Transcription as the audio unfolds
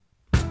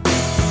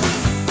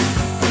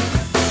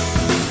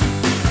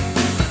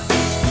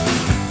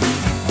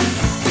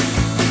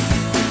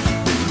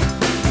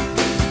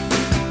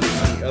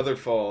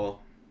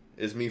fall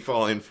is me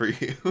falling for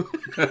you.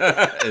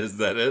 Is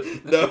that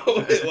it? No,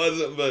 it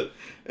wasn't. But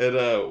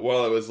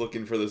while I was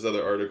looking for this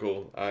other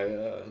article,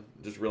 I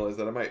just realized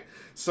that I might.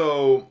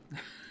 So.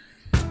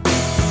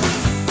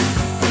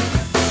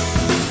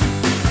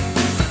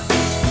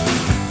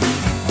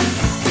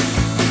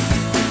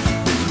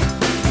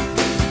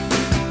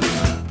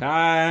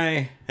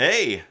 Hi.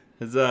 Hey.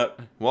 What's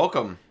up?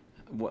 Welcome.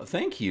 Well,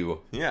 thank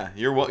you. Yeah,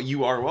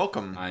 you are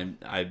welcome.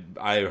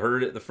 I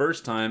heard it the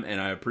first time, and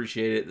I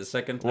appreciate it the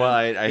second time. Well,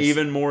 I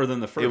even more than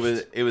the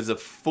first. It was a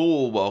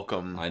full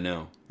welcome. I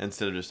know.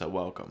 Instead of just a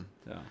welcome.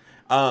 Yeah.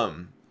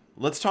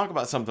 Let's talk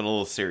about something a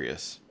little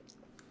serious.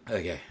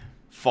 Okay.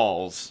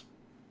 Falls.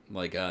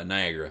 Like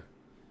Niagara.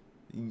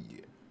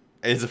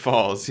 It's a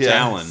falls. Yeah.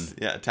 Talon.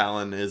 Yeah,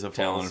 Talon is a falls.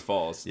 Talon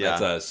Falls. Yeah.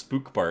 That's a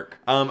spook park.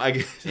 I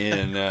guess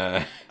In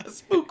a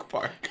spook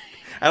park.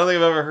 I don't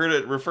think I've ever heard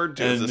it referred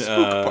to as a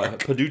spook park.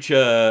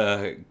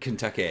 Paducah,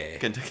 Kentucky.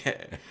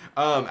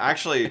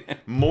 Actually,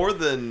 more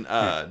than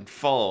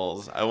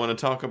falls, I want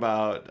to talk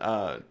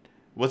about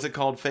what's it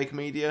called? Fake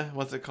media?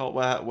 What's it called?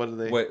 What do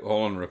they? Wait,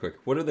 hold on real quick.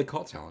 What do they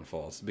call Talon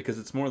Falls? Because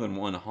it's more than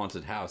one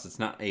haunted house. It's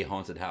not a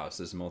haunted house.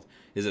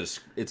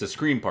 It's a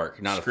scream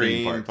park, not a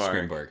theme park.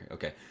 Scream park.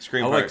 Okay.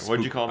 Scream park. Spook,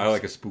 What'd you call it? I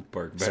like a spook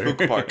park better.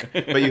 Spook park.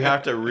 But you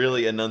have to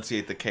really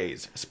enunciate the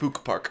K's.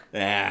 Spook park.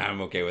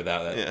 I'm okay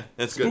without that. Yeah,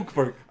 that's spook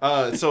good.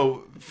 Park.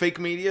 So fake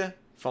media,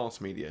 false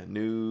media,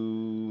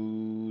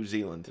 New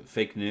Zealand.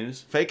 Fake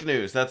news. Fake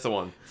news. That's the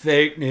one.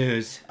 Fake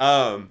news.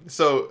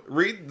 So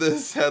read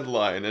this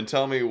headline and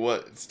tell me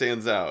what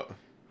stands out.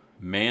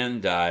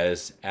 Man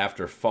dies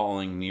after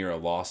falling near a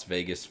Las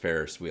Vegas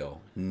Ferris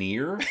wheel.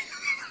 Near?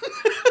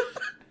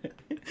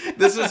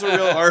 This is a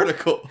real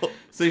article.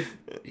 See,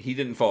 he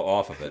didn't fall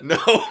off of it. No.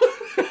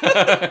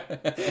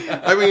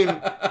 I mean,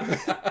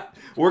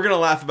 we're going to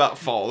laugh about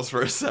falls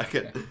for a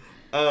second.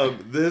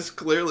 This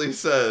clearly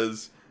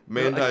says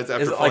man dies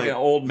after falling. Like an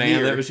old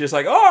man that was just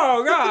like,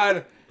 oh,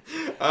 God.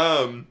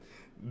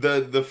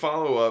 The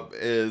follow-up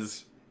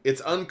is,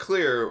 it's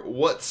unclear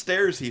what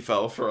stairs he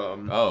fell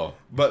from. Oh.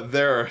 But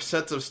there are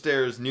sets of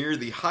stairs near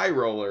the high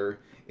roller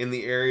in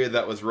the area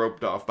that was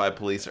roped off by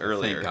police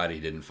earlier. Thank God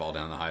he didn't fall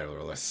down the high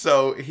roller.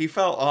 So he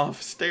fell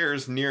off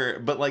stairs near,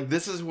 but like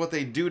this is what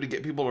they do to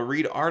get people to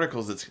read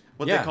articles. It's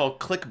what they call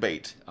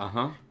clickbait.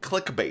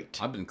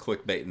 Clickbait. I've been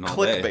clickbaiting all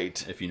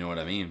Clickbait. day, if you know what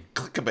I mean.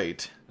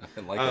 Clickbait. I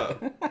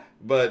like it.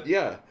 But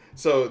yeah,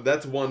 so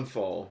that's one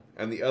fall,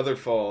 and the other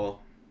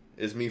fall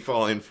is me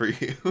falling for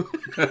you.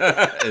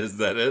 Is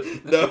that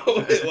it? No,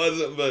 it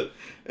wasn't. But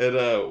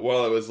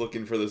while I was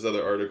looking for this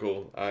other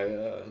article,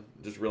 I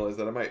just realized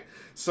that I might.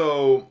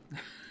 So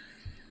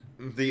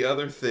the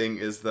other thing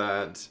is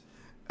that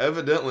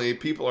evidently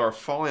people are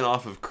falling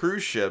off of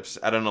cruise ships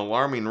at an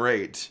alarming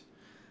rate.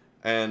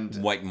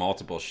 And like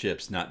multiple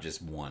ships, not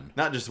just one.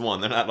 Not just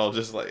one. They're not all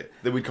just like,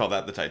 we'd call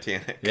that the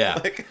Titanic. Yeah.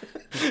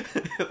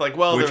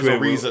 Well, there's a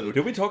reason.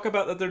 Did we talk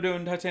about that they're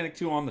doing Titanic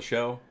 2 on the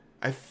show?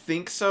 I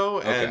think so,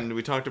 and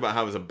we talked about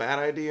how it was a bad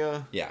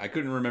idea. Yeah, I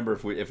couldn't remember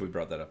if we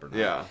brought that up or not.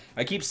 Yeah.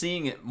 I keep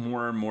seeing it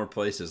more and more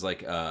places.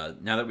 Like, now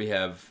that we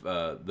have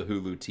the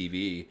Hulu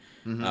TV,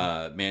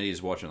 Mandy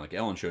is watching, like,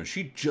 Ellen Show, and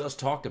she just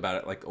talked about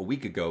it, like, a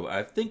week ago.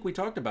 I think we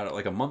talked about it,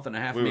 like, a month and a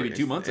half, maybe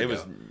 2 months ago. It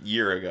was a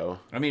year ago.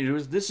 I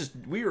mean,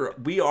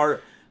 we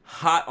are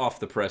hot off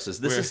the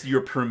presses. This is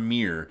your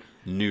premier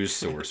news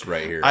source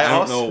right here. I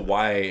don't know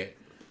why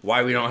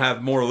we don't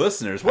have more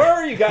listeners. Where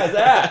are you guys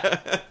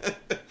at?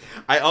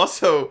 I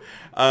also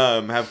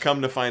have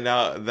come to find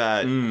out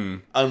that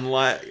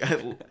unlike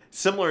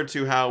similar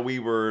to how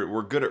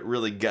we're good at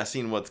really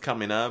guessing what's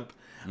coming up,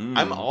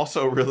 I'm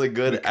also really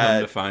good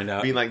at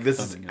being like, this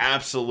is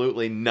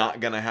absolutely not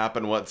going to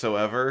happen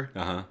whatsoever.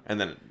 And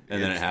then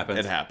it happens.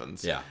 It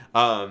happens. Yeah.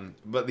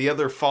 But the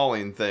other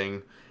falling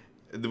thing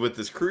with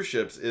this cruise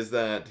ships is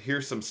that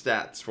here's some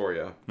stats for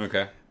you.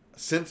 Okay.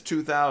 Since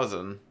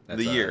 2000,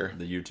 the year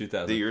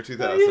 2000,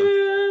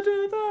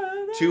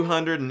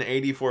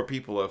 284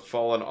 people have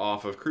fallen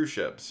off of cruise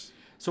ships.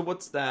 So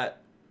what's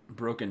that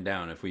broken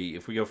down? If we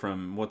go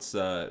from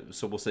so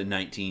we'll say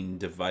 19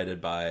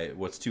 divided by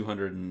what's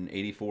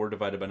 284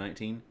 divided by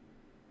 19?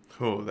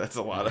 Oh, that's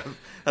a lot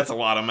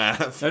of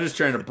math. I'm just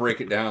trying to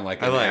break it down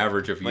like an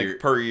average of year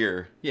per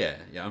year. Yeah.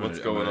 I'm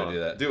gonna do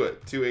that. Do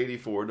it.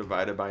 284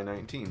 divided by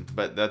 19,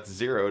 but that's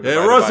 0. The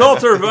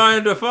results are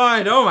fine to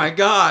find. Oh my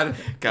God.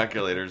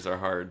 Calculators are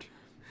hard.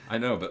 I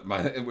know,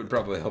 but it would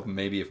probably help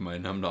maybe if my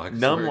numlock.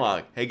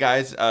 Numlock. Hey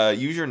guys,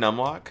 use your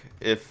numlock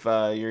if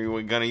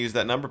you're gonna use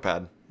that number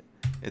pad.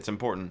 It's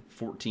important.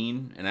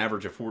 14, an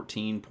average of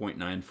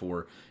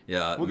 14.94.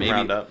 Yeah, we'll maybe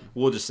round up.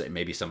 We'll just say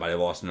maybe somebody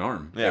lost an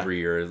arm every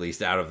year, at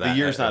least out of that. The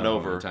year's not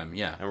over. Time.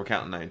 Yeah, and we're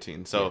counting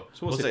 19. So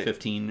we'll say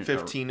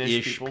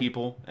 15-ish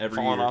people every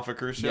falling year. off of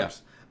cruise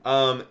ships.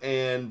 Yeah.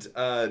 And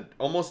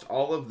almost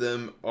all of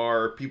them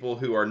are people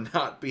who are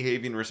not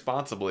behaving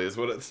responsibly, is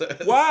what it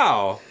says.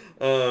 Wow.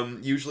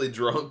 Usually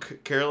drunk,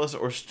 careless,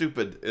 or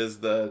stupid is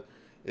the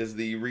is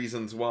the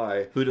reasons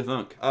why. Who'd have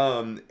thunk?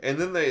 And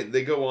then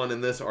they go on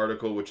in this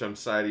article, which I'm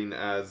citing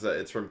as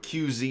it's from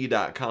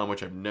QZ.com,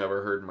 which I've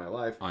never heard in my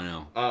life. I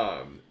know.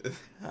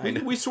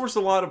 We source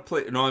a lot of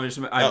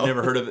I've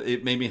never heard of it.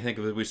 It made me think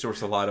of it. We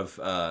source a lot of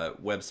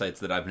websites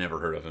that I've never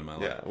heard of in my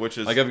life. Yeah, which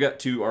is like I've got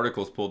 2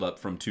 articles pulled up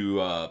from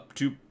two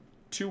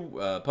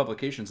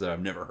publications that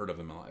I've never heard of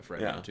in my life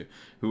right now too.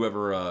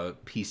 Whoever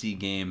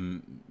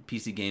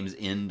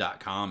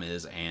PCGamesIn.com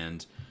is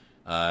and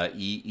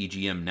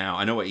EGM Now.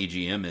 I know what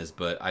EGM is,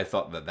 but I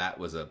thought that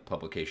was a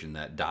publication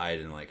that died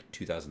in like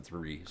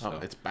 2003. So. Oh,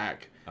 it's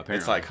back. Apparently.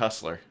 It's like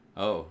Hustler.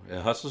 Oh,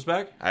 Hustler's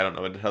back? I don't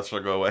know. Did Hustler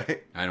go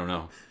away? I don't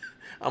know.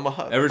 I'm a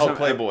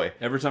Playboy.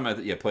 Every time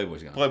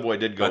Playboy's gone. Playboy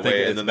did go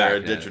away, and then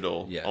they're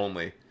digital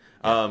only.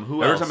 Who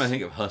Every else? time I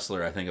think of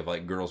Hustler, I think of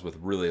like girls with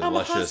really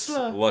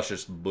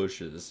luscious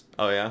bushes.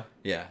 Oh yeah,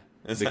 yeah.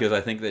 Because I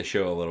think they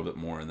show a little bit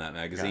more in that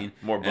magazine.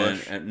 Yeah, more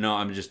bush. And no,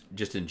 I'm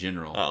just in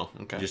general. Oh,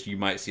 okay. Just you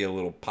might see a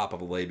little pop of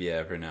a labia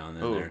every now and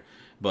then there.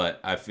 But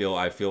I feel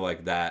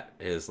like that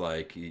is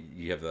like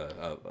you have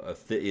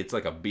it's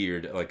like a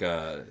beard, like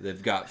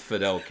they've got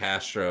Fidel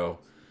Castro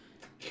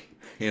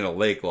in a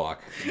lake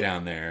lock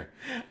down there.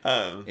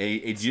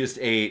 He just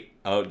ate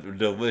a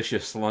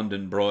delicious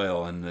London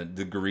broil, and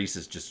the grease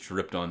is just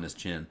dripped on his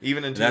chin.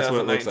 Even in 2019? That's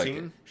what it looks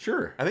like.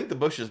 Sure. I think the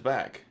bush is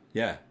back.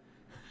 Yeah.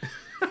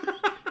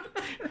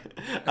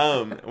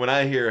 When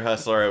I hear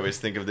Hustler, I always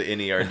think of the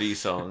NERD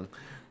song.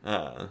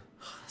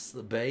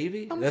 Hustler,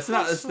 baby. That's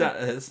not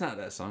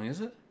that song,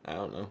 is it? I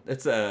don't know.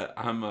 It's not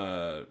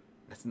a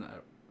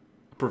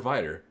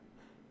provider.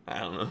 I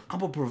don't know.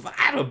 I'm a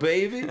provider,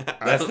 baby.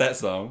 That's that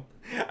song.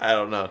 I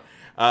don't know.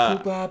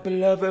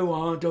 Beloved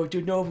one, don't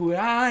you know who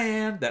I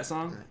am? That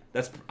song?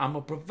 I'm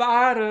a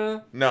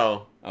provider.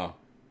 No. Oh.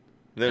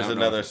 There's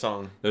another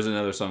song. There's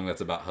another song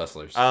that's about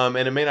hustlers. And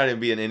it may not even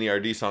be an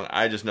NERD song.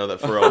 I just know that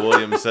Pharrell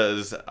Williams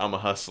says, I'm a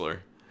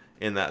hustler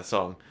in that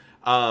song.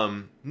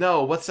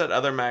 No, what's that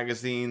other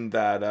magazine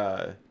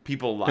that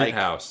people like?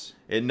 Penthouse.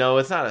 No,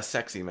 it's not a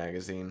sexy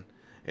magazine.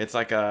 It's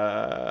like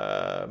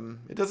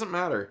it doesn't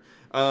matter.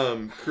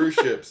 Cruise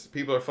ships.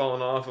 People are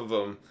falling off of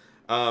them.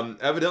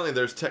 Evidently,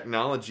 there's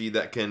technology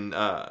that can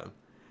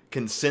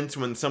sense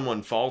when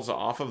someone falls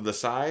off of the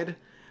side.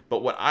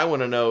 But what I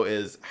want to know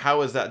is,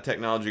 how is that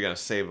technology going to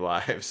save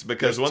lives?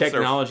 Because there's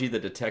technology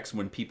that detects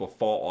when people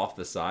fall off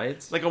the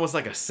sides, like almost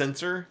like a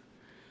sensor.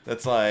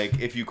 That's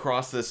like if you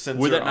cross this sensor.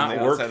 Would that on not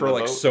the work outside for of the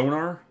like boat?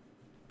 sonar?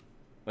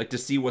 Like to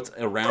see what's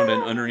around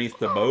and underneath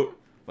the boat,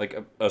 like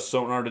a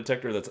sonar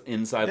detector that's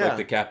inside like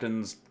the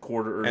captain's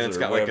quarters, and it's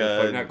or got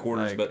whatever, not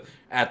quarters, but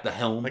at the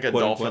helm, like a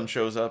dolphin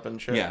shows up and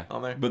shit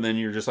on there. But then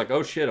you're just like,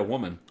 oh shit, a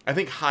woman. I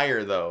think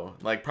higher though,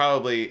 like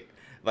probably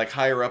like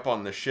higher up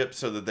on the ship,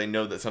 so that they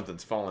know that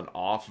something's fallen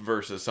off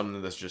versus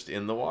something that's just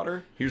in the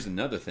water. Here's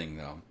another thing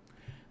though.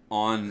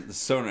 On the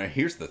sonar,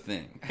 here's the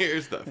thing.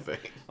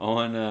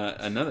 On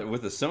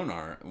with the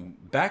sonar,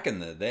 back in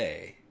the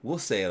day, we'll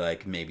say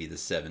like maybe the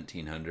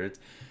 1700s,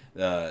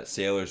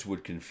 sailors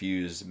would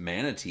confuse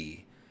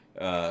manatee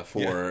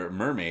for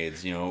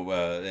mermaids,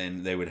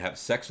 and they would have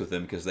sex with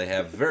them because they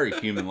have very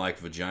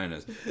human-like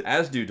vaginas,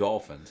 as do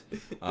dolphins.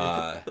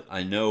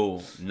 I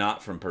know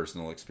not from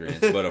personal experience,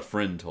 but a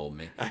friend told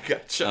me. I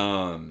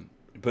gotcha.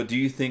 But do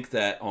you think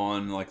that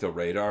on like the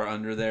radar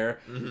under there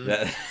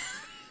that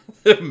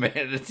the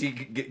manatee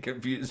could get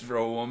confused for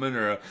a woman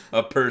or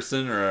a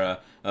person or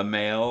a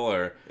male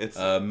or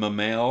a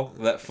mammal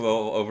that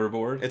fell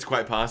overboard? It's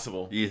quite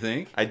possible. You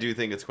think? I do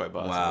think it's quite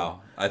possible.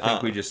 Wow. I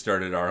think we just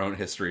started our own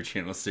History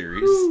Channel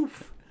series.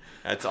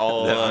 That's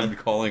all. That I'm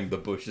calling The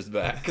Bush is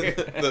Back.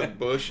 The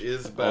Bush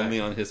is back. Only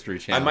on History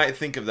Channel. I might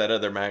think of that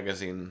other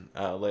magazine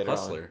later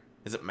Hustler. on.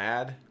 Is it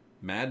Mad?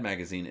 Mad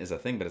Magazine is a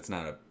thing, but it's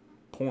not a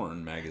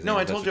porn magazine. No,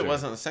 I told you it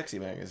wasn't a sexy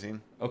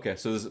magazine. Okay,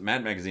 so this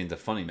Mad Magazine's a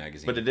funny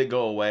magazine. But it did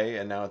go away,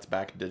 and now it's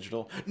back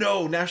digital.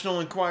 No, National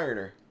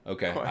Enquirer.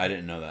 Okay, I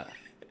didn't know that.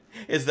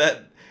 Is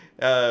that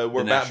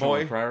where Bat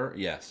Boy? Enquirer?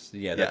 Yes.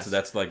 Yeah,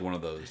 that's like one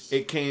of those.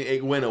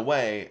 It went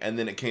away, and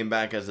then it came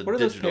back as a digital.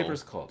 What are those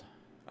papers called?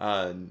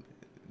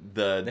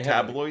 The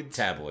tabloids?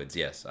 Tabloids,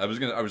 yes. I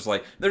was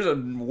like, there's a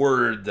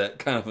word that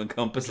kind of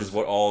encompasses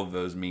what all of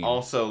those mean.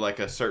 Also, like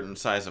a certain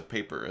size of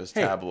paper is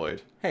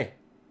tabloid. Hey,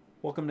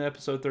 welcome to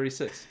episode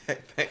 36. Hey,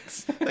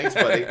 thanks,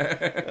 buddy.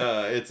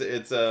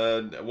 It's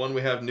one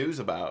we have news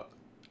about.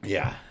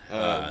 Yeah,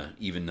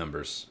 even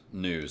numbers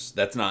news.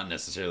 That's not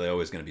necessarily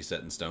always going to be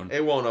set in stone.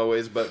 It won't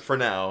always, but for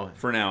now,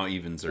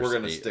 evens are. We're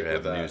going to stick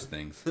with that. News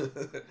things.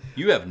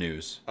 You have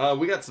news.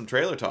 We got some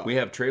trailer talk. We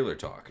have trailer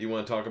talk. You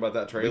want to talk about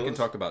that trailer? We can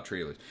talk about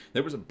trailers.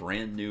 There was a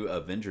brand new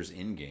Avengers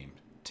Endgame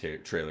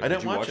trailer. I didn't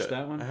Did you watch it.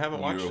 that one? I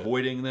haven't watched it. You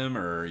avoiding them,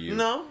 or you?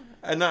 No,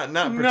 not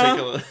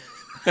particularly.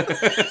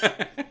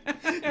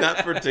 Not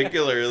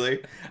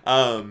particularly.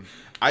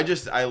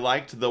 I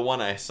liked the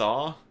one I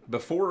saw.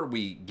 Before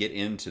we get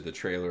into the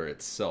trailer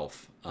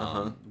itself,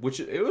 which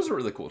it was a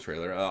really cool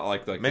trailer. I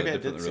like maybe the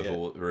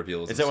different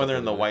reveals. Is that when they're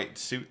in the white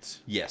suits?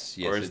 Yes.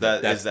 Or is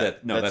that's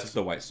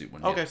the white suit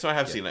one. Okay, so I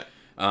have seen it.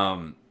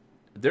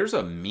 There's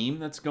a meme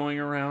that's going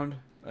around.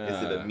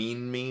 Is it a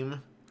mean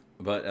meme?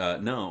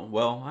 But no,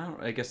 well,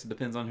 I guess it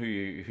depends on who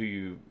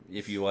you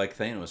if you like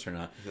Thanos or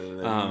not.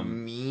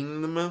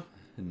 Meme?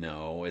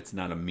 No, it's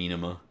not a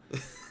meme.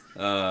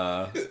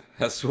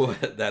 That's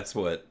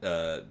what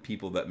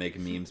people that make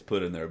memes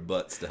put in their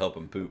butts to help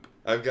them poop.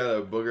 I've got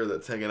a booger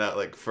that's hanging out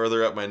like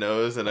further up my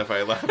nose, and if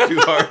I laugh too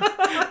hard,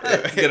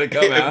 it's gonna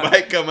come out. It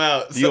might come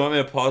out. Do you want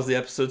me to pause the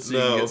episode so you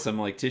can get some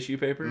like tissue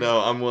paper? No,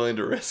 I'm willing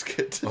to risk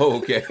it. Oh,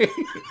 okay.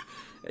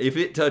 If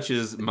it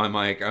touches my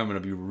mic, I'm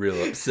gonna be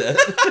real upset.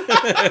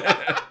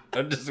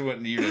 I just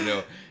wanting you to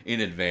know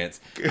in advance.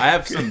 I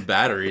have some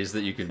batteries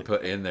that you can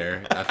put in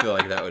there. I feel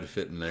like that would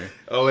fit in there.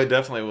 Oh, it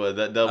definitely would.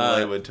 That double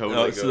A would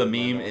totally go. So the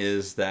meme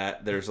is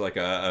that there's like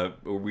a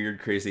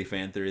weird, crazy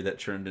fan theory that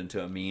turned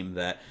into a meme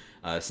that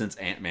since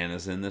Ant-Man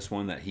is in this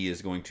one, that he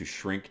is going to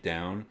shrink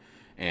down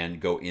and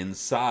go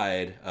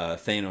inside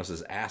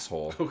Thanos'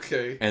 asshole.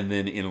 Okay. And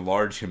then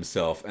enlarge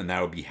himself, and that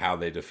would be how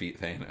they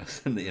defeat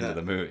Thanos in the end of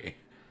the movie.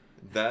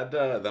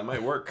 That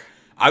might work.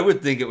 I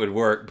would think it would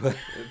work, but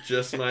it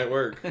just might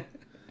work.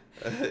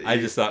 I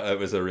just thought it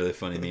was a really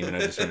funny meme, and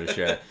I just wanted to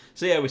share it.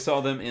 So yeah, we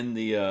saw them in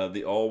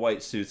the all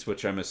white suits,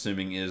 which I'm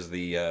assuming is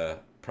the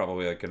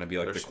probably like going to be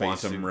like the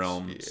quantum suits.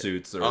 realm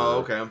suits. Or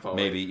okay, I'm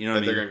following. Maybe you know what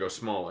I mean. They're going to go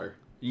smaller.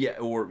 Yeah,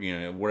 or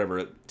whatever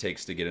it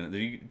takes to get in. Do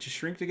you just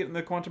shrink to get in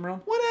the quantum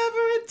realm? Whatever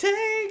it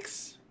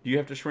takes. Do you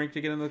have to shrink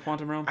to get into the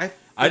quantum realm?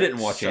 I didn't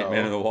watch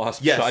Ant-Man and the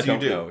Wasp, yes, so I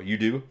don't you do. know. You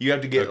do? You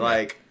have to get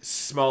like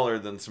smaller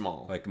than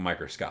small, like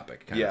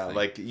microscopic kind of thing.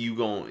 Like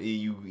you're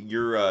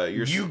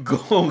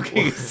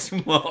get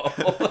small.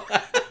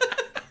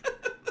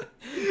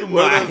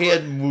 My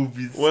head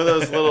movies. One of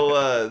those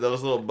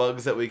little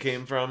bugs that we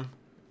came from.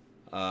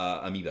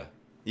 Amoeba.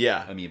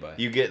 Yeah, amoeba.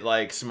 You get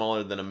like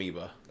smaller than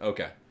amoeba.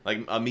 Okay.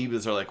 Like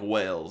amoebas are like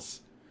whales.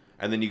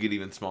 And then you get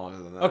even smaller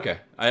than that. Okay,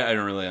 I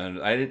don't really.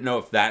 I didn't know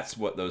if that's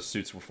what those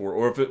suits were for,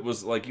 or if it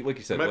was like you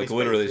said, like space,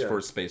 literally for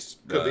a space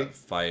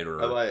fight.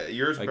 Or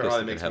yours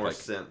probably makes more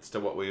sense to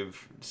what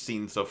we've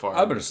seen so far.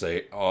 I'm gonna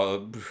say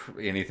all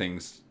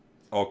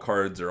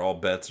cards or all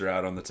bets are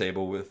out on the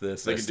table with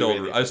this. I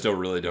still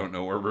really don't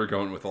know where we're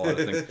going with a lot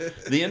of things.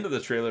 The end of the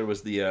trailer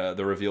was the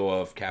reveal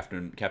of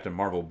Captain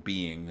Marvel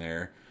being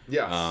there.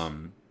 Yeah.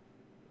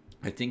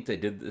 I think they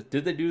did.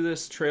 Did they do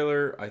this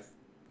trailer?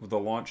 The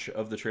launch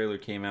of the trailer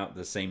came out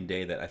the same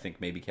day that I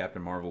think maybe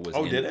Captain Marvel was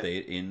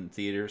in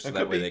theaters, so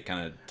that way they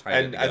kind of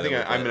tied it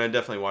together. I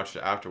definitely watched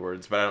it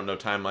afterwards, but I don't know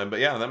timeline. But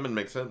yeah, that would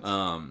make sense.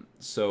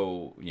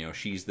 So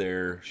she's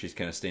there, she's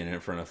kind of standing in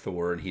front of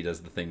Thor, and he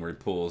does the thing where he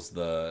pulls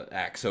the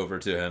axe over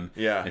to him.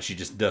 Yeah, and she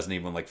just doesn't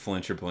even like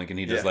flinch or blink, and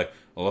he just like,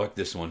 oh, look,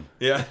 this one.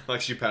 Yeah,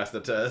 like she passed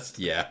the test.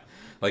 Yeah.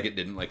 Like it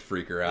didn't like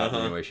freak her out in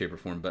any way, shape, or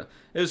form, but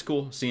it was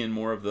cool seeing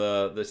more of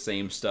the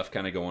same stuff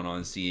kind of going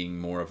on, seeing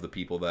more of the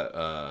people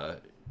that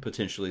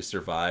potentially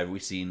survive.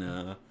 We've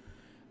seen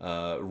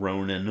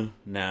Ronan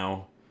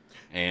now,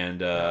 and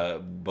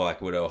Black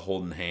Widow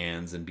holding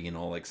hands and being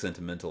all like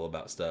sentimental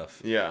about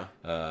stuff. Yeah,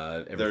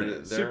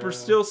 everything.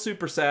 Still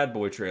super sad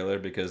boy trailer,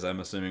 because I'm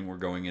assuming we're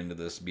going into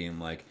this being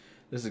like,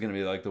 this is going to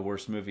be like the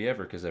worst movie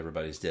ever because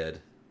everybody's dead.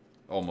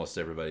 Almost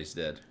everybody's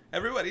dead.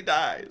 Everybody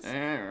dies.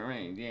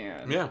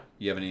 Yeah. Yeah.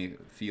 You have any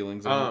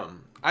feelings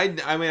on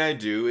it? I mean, I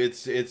do.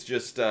 It's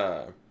just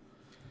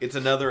it's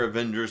another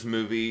Avengers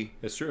movie.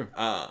 It's true.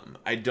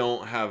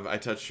 I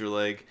touched your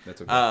leg.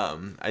 That's okay.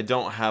 I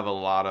don't have a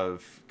lot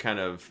of kind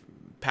of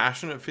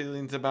passionate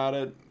feelings about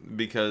it,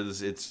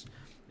 because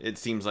it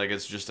seems like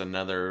it's just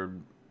another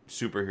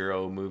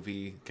superhero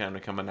movie kind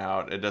of coming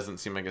out. It doesn't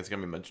seem like it's going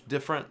to be much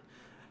different.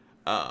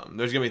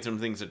 There's going to be some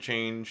things that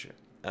change.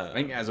 I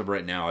think as of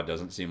right now, it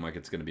doesn't seem like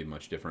it's going to be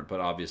much different. But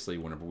obviously,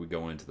 whenever we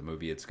go into the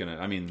movie, it's going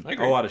to... I mean,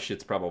 a lot of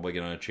shit's probably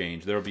going to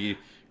change. There will be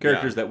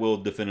characters that will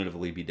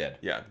definitively be dead.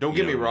 Yeah, don't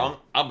get me wrong.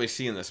 I'll be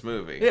seeing this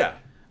movie. Yeah.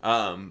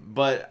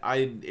 But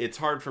it's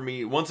hard for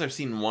me... Once I've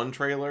seen one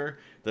trailer,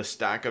 the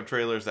stack of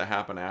trailers that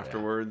happen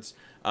afterwards,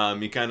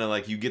 you kind of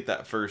like... You get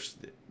that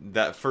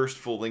first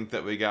full length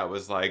that we got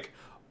was like,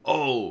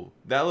 oh,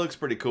 that looks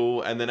pretty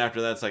cool. And then after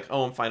that, it's like,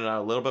 oh, I'm finding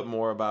out a little bit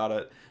more about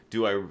it.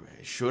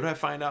 Should I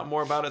find out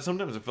more about it?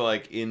 Sometimes I feel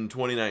like in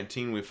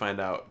 2019 we find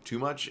out too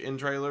much in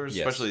trailers,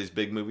 especially these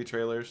big movie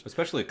trailers.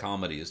 Especially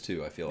comedies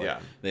too. I feel like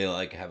they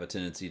like have a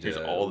tendency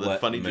to all the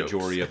funny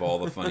majority jokes. Of all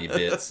the funny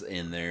bits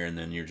in there, and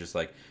then you're just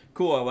like,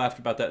 cool, I laughed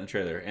about that in the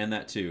trailer, and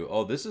that too.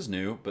 Oh, this is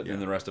new, but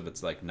then the rest of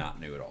it's like not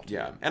new at all.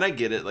 Yeah, and I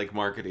get it. Like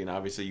marketing,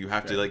 obviously, you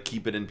have to like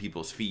keep it in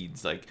people's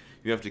feeds. Like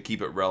you have to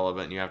keep it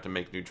relevant. You have to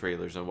make new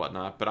trailers and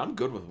whatnot. But I'm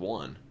good with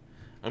one.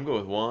 I'm good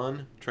with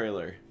one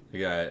trailer.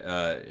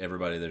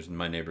 Everybody, there's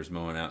my neighbor's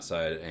mowing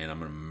outside, and I'm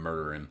gonna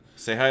murder him.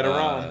 Say hi to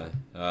Ron.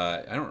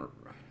 I don't.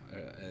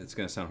 It's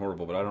gonna sound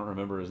horrible, but I don't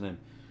remember his name.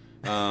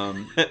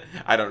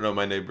 I don't know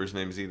my neighbor's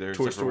names either.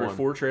 Toy Story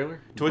 4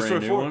 trailer. Toy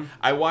Story 4. One?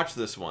 I watched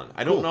this one.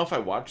 I don't know if I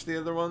watched the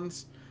other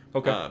ones.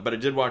 Okay, but I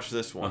did watch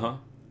this one.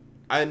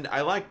 And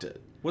I liked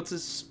it. What's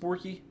his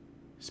Sporky?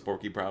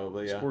 Sporky,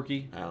 probably. Yeah.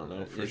 Sporky. I don't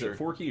know. Is it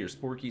Forky or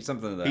Sporky?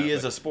 Something like that. He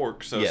is a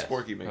spork, so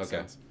Sporky makes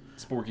sense.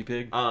 Sporky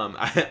Pig.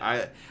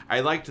 I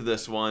liked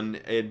this one.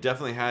 It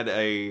definitely had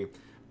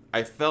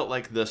I felt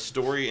like the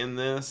story in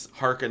this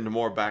harkened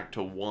more back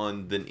to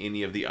 1 than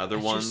any of the other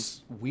ones.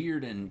 Just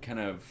weird and kind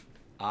of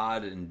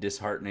odd and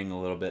disheartening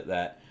a little bit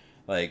that,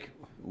 like,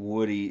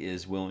 Woody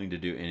is willing to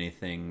do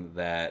anything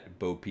that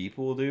Bo Peep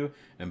will do,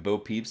 and Bo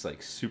Peep's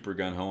like super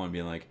gun ho and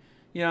being like,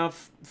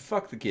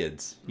 fuck the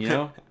kids,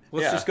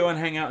 let's just go and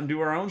hang out and do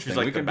our own thing. She's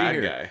like we the can bad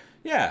be here. guy.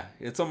 Yeah,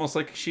 it's almost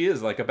like she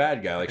is like a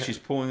bad guy. Like she's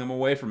pulling them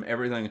away from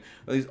everything.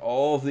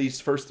 All of these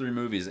first 3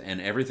 movies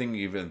and everything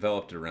you've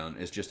enveloped around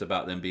is just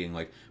about them being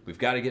like, we've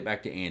got to get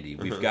back to Andy.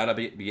 We've got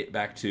to get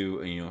back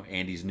to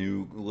Andy's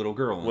new little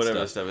girl and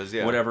whatever stuff is,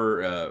 yeah.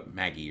 Whatever,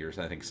 Maggie or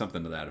I think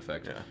something to that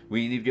effect. Yeah.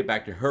 We need to get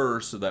back to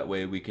her so that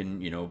way we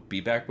can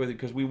be back with it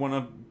because we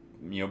want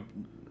to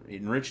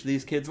enrich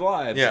these kids'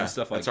 lives and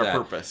stuff like that. That's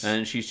our purpose.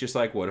 And she's just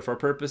like, what if our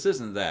purpose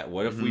isn't that?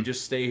 What if we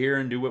just stay here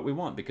and do what we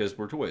want because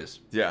we're toys?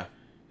 Yeah.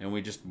 And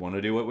we just want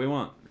to do what we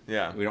want.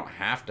 Yeah. We don't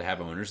have to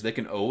have owners. They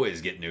can always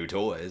get new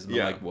toys. And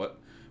I'm like,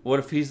 what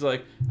if he's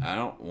like, I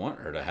don't want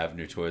her to have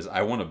new toys.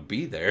 I want to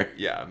be there.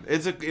 Yeah.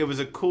 It was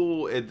a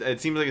cool,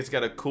 it seems like it's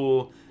got a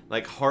cool,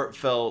 like,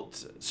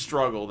 heartfelt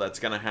struggle that's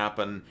going to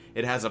happen.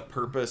 It has a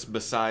purpose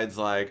besides,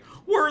 like,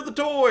 we're the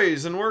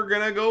toys and we're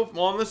going to go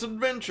on this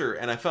adventure.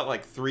 And I felt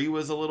like 3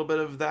 was a little bit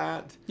of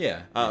that.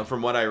 Yeah.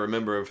 From what I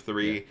remember of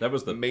 3. Yeah, that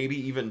was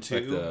maybe even 2.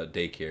 Like the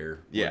daycare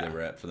where they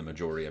were at for the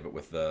majority of it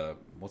with the,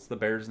 what's the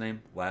bear's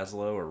name?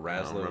 Laszlo or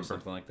Razlo or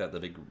something like that. The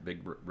big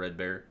red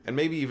bear. And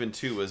maybe even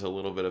 2 was a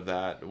little bit of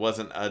that. It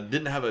wasn't,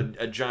 didn't have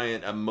a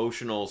giant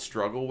emotional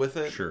struggle with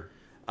it. Sure.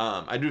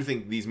 I do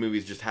think these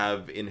movies just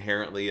have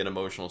inherently an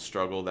emotional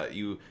struggle that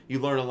you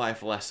learn a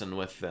life lesson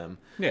with them.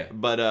 Yeah.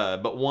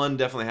 But 1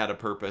 definitely had a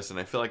purpose, and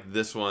I feel like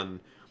this one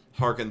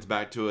harkens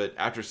back to it.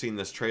 After seeing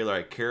this trailer,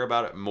 I care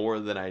about it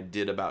more than I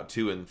did about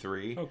 2 and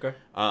 3. Okay.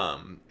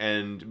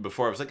 And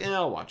before I was like,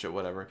 I'll watch it,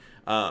 whatever.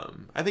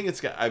 I think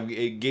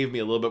it gave me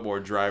a little bit more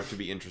drive to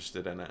be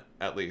interested in it,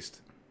 at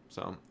least.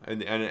 So,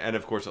 and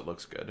of course it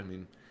looks good. I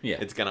mean,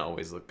 it's gonna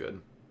always look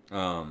good.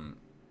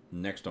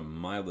 Next on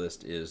my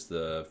list is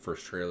the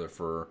first trailer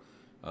for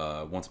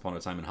Once Upon a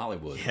Time in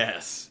Hollywood.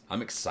 Yes.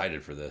 I'm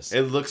excited for this.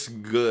 It looks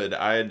good.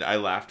 I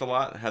laughed a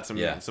lot. Had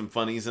some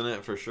funnies in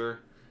it for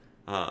sure.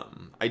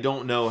 I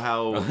don't know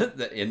how...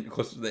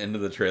 Close to the end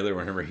of the trailer,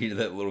 whenever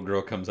that little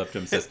girl comes up to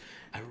him and says,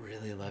 I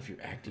really love your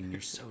acting. You're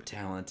so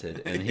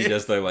talented. And he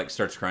does the, like,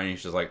 starts crying.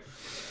 He's just like...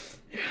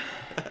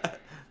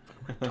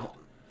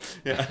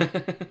 Yeah.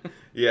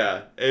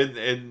 Yeah.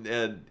 And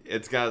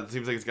it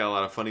seems like it's got a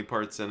lot of funny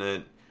parts in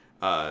it.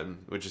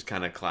 Which is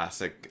kind of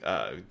classic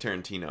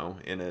Tarantino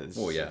in it.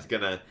 It's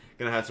gonna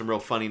have some real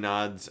funny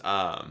nods.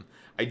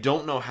 I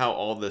don't know how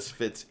all this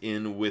fits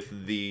in with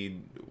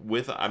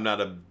I'm not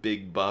a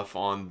big buff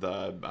on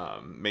the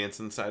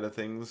Manson side of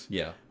things.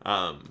 Yeah.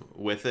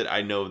 With it,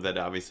 I know that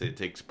obviously it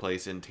takes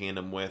place in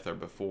tandem with or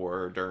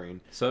before or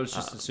during. So I was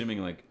just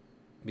assuming, like,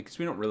 because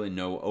we don't really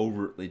know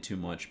overtly too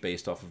much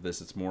based off of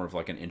this, it's more of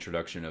like an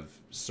introduction of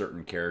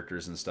certain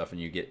characters and stuff, and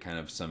you get kind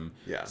of some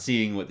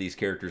seeing what these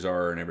characters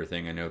are and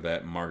everything. I know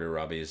that Margot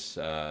Robbie's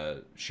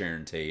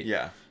Sharon Tate.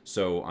 Yeah.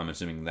 So I'm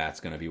assuming that's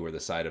going to be where the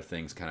side of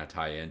things kind of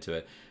tie into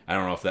it. I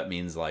don't know if that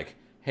means like,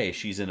 hey,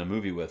 she's in a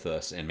movie with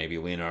us, and maybe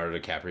Leonardo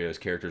DiCaprio's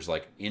character's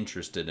like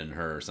interested in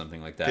her or something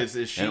like that.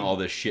 And all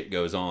this shit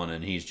goes on,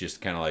 and he's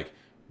just kind of like,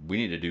 we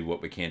need to do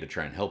what we can to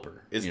try and help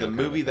her. Is the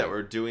movie that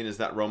we're doing, is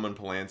that Roman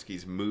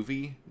Polanski's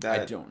movie?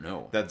 I don't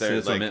know.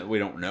 We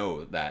don't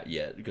know that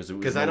yet because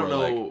I don't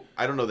know.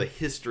 I don't know the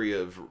history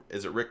of.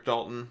 Is it Rick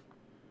Dalton?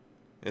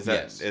 Is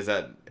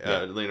that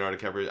Leonardo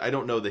DiCaprio? I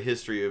don't know the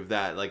history of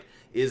that. Like,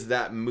 is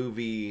that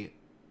movie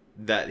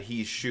that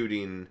he's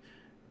shooting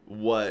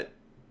what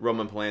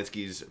Roman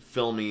Polanski's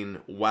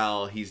filming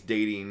while he's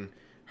dating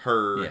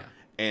her? Yeah.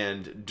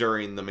 And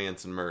during the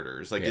Manson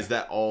murders, like, is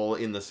that all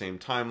in the same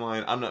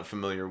timeline? I'm not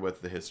familiar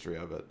with the history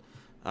of it.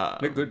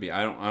 It could be.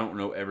 I don't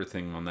know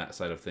everything on that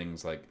side of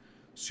things like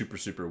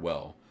super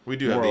well. We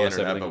do have the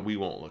internet, but we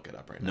won't look it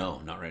up right now.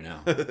 No, not right now.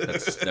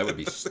 That would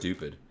be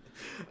stupid.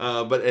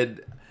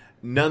 But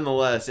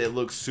nonetheless, it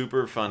looks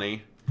super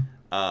funny.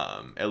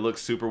 It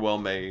looks super well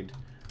made,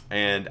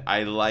 and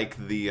I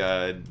like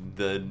the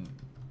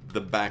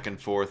back and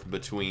forth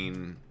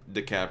between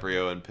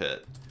DiCaprio and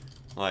Pitt,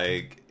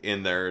 like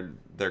in their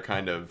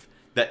kind of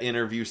that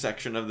interview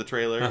section of the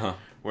trailer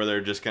where they're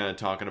just kind of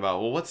talking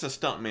about, well, what's a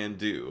stuntman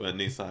do? And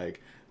he's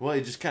like, well,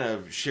 he just kind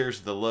of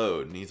shares the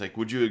load. And he's like,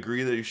 would you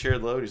agree that you share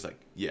the load? He's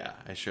like, yeah,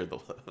 I share the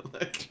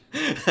load.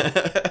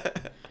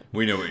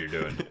 We know what you're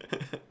doing.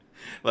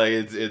 Like,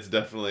 it's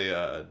definitely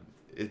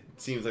it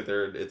seems like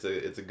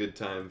it's a good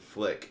time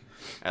flick,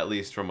 at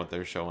least from what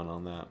they're showing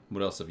on that.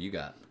 What else have you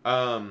got?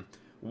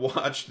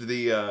 Watched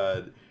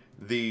the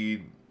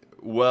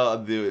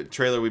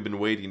trailer we've been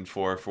waiting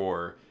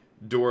for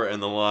Dora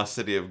and the Lost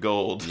City of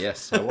Gold.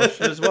 Yes, I watched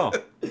it as well.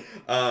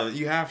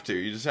 You have to.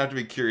 You just have to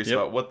be curious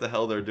about what the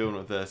hell they're doing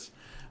with this.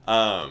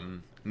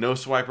 No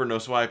swiper, no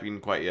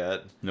swiping quite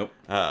yet. Nope.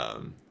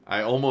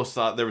 I almost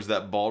thought there was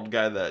that bald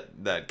guy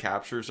that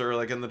captures her,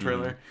 like, in the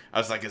trailer. Mm-hmm. I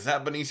was like, is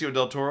that Benicio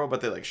del Toro?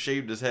 But they, like,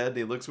 shaved his head and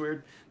he looks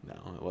weird.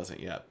 No, it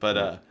wasn't yet.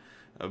 But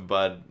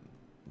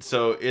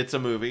So it's a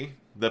movie.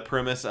 The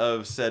premise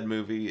of said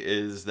movie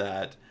is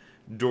that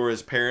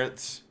Dora's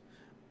parents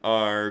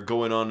are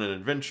going on an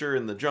adventure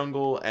in the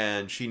jungle,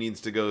 and she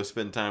needs to go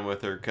spend time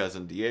with her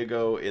cousin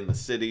Diego in the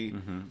city,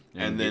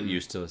 and then get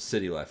used to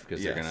city life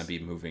because they're going to be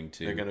moving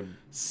to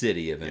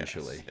city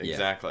eventually. Yes,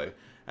 exactly. Yeah.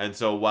 And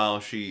so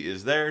while she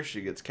is there, she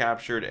gets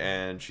captured,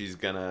 and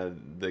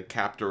the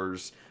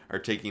captors are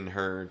taking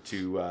her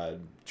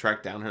to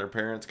track down her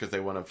parents because they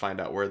want to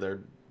find out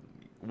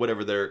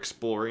whatever they're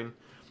exploring.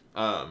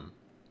 The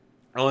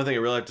only thing I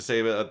really have to say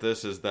about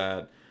this is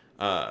that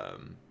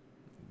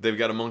they've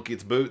got a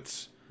monkey's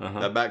boots.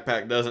 That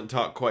backpack doesn't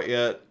talk quite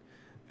yet,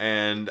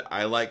 and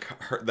I like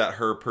that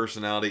her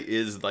personality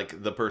is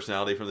like the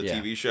personality from the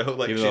TV show.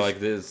 Like, even though,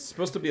 like, it's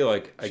supposed to be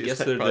like, I guess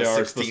they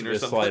are supposed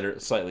to be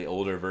slightly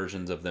older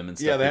versions of them and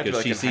stuff. Yeah, they have because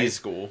to be like in high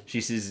school. She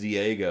sees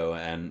Diego,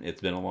 and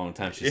it's been a long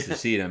time she's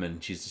seen him,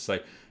 and she's just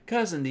like,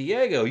 "Cousin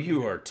Diego,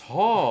 you are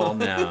tall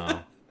now."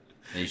 And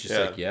he's just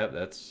like,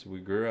 "Yep,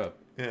 we grew up."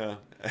 Yeah,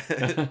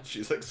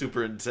 she's like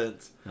super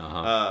intense.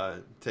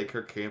 Take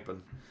her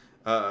camping,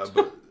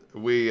 but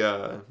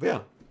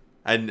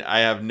and I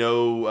have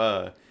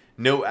no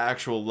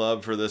actual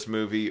love for this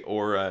movie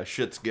or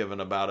shits given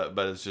about it,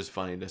 but it's just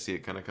funny to see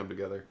it kind of come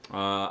together.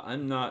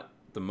 I'm not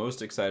the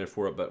most excited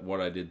for it, but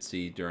what I did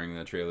see during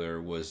the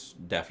trailer was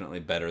definitely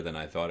better than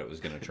I thought it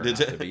was going to turn out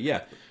to be.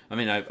 Yeah, I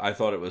mean, I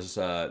thought it was.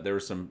 There were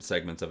some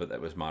segments of it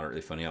that was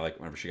moderately funny. I like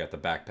whenever she got the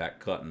backpack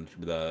cut in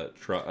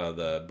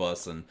the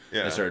bus and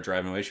they started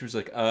driving away. She was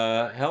like,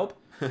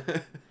 "Help."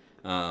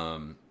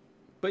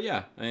 But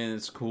yeah, I mean,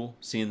 it's cool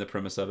seeing the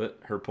premise of it.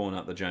 Her pulling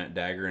out the giant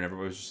dagger, and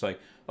everybody was just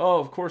like, "Oh,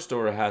 of course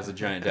Dora has a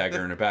giant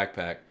dagger in her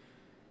backpack."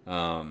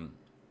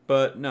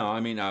 But no, I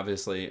mean,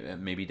 obviously,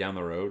 maybe down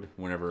the road,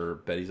 whenever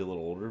Betty's a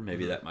little older,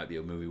 maybe that might be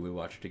a movie we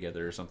watch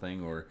together or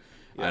something. Or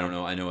I don't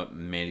know. I know at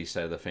Mandy's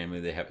side of the family,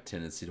 they have a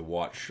tendency to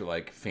watch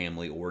like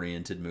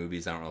family-oriented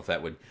movies. I don't know if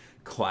that would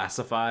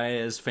classify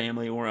as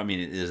family or. I mean,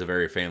 it is a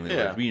very family.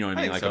 You know what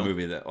I mean? Like a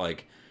movie that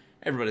like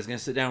everybody's gonna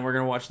sit down. We're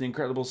gonna watch The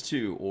Incredibles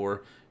 2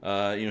 or.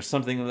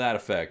 Something to that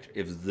effect.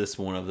 Is this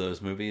one of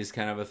those movies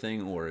kind of a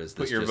thing, or is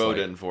this put your vote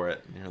in for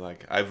it? You're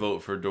like, I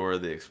vote for Dora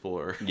the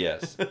Explorer.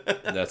 Yes,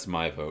 that's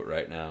my vote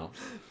right now.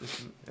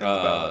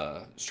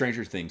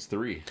 Stranger Things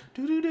 3.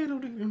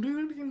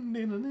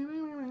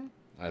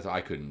 I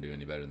couldn't do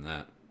any better than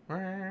that.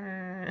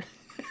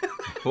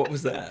 What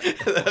was that?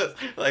 That's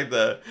like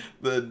the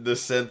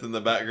synth in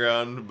the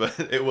background, but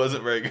it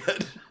wasn't very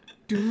good.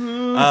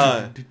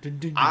 I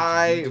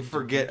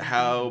forget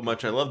how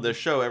much I love this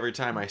show every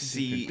time I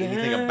see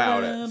anything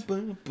about it.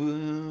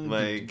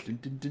 Like,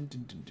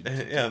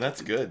 yeah,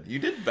 that's good. You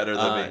did better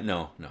than me.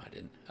 No, I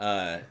didn't.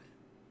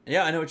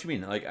 Yeah, I know what you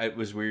mean. Like, it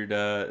was weird.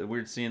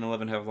 Weird seeing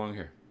 11 have long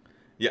hair.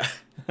 Yeah,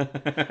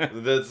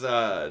 that's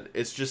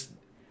it's just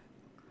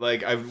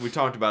like we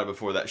talked about it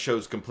before. That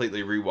show's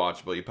completely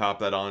rewatchable. You pop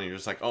that on, and you're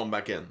just like, oh, I'm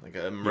back in. Like,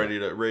 I'm ready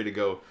to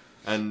go.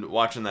 And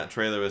watching that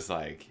trailer was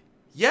like,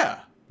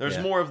 yeah. There's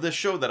more of this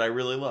show that I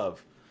really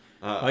love.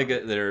 Like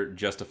they're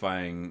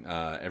justifying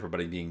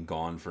everybody being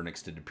gone for an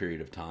extended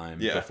period of time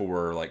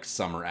before like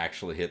summer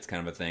actually hits,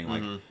 kind of a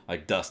thing.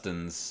 Like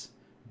Dustin's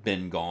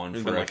been gone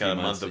for like a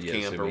month of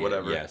camp or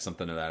whatever. Yeah,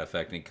 something to that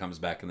effect. And he comes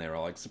back and they're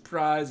all like,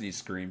 surprise! And he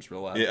screams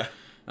real loud. Yeah.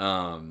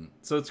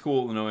 So it's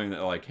cool knowing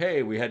that like,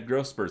 hey, we had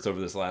growth spurts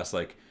over this last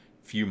like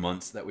few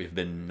months that we've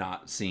been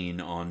not seen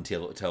on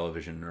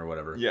television or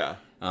whatever. Yeah.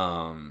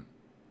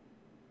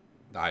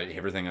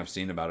 Everything I've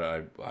seen about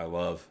it, I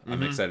love.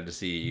 I'm excited to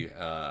see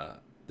the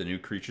new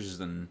creatures,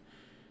 and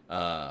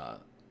the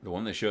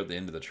one they showed at the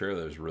end of the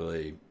trailer is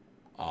really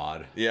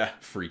odd,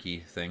 freaky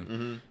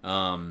thing.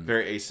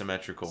 Very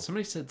asymmetrical.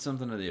 Somebody said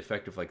something to the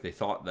effect of like they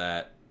thought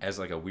that as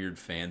like a weird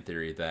fan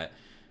theory that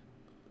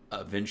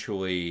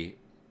eventually,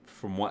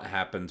 from what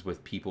happens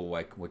with people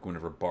like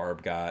whenever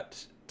Barb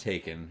got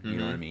taken, you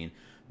know what I mean.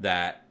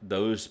 That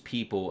those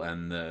people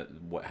and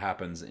what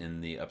happens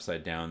in the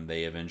Upside Down,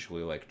 they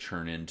eventually like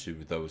churn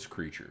into those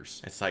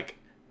creatures. It's like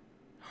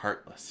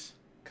heartless,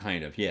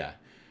 kind of, yeah.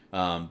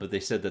 But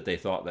they said that they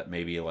thought that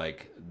maybe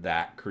like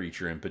that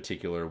creature in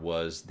particular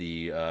was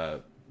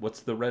the what's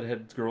the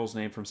redhead girl's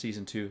name from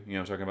season 2? You know,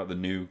 I'm talking about the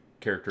new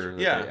character that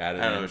they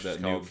added, that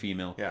new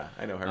female. Yeah,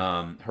 I know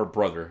her. Her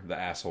brother, the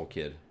asshole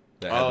kid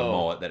that had the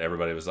mullet, that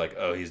everybody was like,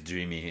 oh, he's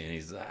dreamy and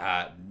he's a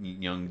hot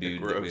young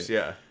dude. Gross,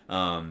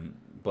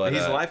 But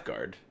he's a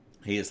lifeguard.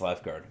 He is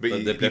lifeguard.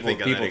 But the people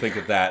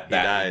think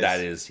that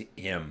is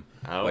him.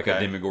 Oh, like a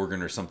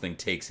Demogorgon or something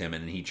takes him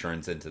and he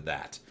turns into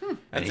that.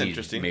 That's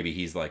interesting. Maybe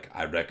he's like,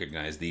 I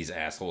recognize these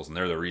assholes and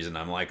they're the reason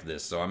I'm like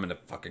this, so I'm gonna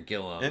fucking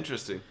kill them.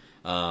 Interesting.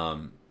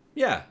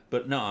 Yeah,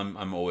 but no,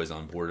 I'm always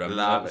on board.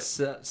 I'm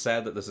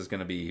sad that this is going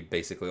to be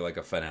basically like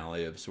a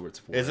finale of sorts.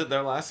 For Is it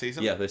their last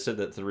season? Yeah, they said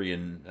that 3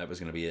 and that was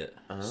going to be it.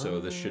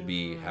 So this should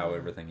be how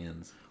everything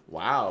ends.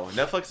 Wow,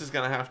 Netflix is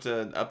going to have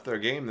to up their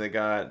game. They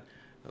got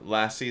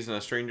last season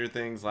of Stranger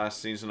Things, last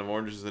season of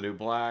Orange is the New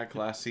Black,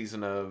 last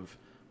season of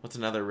what's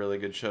another really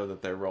good show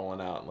that they're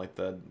rolling out, like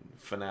the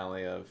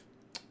finale of.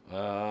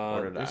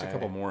 There's a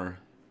couple more.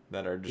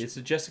 that are just.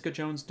 Is Jessica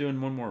Jones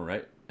doing one more,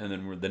 right? And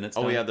then it's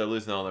done? Oh yeah, they're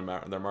losing all their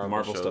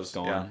Marvel shows. Stuff's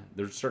gone. Yeah.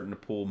 They're starting to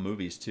pull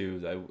movies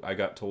too. I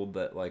got told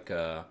that like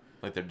their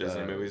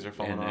Disney movies are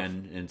falling off,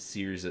 and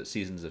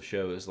seasons of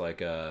shows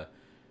like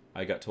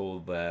I got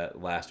told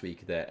that last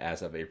week that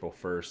as of April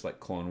 1st, like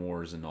Clone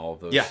Wars and all of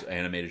those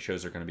animated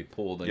shows are going to be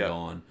pulled and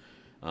gone.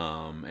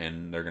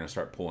 And they're going to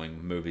start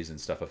pulling movies and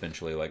stuff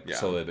eventually, like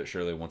slowly but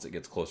surely once it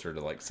gets closer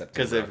to like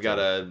September.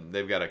 Because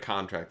they've got a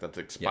contract that's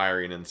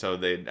expiring, and so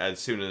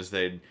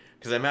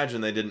because I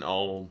imagine they didn't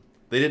all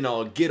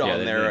get on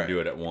they there didn't do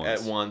it at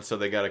once. So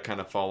they got to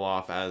kind of fall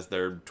off as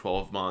their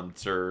 12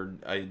 months or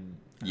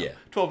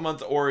 12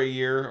 months or a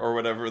year or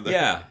whatever.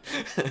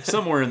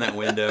 Somewhere in that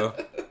window.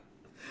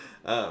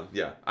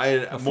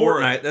 A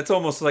fortnight. That's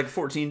almost like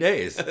 14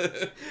 days.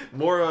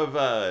 More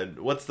of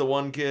what's the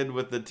one kid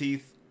with the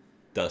teeth?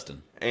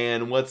 Dustin.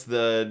 And what's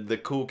the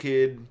cool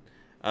kid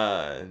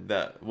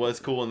that was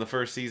cool in the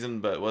first season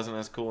but wasn't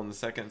as cool in the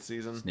second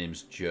season? His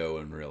name's Joe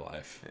in real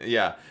life.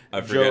 Yeah,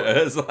 I forget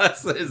his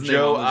name.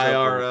 Joe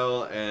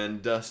IRL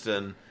and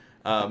Dustin.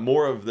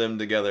 More of them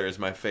together is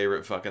my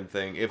favorite fucking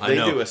thing. If they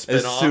do a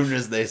spin-off... As soon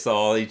as they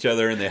saw each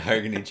other and they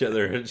hugging each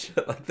other and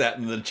shit like that,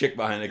 and the chick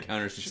behind the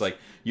counter is just like,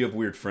 you have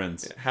weird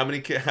friends. How many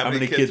kids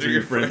are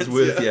you friends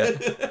with?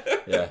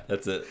 Yeah,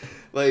 that's it.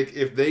 Like,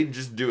 if they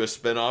just do a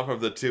spin-off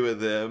of the two of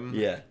them,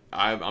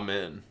 I'm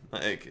in.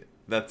 Like,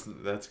 that's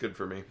good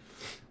for me.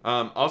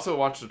 Also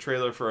watched a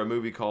trailer for a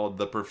movie called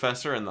The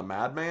Professor and the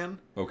Madman.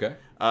 Okay.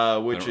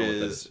 Which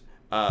is...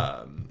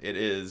 it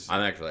is.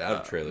 I'm actually out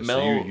of trailers,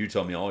 so you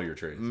tell me all your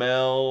trailers.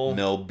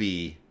 Mel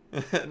B.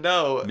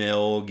 No.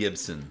 Mel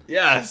Gibson.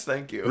 Yes,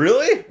 thank you.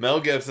 Really?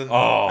 Mel Gibson.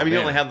 Oh, I mean, you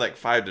only had like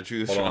 5 to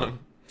choose from.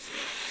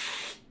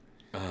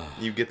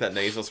 You get that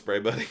nasal spray,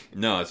 buddy?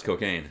 No, it's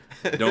cocaine.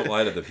 Don't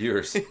lie to the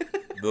viewers, the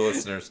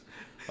listeners.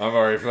 I'm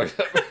already fucked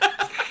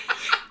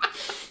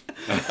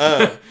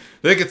up.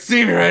 They could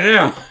see me right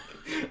now.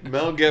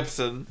 Mel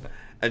Gibson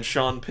and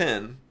Sean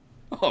Penn.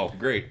 Oh,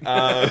 great.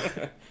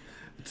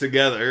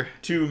 Together.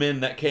 Two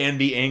men that can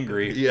be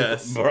angry.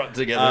 Yes. Brought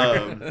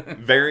together.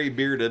 Very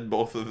bearded,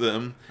 both of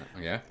them.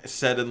 Yeah.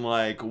 Said in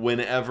like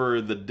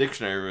whenever the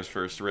dictionary was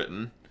first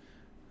written.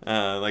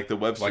 Like the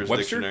Webster's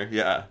dictionary.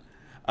 Yeah.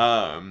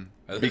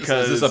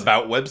 Because is this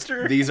about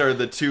Webster? These are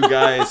the two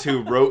guys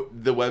who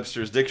wrote the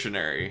Webster's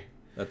dictionary.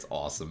 That's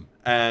awesome.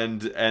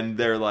 And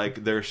they're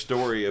like their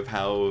story of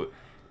how,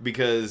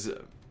 because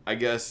I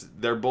guess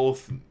they're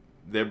both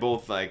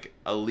like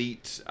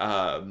elite,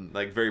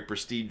 like very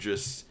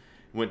prestigious,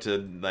 went to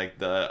like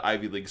the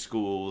Ivy League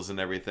schools and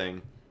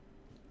everything.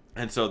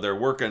 And so they're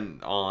working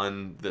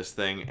on this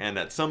thing, and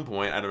at some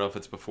point, I don't know if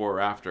it's before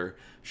or after,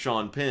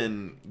 Sean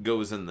Penn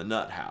goes in the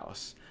nut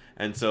house.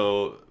 And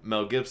so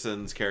Mel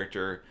Gibson's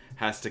character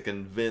has to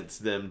convince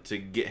them to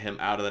get him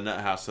out of the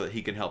nut house so that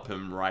he can help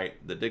him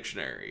write the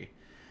dictionary.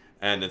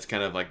 And it's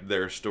kind of like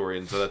their story,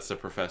 and so that's The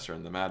Professor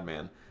and the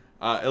Madman.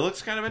 It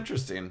looks kind of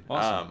interesting.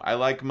 Awesome. I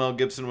like Mel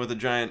Gibson with a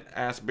giant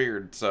ass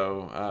beard,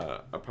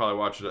 so I'll probably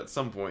watch it at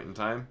some point in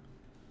time.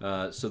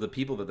 So the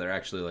people that they're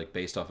actually like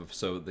based off of,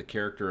 so the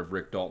character of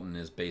Rick Dalton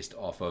is based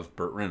off of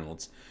Burt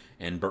Reynolds,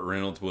 and Burt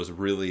Reynolds was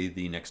really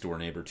the next door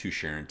neighbor to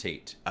Sharon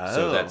Tate. Oh,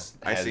 so that's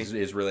I see.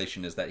 his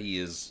relation is that he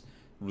is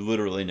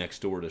literally next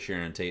door to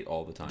Sharon Tate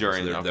all the time.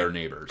 During so they're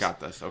neighbors. Got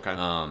this. Okay.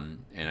 And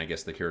I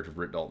guess the character of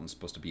Rick Dalton is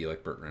supposed to be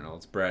like Burt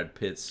Reynolds. Brad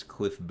Pitt's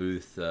Cliff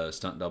Booth,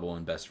 stunt double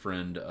and best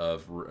friend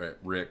of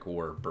Rick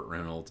or Burt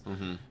Reynolds,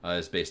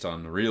 is based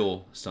on the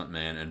real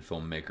stuntman and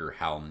filmmaker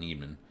Hal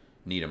Needham.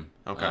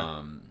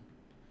 Okay.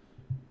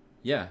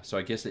 Yeah, so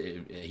I guess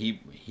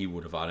he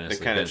would have honestly.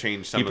 They kind of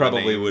changed some. He of the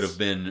probably names. would have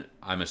been.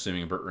 I'm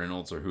assuming Burt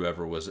Reynolds or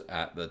whoever was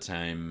at the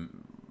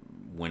time,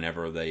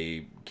 whenever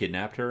they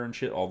kidnapped her and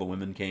shit. All the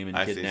women came and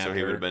kidnapped her. So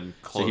he would have been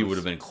close. So he would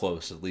have been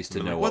close, at least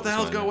to know what the was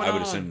hell's going on. I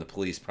would assume the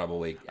police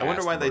probably. I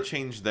wonder why they Burt.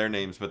 changed their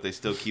names, but they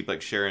still keep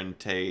like Sharon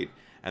Tate,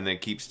 and they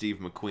keep Steve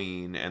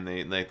McQueen, and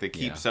they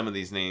keep some of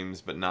these names,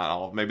 but not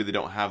all. Maybe they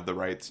don't have the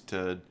rights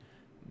to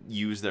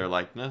use their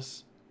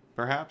likeness.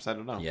 Perhaps, I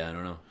don't know. Yeah, I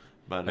don't know.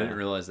 But I didn't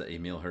realize that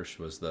Emil Hirsch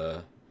was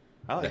the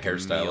like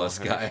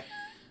hairstylist guy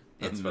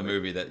in That's the funny.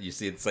 movie that you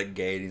see. It's like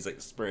gay, and he's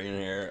like spraying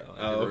hair.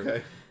 Oh,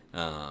 okay.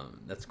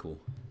 That's cool.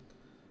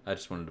 I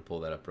just wanted to pull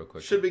that up real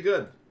quick. Should be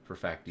good. For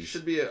facties.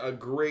 Should be a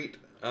great,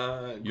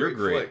 You're great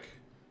great. flick.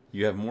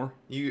 You have more?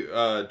 You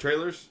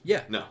trailers?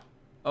 Yeah. No,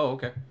 Oh,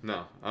 okay.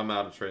 no, I'm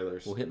out of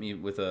trailers. Well, hit me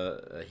with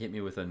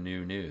a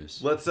new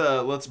news.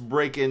 Let's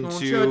break into.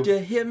 Don't you to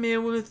hit me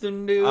with the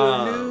new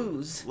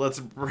news. Let's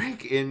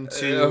break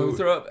into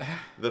Throw up.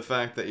 the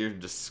fact that you're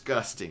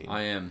disgusting.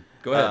 I am.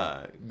 Go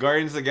ahead.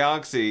 Guardians of the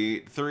Galaxy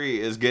 3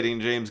 is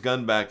getting James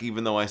Gunn back,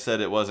 even though I said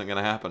it wasn't going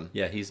to happen.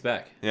 Yeah, he's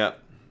back. Yeah.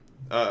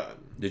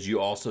 Did you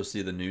also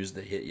see the news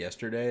that hit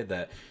yesterday?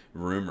 That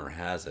rumor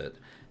has it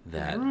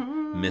that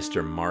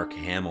Mr. Mark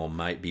Hamill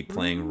might be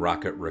playing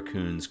Rocket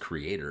Raccoon's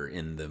creator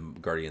in the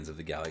Guardians of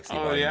the Galaxy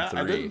Volume 3.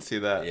 I didn't see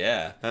that.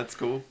 Yeah. That's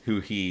cool.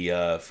 Who he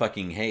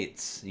fucking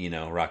hates. You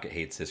know, Rocket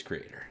hates his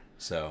creator.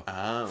 So,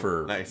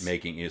 for nice.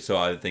 making it. So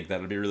I think that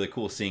would be really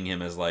cool seeing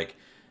him as like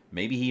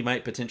maybe he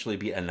might potentially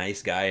be a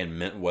nice guy and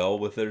meant well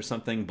with it or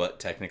something, but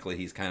technically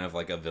he's kind of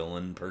like a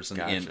villain person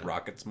in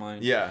Rocket's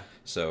mind. Yeah.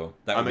 So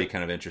that would be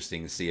kind of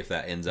interesting to see if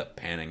that ends up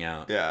panning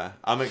out. Yeah,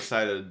 I'm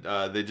excited.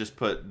 They just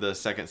put the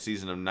second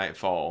season of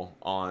Nightfall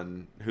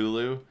on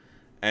Hulu,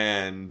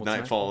 and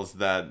Nightfall is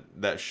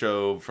that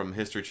show from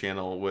History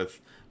Channel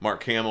with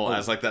Mark Hamill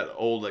as like that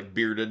old like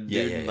bearded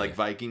dude,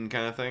 Viking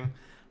kind of thing.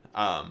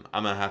 I'm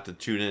gonna have to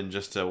tune in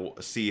just to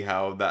see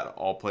how that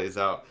all plays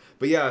out.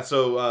 But yeah,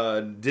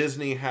 so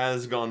Disney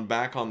has gone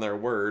back on their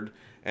word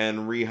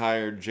and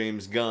rehired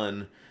James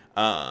Gunn.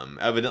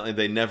 Evidently,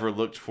 they never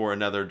looked for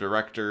another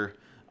director.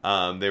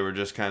 They were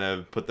just kind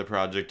of put the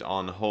project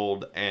on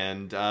hold,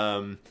 and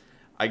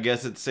I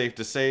guess it's safe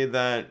to say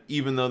that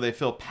even though they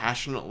feel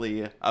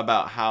passionately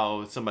about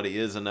how somebody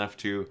is enough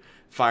to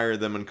fire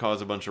them and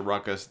cause a bunch of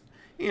ruckus,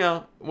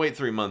 wait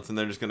 3 months and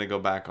they're just going to go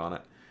back on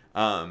it.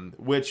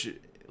 Which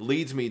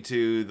leads me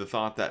to the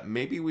thought that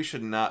maybe we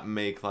should not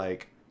make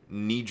like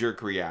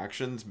knee-jerk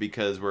reactions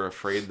because we're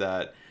afraid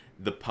that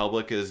the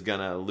public is going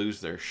to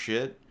lose their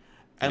shit.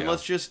 And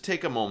let's just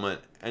take a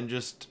moment and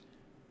just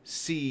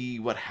see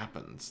what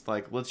happens.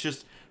 Like, let's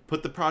just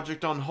put the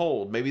project on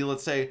hold. Maybe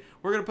let's say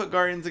we're going to put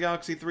Guardians of the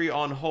Galaxy 3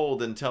 on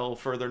hold until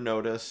further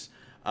notice.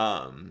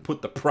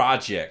 Put the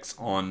projects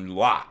on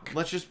lock.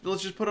 Let's just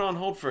put it on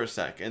hold for a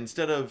sec.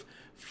 Instead of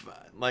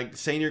like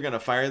saying you're going to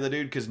fire the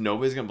dude, because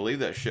nobody's going to believe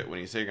that shit when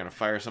you say you're going to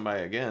fire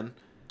somebody again.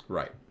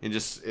 Right.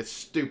 It's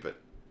stupid.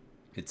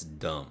 It's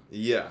dumb.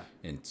 Yeah.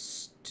 And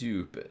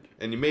stupid.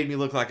 And you made me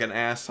look like an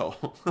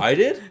asshole. I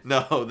did?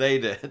 No, they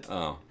did.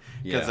 Oh,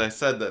 yeah. Because I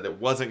said that it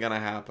wasn't going to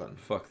happen.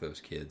 Fuck those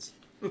kids.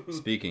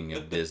 Speaking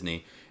of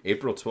Disney,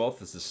 April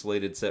 12th is the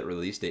slated set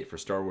release date for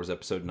Star Wars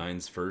Episode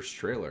 9's first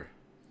trailer.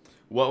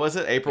 What was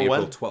it? April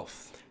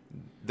 12th.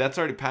 That's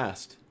already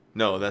passed.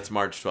 No, that's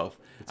March 12th.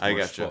 I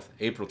got you.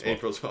 April 12th.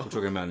 April 12th. We're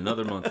talking about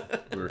another month.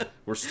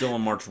 We're still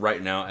in March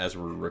right now as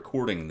we're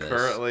recording this.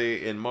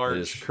 Currently in March.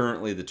 It is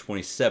currently the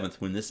 27th.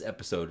 When this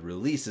episode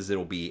releases,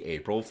 it'll be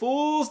April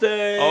Fool's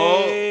Day.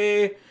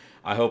 Oh.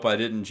 I hope I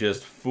didn't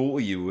just fool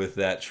you with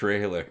that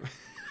trailer.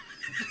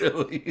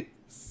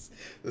 Release.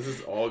 This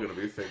is all going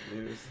to be fake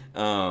news.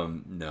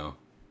 No.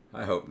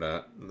 I hope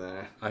not.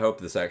 Nah. I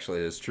hope this actually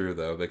is true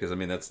though, because I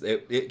mean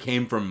it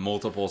came from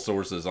multiple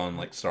sources on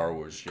like Star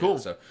Wars shit. Cool.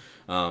 So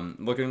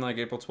looking like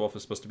April 12th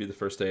is supposed to be the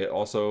first day.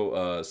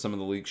 Also, some of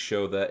the leaks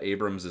show that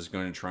Abrams is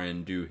going to try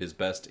and do his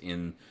best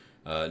in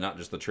not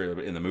just the trailer,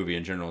 but in the movie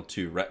in general,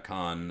 to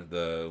retcon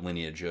the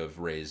lineage of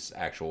Rey's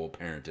actual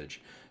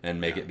parentage and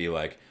make it be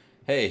like,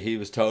 hey, he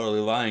was totally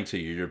lying to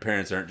you. Your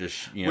parents aren't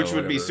just, which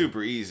would be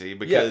super easy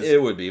because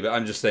it would be. But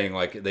I'm just saying,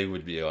 like, they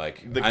would be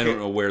like, I don't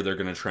know where they're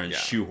going to try and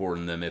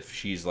shoehorn them if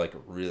she's like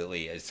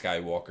really a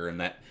Skywalker, and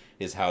that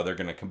is how they're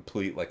going to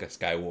complete like a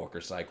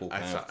Skywalker cycle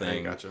kind of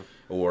thing. I gotcha.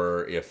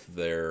 Or if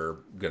they're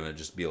going to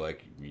just be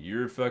like,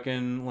 you're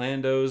fucking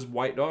Lando's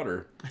white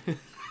daughter.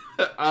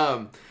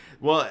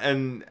 Well,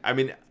 and I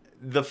mean,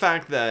 the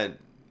fact that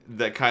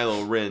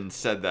Kylo Ren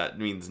said that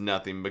means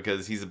nothing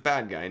because he's a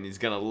bad guy and he's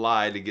gonna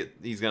lie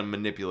he's gonna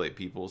manipulate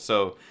people.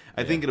 So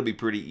I think it'll be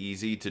pretty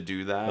easy to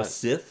do that. A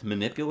Sith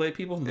manipulate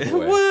people? No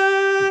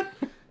way.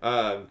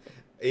 What?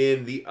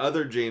 In the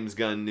other James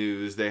Gunn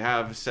news, they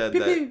have said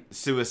that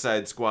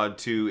Suicide Squad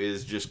 2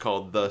 is just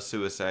called The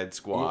Suicide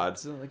Squad.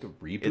 It's like a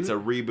reboot? It's a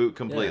reboot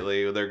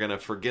completely. Yeah. They're gonna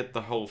forget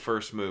the whole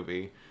first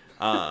movie.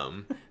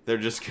 They're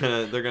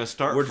gonna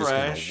start We're fresh.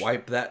 We're just gonna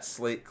wipe that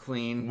slate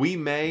clean. We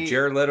may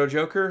Jared Leto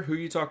Joker. Who are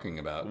you talking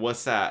about?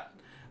 What's that?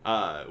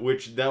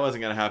 Which that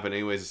wasn't gonna happen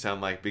anyways. It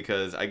sounded like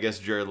because I guess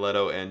Jared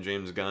Leto and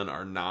James Gunn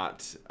are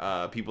not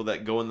people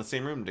that go in the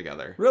same room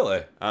together.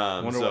 Really?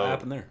 Wonder what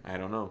happened there. I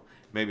don't know.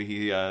 Maybe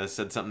he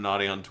said something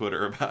naughty on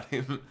Twitter about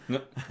him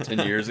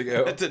 10 years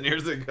ago. 10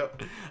 years ago.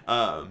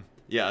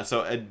 Yeah.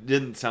 So it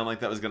didn't sound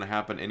like that was gonna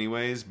happen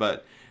anyways.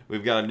 But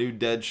we've got a new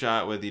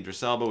Deadshot with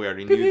Idris Elba. We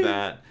already knew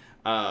that.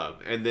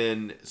 And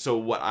then, so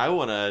what I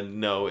want to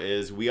know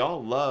is, we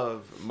all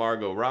love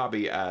Margot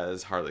Robbie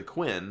as Harley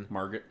Quinn.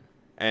 Margaret.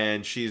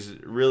 And she's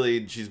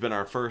been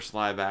our first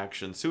live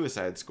action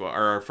Suicide Squad,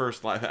 or our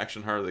first live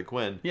action Harley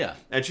Quinn. Yeah.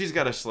 And she's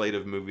got a slate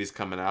of movies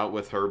coming out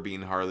with her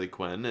being Harley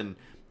Quinn, and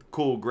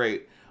cool,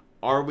 great.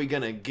 Are we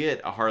going to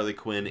get a Harley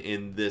Quinn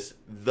in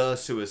the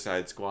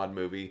Suicide Squad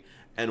movie?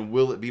 And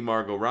will it be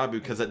Margot Robbie?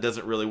 Because that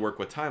doesn't really work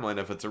with timeline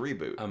if it's a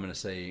reboot. I'm going to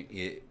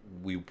say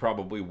we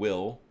probably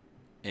will.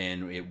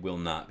 And it will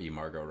not be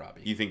Margot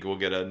Robbie. You think we'll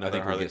get another I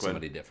think Harley we'll get Quinn?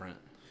 Somebody different.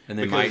 And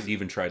they might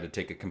even try to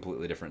take a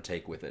completely different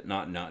take with it.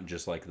 Not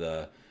just like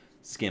the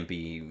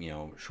skimpy,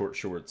 short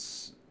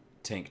shorts,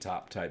 tank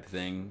top type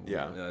thing.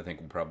 Yeah. I think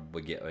we'll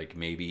probably get like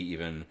maybe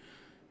even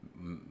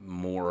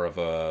more of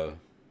a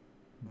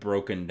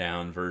broken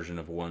down version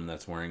of one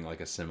that's wearing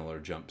like a similar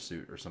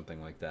jumpsuit or something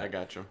like that. I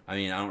gotcha. I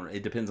mean,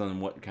 it depends on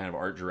what kind of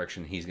art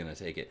direction he's going to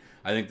take it.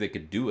 I think they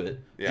could do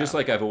it. Yeah. Just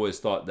like I've always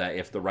thought that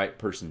if the right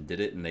person did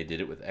it and they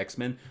did it with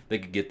X-Men, they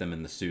could get them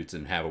in the suits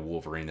and have a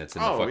Wolverine that's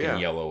in the fucking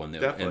yellow and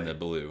the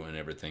blue and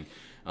everything.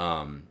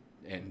 And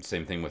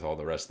same thing with all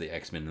the rest of the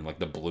X-Men and like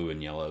the blue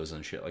and yellows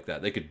and shit like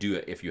that. They could do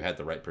it if you had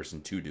the right person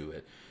to do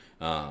it.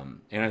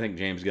 And I think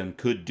James Gunn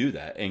could do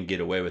that and get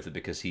away with it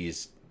because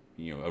he's,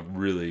 a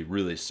really,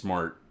 really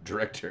smart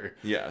director.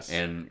 Yes.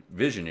 And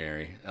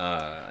visionary.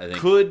 I think.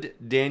 Could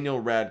Daniel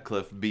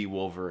Radcliffe be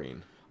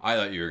Wolverine? I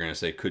thought you were going to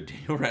say, could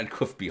Daniel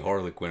Radcliffe be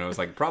Harley Quinn? I was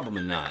like,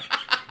 probably not.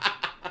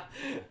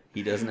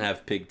 He doesn't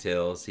have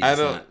pigtails. I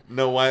don't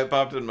know why it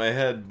popped in my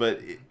head,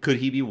 but could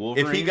he be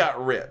Wolverine? If he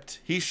got ripped,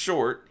 he's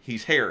short,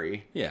 he's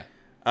hairy. Yeah.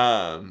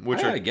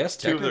 Which I guess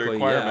two of the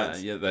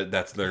requirements. Yeah,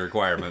 that's the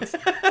requirements.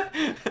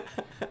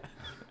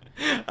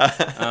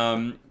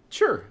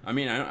 Sure. I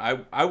mean,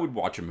 I would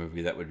watch a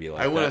movie that would be like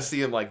that. I want to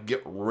see him like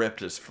get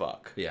ripped as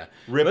fuck. Yeah.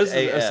 Ripped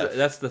AF.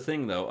 That's the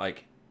thing though.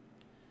 Like,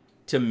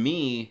 to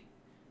me,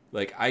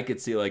 like I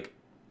could see like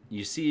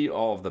you see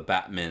all of the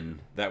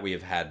Batmen that we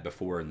have had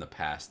before in the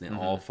past. They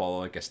all follow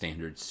like a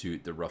standard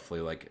suit. They're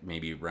roughly like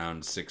maybe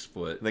around 6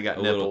 foot. They got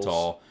a nipples. Little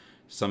tall.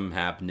 Some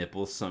have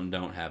nipples. Some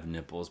don't have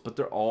nipples. But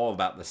they're all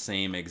about the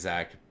same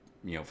exact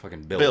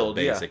fucking build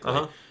basically.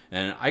 Yeah.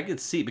 And I could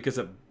see because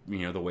of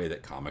the way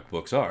that comic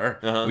books are,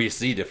 we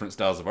see different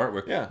styles of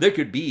artwork. Yeah. There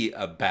could be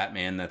a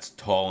Batman that's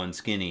tall and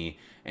skinny.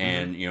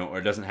 And or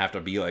it doesn't have to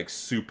be like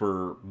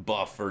super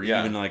buff or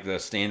even like the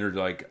standard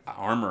like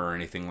armor or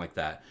anything like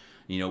that.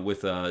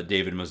 With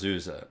David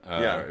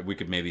Mazuza, we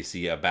could maybe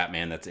see a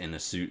Batman that's in a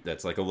suit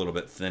that's like a little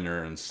bit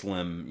thinner and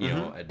slim,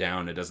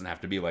 down. It doesn't have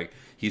to be like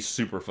he's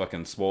super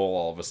fucking swole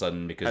all of a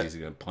sudden because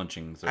he's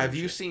punching. Have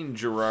you seen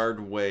Gerard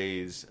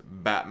Way's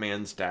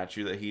Batman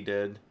statue that he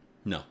did?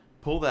 No.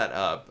 Pull that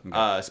up.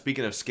 Okay.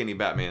 Speaking of skinny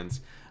Batmans,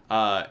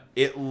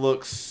 it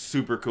looks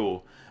super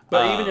cool.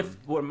 But even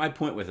if my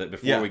point with it,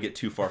 before we get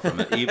too far from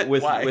it, even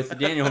with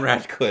Daniel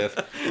Radcliffe,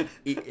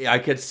 I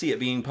could see it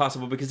being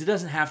possible because it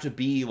doesn't have to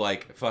be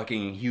like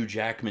fucking Hugh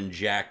Jackman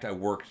jacked. I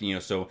worked,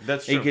 so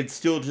that's true. It could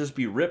still just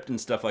be ripped and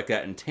stuff like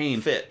that and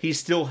tame. Fit. He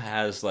still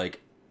has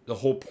like the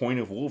whole point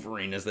of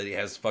Wolverine is that he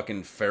has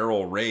fucking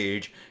feral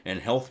rage and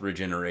health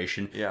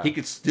regeneration. Yeah. He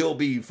could still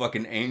be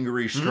fucking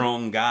angry,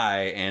 strong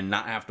guy and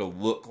not have to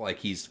look like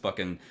he's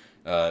fucking.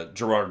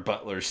 Gerard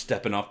Butler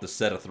stepping off the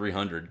set of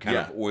 300, kind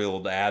of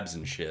oiled abs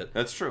and shit.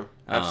 That's true.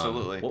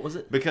 Absolutely. What was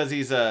it? Because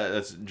he's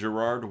that's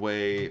Gerard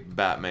Way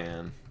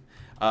Batman.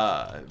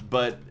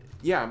 But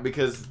yeah,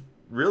 because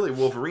really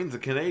Wolverine's a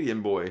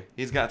Canadian boy.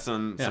 He's got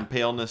some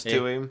paleness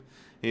to him.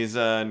 He's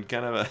kind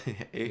of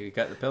a. You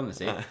got the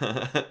paleness,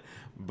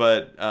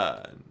 But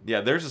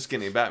there's a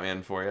skinny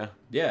Batman for you.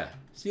 Yeah.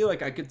 See,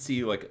 like I could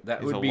see like that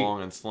he's would be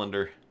long and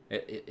slender.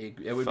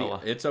 It would be.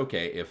 It's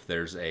okay if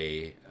there's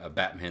a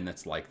Batman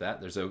that's like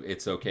that.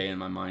 It's okay in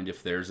my mind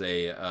if there's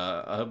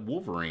a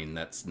Wolverine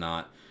that's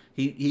not.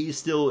 He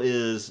still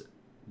is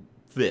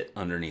fit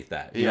underneath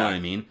that. You know what I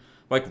mean?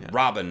 Like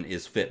Robin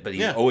is fit, but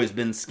he's always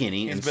been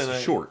skinny and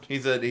short.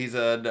 He's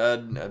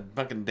a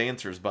fucking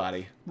dancer's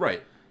body.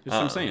 Right. That's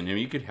what I'm saying.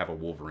 You could have a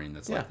Wolverine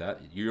that's like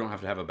that. You don't have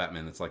to have a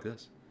Batman that's like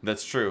this.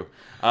 That's true.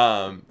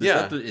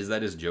 Is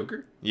that his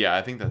Joker? Yeah,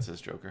 I think that's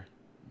his Joker.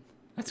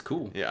 That's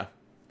cool. Yeah.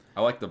 I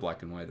like the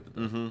black and white of it.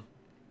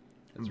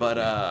 But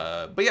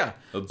yeah.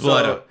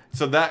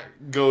 So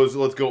that goes.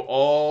 Let's go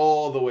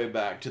all the way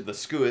back to the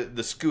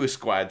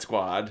Suicide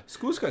Squad.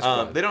 Suicide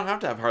Squad. They don't have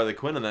to have Harley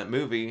Quinn in that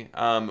movie.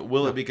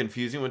 Will it be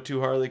confusing with 2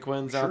 Harley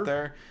Quinns out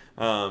there?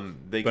 I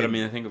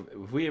think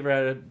if we ever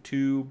had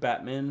 2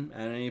 Batmen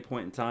at any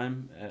point in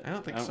time, I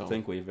don't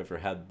think we've ever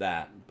had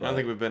that. I don't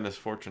think we've been as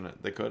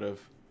fortunate. They could have.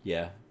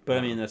 Yeah, but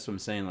I mean that's what I'm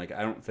saying. Like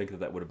I don't think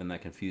that would have been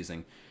that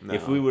confusing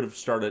if they would have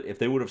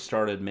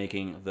started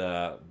making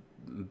the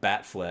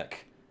Batfleck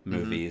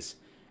movies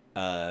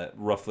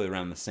roughly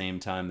around the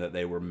same time that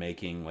they were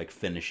making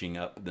finishing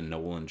up the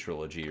Nolan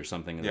trilogy or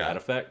something of that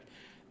effect.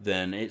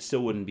 Then it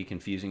still wouldn't be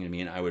confusing to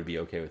me, and I would be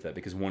okay with that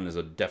because one is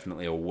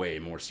definitely a way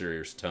more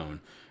serious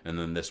tone, and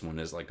then this one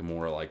is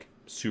more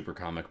super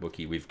comic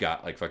booky. We've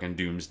got fucking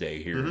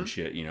Doomsday here and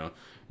shit.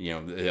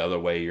 The other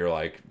way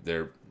you're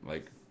they're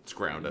it's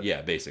grounded.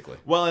 Yeah, basically.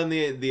 Well, and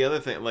the other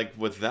thing,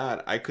 with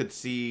that, I could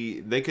see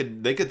they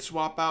could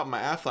swap out my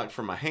Affleck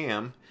for my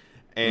Ham,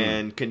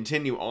 and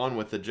continue on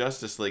with the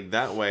Justice League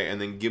that way, and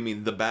then give me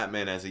the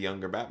Batman as a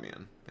younger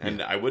Batman,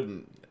 and I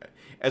wouldn't,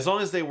 as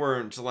long as they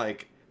weren't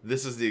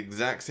this is the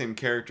exact same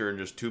character and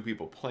just 2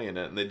 people playing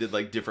it, and they did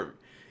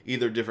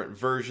either different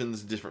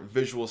versions, different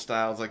visual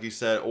styles, like you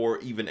said, or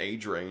even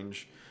age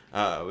range.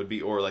 Would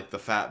be the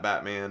fat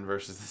Batman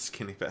versus the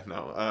skinny Batman.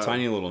 No,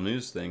 tiny little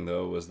news thing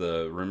though was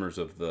the rumors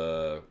of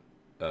the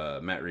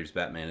Matt Reeves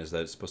Batman is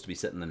that it's supposed to be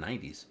set in the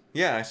 90s.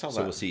 Yeah, I saw that.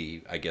 So we'll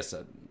see. I guess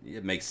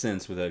it makes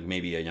sense with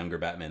maybe a younger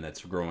Batman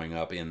that's growing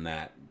up in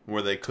that.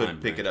 Where they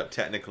could pick it up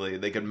technically.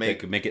 They could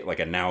make it like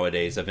a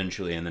nowadays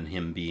eventually, and then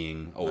him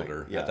being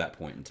older at that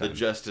point in time. The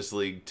Justice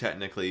League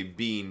technically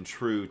being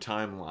true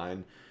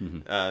timeline.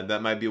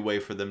 That might be a way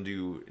for them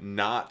to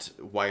not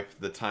wipe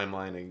the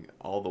timelining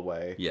all the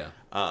way. Yeah.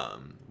 What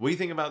do you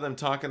think about them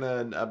talking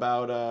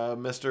about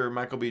Mr.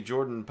 Michael B.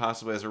 Jordan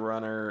possibly as a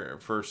runner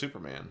for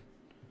Superman?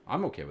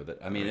 I'm okay with it.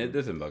 I mean, it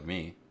doesn't bug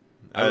me.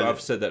 I've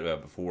said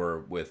that before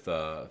with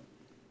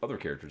other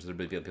characters. There'd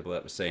be people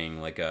that were saying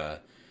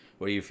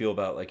What do you feel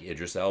about like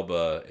Idris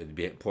Elba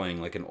playing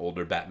like an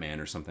older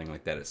Batman or something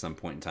like that at some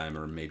point in time,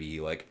 or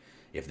maybe like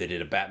if they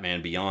did a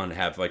Batman Beyond,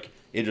 have like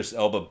Idris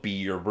Elba be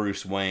your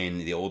Bruce Wayne,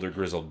 the older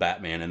grizzled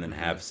Batman, and then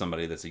have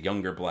somebody that's a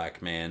younger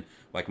black man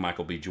like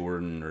Michael B.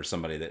 Jordan or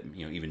somebody that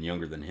even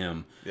younger than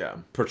him,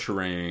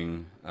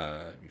 portraying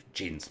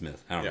Jaden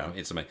Smith. I don't know,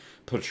 it's somebody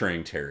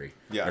portraying Terry,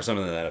 or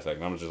something to that effect.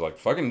 And I'm just like,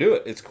 fucking do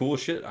it. It's cool as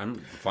shit. I'm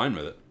fine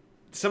with it.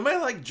 Somebody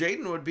like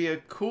Jaden would be a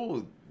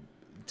cool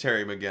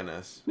Terry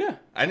McGinnis. Yeah,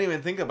 I didn't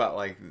even think about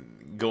like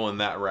going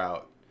that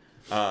route.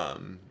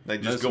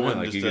 Like just going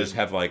like you just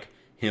have like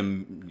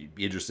him,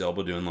 Idris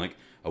Elba, doing like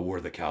I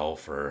wore the cowl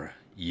for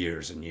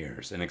years and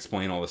years, and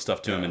explain all this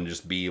stuff to him, and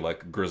just be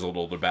like grizzled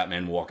older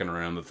Batman walking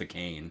around with the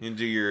cane. You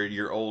do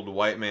your old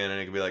white man, and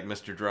it could be like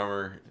Mr.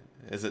 Drummer.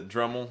 Is it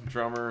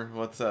Drummer?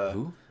 What's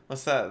who?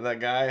 What's that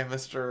guy,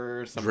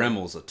 Mr. something?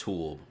 Dremel's a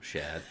tool,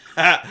 Shad.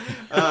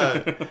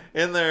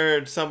 In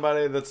there,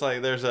 somebody that's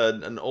like, there's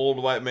an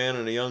old white man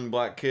and a young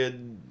black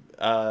kid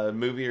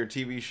movie or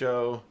TV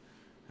show,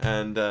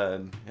 and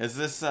is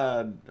this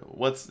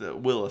what's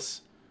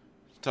Willis?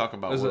 Talk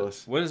about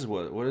Willis. What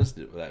is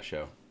that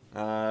show?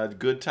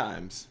 Good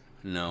Times.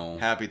 No.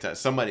 Happy Times.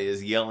 Somebody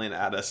is yelling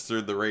at us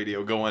through the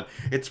radio going,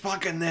 "It's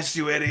fucking this,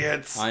 you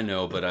idiots." I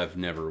know, but I've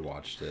never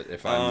watched it.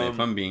 If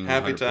I'm being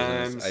Happy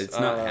Times. It's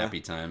not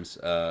Happy Times.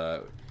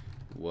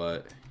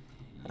 What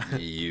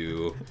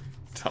you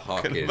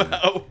talking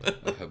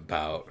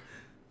about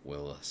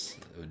Willis?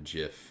 A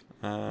GIF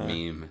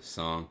meme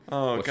song.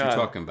 Oh, what God. you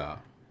talking about,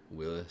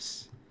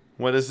 Willis?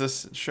 What is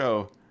this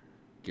show?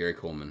 Gary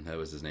Coleman. That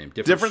was his name.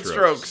 Different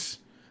strokes.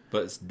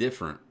 But it's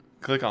different.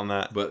 Click on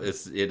that. But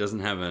it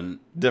doesn't have an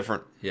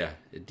different. Yeah,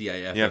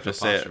 DIF. You have to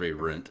say it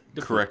rent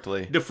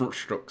correctly. Different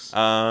strokes.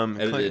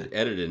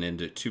 Edited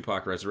into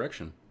Tupac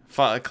Resurrection.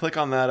 Click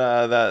on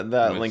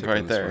that link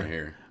right there.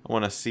 Here. I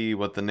want to see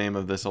what the name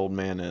of this old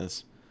man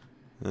is.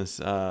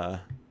 This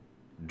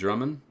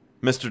Drummond.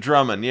 Mr.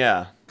 Drummond.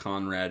 Yeah.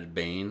 Conrad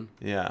Bain.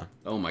 Yeah.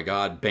 Oh my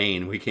God,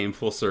 Bane. We came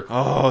full circle.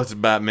 Oh, it's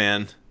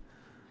Batman.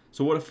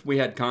 So what if we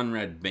had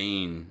Conrad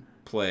Bain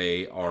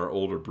play our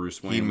older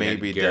Bruce Wayne? He may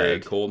be Gary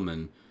dead.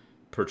 Coleman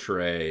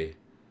portray.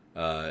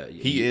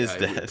 He is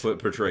dead.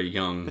 Portray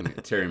young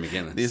Terry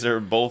McGinnis. These are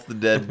both the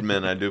dead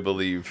men, I do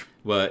believe.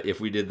 But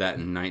if we did that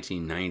in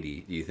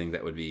 1990, do you think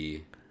that would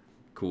be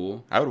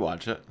cool? I would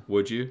watch it.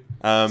 Would you?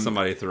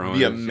 Somebody throwing.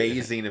 It'd be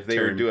amazing if they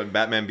were doing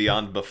Batman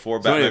Beyond before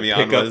Batman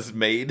Beyond was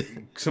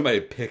made.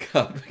 Somebody pick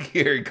up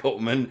Gary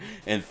Coleman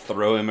and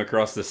throw him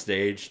across the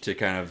stage to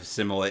kind of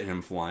simulate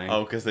him flying.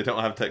 Oh, because they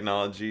don't have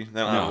technology.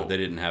 They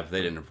didn't have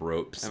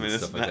ropes and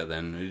stuff like that.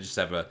 Then they just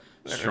have a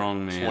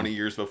strong man. 20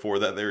 years before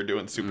that, they were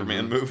doing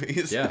Superman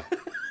movies. Yeah.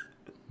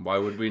 Why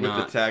would we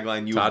not? With the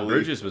tagline, "You Todd believe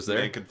Bridges was there.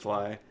 Man could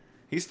fly."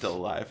 He's still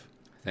alive.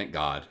 Thank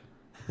God.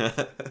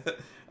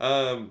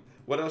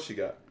 What else you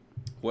got?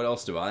 What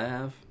else do I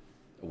have?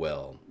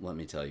 Well, let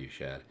me tell you,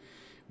 Shad.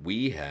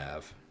 We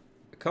have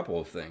a couple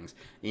of things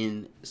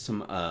in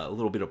some a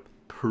little bit of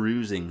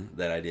perusing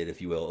that I did,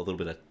 if you will, a little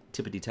bit of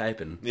tippity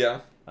typing. Yeah.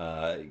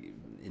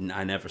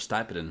 I never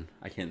stipend.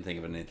 I can't think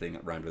of anything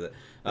that rhymed with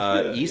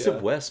it. East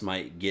of West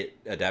might get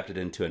adapted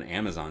into an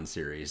Amazon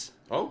series.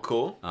 Oh,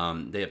 cool.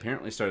 They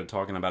apparently started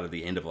talking about it at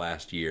the end of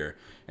last year.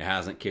 It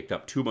hasn't kicked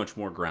up too much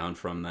more ground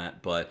from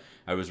that, but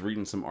I was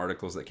reading some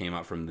articles that came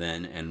out from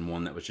then, and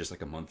one that was just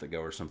like a month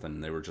ago or something,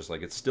 and they were just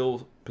like, it's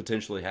still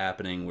potentially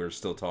happening. We're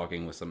still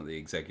talking with some of the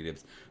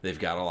executives. They've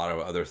got a lot of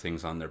other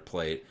things on their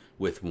plate,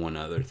 with one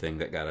other thing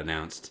that got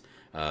announced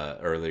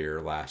earlier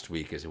last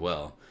week as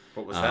well.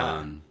 What was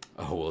that?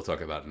 We'll talk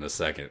about it in a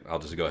second. I'll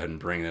just go ahead and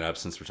bring that up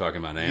since we're talking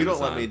about Amazon. You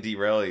don't let me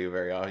derail you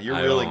very often. You're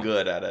really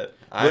good at it.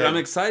 But I'm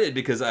excited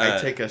because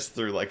I take us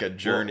through like a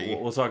journey.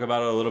 We'll talk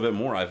about it a little bit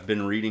more. I've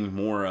been reading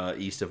more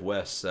East of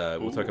West.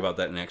 We'll talk about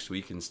that next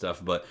week and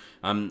stuff. But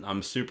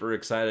I'm super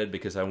excited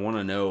because I want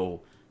to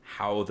know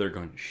how they're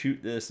going to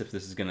shoot this. If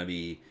this is going to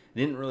be,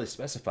 they didn't really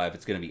specify if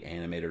it's going to be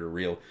animated or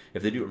real.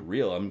 If they do it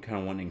real, I'm kind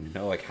of wanting to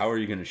know, like, how are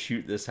you going to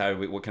shoot this?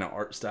 What kind of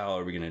art style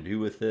are we going to do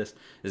with this?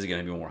 Is it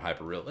going to be more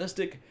hyper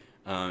realistic?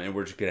 And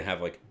we're just gonna have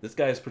like, this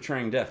guy is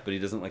portraying death, but he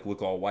doesn't like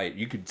look all white.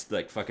 You could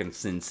like fucking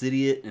Sin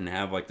City it and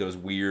have like those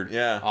weird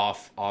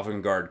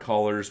avant-garde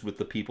colors with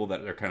the people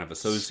that are kind of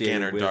associated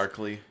Scanner with.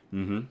 darkly.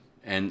 Mm-hmm.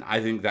 And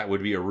I think that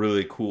would be a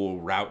really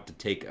cool route to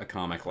take a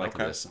comic like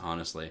this,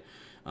 honestly.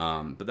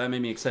 But that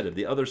made me excited.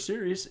 The other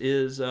series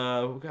is we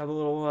got a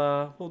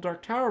little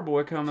Dark Tower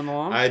boy coming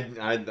along.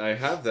 I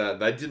have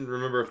that. I didn't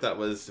remember if that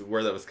was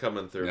where that was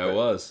coming through. No, it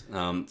was.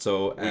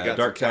 So we got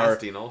Dark Tower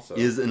also.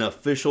 is an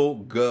official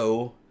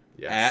go.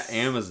 Yes. At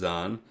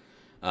Amazon,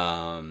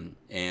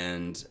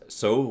 and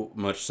so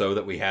much so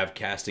that we have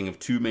casting of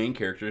two main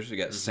characters. We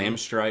got Sam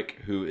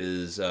Strike, who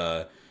is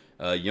a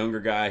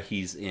younger guy.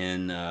 He's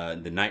in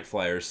the Night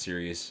Flyers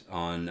series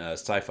on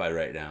Sci-Fi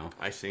right now.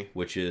 I see.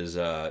 Which is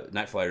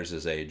Night Flyers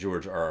is a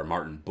George R.R.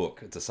 Martin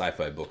book. It's a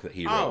sci-fi book that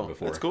he wrote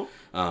before. That's cool.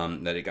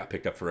 That it got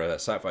picked up for a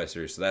Sci-Fi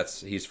series.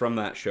 So he's from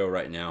that show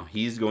right now.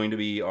 He's going to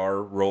be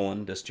our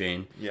Roland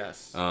Deschain.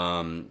 Yes.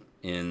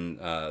 in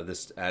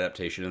this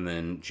adaptation, and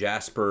then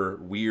Jasper,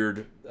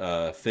 weird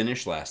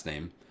Finnish last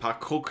name.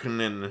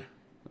 Pakoknen.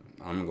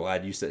 I'm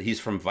glad you said he's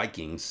from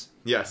Vikings.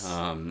 Yes.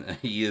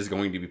 He is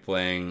going to be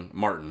playing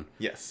Martin.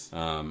 Yes.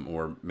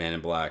 Or Man in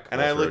Black. And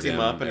I looked him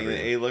up, and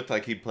he looked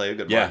like he'd play a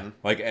good Martin.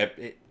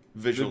 Like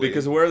visually,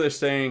 because where they're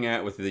staying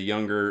at with the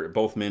younger,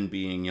 both men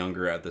being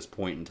younger at this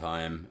point in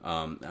time.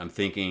 I'm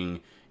thinking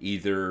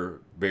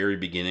either very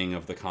beginning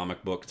of the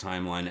comic book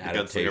timeline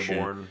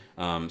adaptation,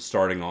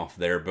 starting off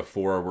there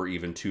before we're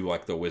even to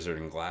like the Wizard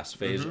and Glass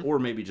phase, or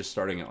maybe just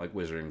starting at like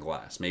Wizard and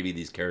Glass. Maybe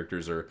these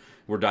characters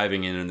we're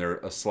diving in and they're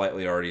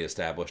slightly already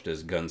established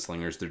as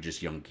gunslingers. They're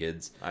just young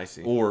kids. I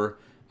see. Or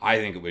I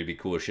think it would be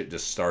cool as shit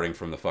just starting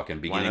from the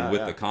fucking beginning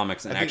with the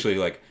comics and actually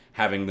like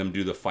having them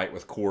do the fight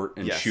with Court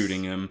and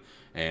shooting him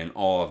and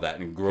all of that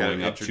and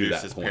growing up to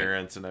that his point.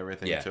 Parents and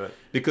everything to it.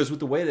 Because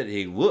with the way that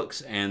he looks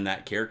and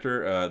that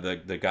character,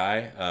 the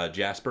guy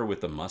Jasper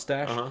with the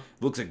mustache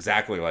looks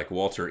exactly like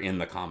Walter in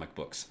the comic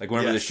books. Like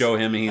whenever they show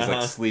him, and he's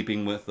like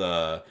sleeping with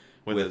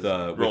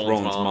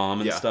Roland's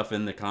mom and stuff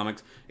in the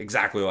comics,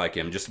 exactly like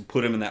him. Just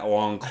put him in that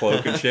long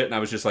cloak and shit, and I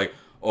was just like,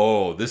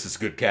 oh, this is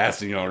good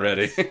casting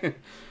already.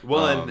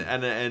 Well,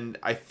 and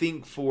I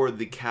think for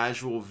the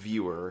casual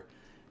viewer,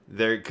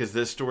 because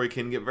this story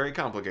can get very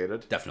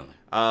complicated. Definitely.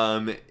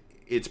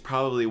 It's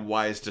probably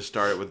wise to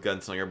start it with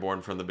Gunslinger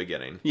Born from the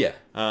beginning. Yeah.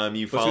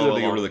 You follow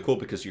along. Really cool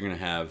because you're going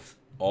to have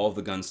all of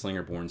the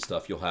Gunslinger Born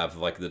stuff. You'll have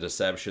like the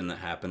deception that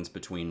happens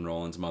between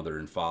Roland's mother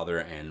and father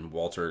and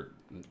Walter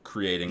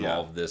creating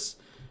all of this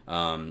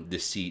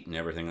deceit and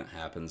everything that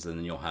happens. And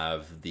then you'll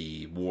have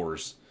the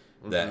wars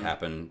that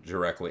happen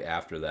directly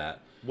after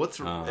that.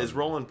 Is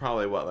Roland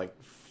probably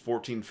like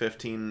 14,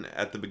 15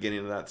 at the beginning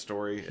of that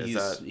story?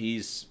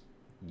 He's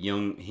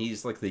young.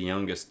 He's like the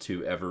youngest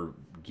to ever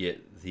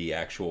get the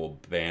actual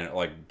ban,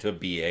 like to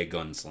be a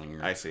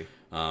gunslinger. I see.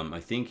 I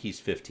think he's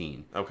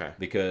 15. Okay.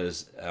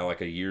 Because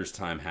like a year's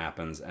time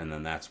happens, and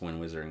then that's when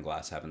Wizard and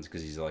Glass happens,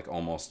 because he's like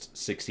almost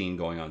 16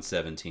 going on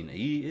 17.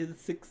 He is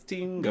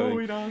 16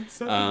 going on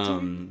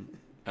 17.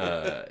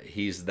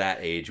 He's that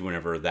age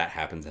whenever that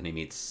happens, and he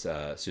meets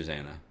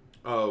Susanna.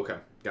 Oh, okay.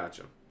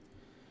 Gotcha.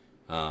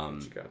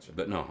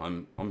 But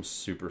no, I'm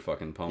super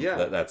fucking pumped.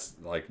 Yeah. That's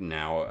like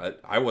now.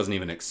 I wasn't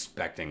even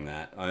expecting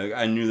that.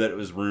 I knew that it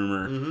was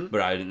rumor,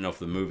 but I didn't know if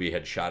the movie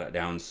had shot it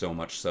down so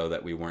much so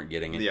that we weren't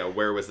getting it. Yeah,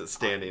 where was it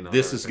standing?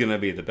 This is gonna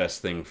be the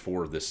best thing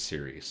for this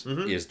series.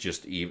 Is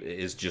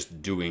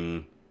just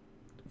doing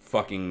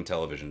fucking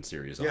television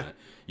series on it.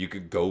 You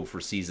could go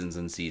for seasons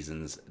and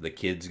seasons. The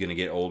kid's gonna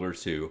get older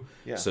too.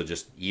 Yeah. So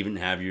just even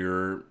have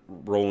your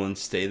Roland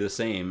stay the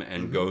same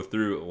and go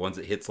through once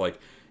it hits like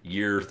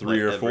year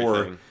 3 or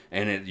 4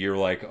 and you're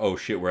like, oh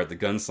shit, we're at the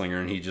gunslinger,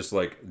 and he just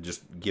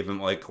give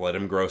him like, let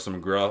him grow some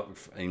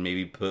gruff and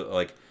maybe put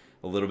like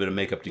a little bit of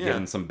makeup to give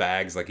him some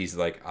bags, like he's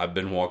like, I've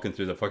been walking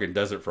through the fucking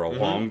desert for a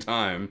long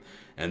time,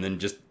 and then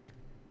just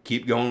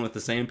keep going with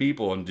the same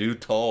people and do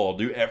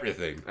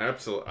everything.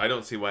 Absolutely. I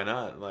don't see why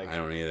not. Like, I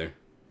don't either.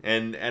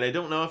 And I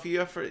don't know if you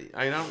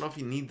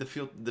need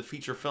the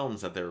feature films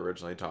that they were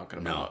originally talking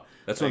about. No,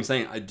 that's what I'm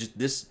saying.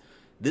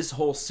 This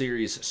whole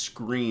series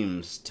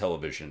screams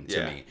television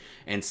to me,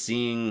 and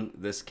seeing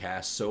this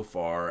cast so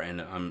far, and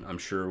I'm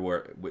sure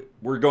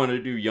we're going to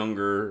do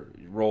younger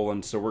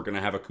Roland, so we're going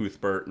to have a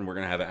Cuthbert and we're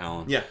going to have an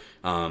Alan. Yeah.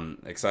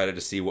 Excited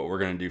to see what we're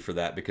going to do for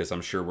that, because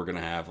I'm sure we're going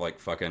to have like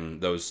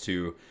fucking those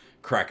two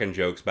cracking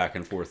jokes back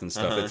and forth and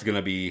stuff. It's going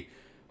to be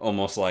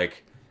almost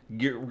like,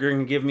 you're going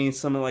to give me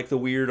some of like the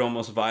weird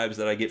almost vibes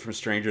that I get from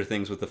Stranger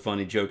Things with the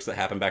funny jokes that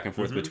happen back and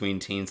forth between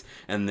teens,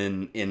 and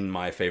then in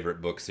my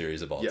favorite book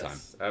series of all time.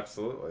 Yes,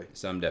 absolutely.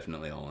 So I'm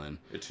definitely all in.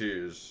 It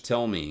is.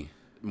 Tell me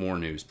more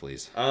news,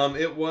 please.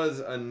 It was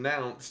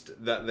announced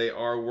that they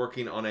are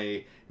working on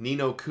a Ni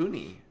no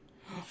Kuni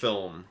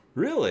film.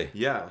 Really?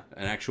 Yeah.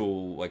 An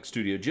actual like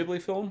Studio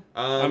Ghibli film?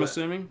 I'm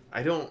assuming.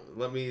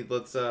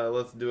 Let's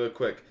do a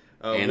quick.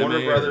 Anime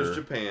Warner Brothers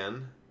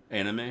Japan.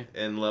 Anime?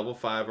 And Level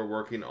 5 are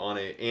working on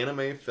an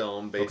anime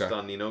film based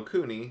on Ni no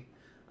Kuni.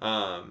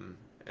 And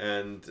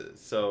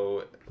so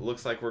it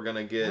looks like we're going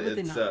to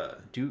get...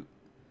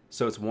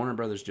 So it's Warner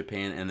Brothers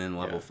Japan and then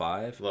Level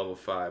 5? Level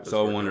 5.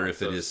 So I wonder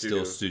if it is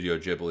still Studio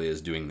Ghibli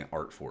is doing the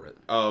art for it.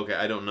 Oh, okay.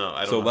 I don't know.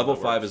 So Level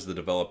 5 is the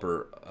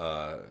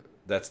developer...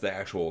 that's the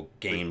actual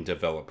game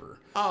developer.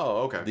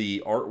 Oh, okay.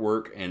 The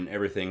artwork and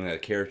everything, the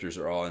characters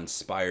are all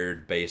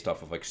inspired based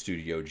off of like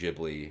Studio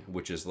Ghibli,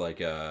 which is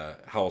like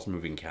Howl's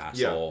Moving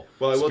Castle,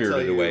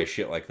 Spirited Away,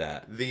 shit like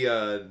that.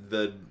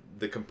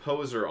 The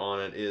composer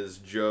on it is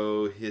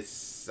Joe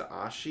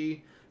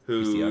Hisaishi,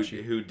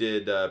 who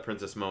did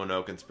Princess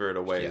Mononoke and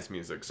Spirited Away's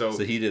music. So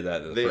he did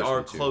that. They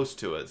are close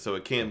to it, so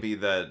it can't be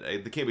that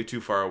they can't be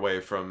too far away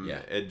from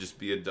it. Just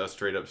be a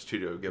straight up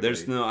Studio Ghibli.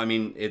 There's no, I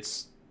mean,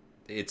 it's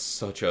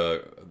such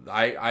a...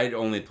 I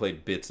only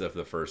played bits of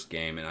the first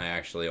game, and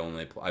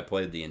I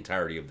played the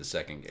entirety of the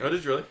second game. Oh,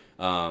 did you really?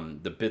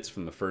 The bits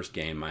from the first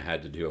game I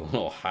had to do a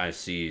little high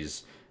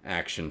seas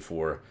action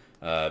for,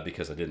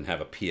 because I didn't have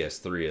a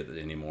PS3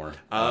 anymore.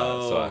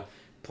 So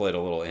played a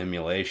little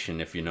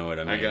emulation, if you know what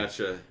I mean. I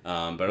gotcha.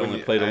 But I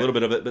only played a little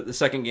bit of it. But the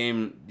second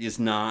game is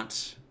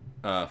not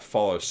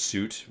follow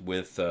suit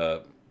with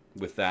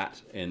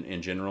that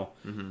in general.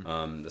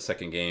 Mm-hmm. The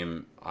second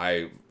game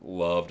I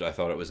loved. I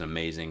thought it was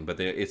amazing. But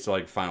it's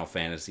like Final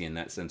Fantasy in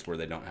that sense, where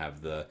they don't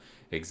have the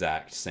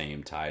exact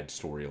same tied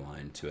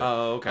storyline to it.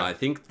 Oh, okay. I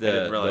think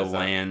the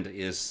land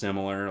is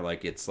similar.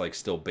 Like it's like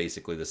still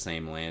basically the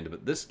same land,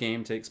 but this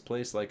game takes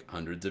place like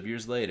hundreds of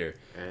years later,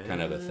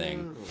 kind of a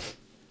thing.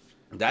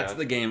 That's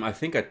the game I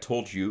think I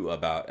told you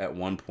about at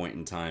one point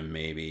in time,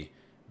 maybe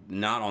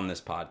not on this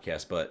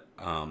podcast, but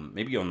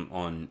maybe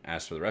on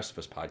As for the Rest of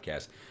Us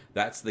podcast.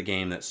 That's the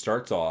game that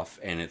starts off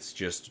and it's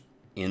just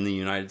in the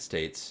United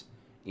States,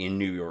 in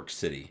New York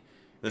City.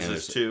 This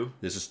is 2?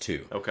 This is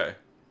 2. Okay.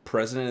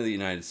 President of the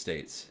United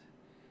States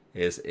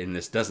is, and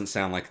this doesn't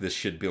sound like this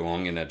should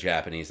belong in a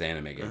Japanese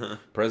anime game.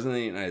 President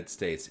of the United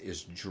States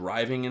is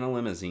driving in a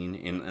limousine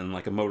in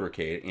like a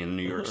motorcade in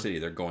New York City.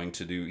 They're going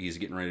to he's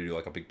getting ready to do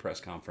like a big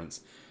press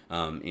conference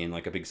in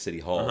like a big city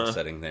hall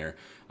setting there.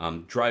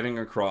 Driving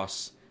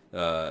across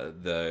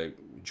the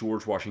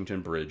George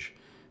Washington Bridge,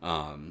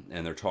 and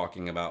they're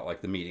talking about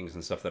like the meetings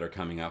and stuff that are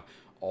coming up.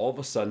 All of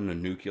a sudden, a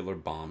nuclear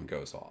bomb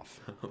goes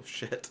off. Oh,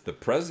 shit. The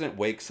president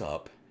wakes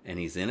up and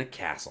he's in a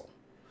castle.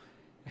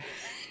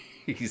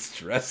 He's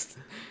dressed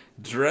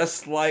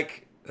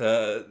like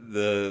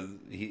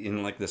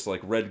in like this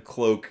like red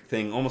cloak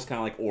thing, almost kind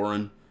of like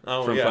Auron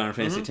from Final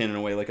Fantasy X in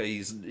a way. Like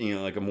he's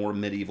like a more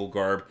medieval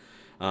garb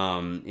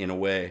in a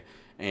way.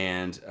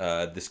 And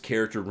this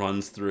character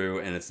runs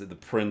through, and it's the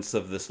prince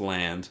of this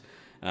land,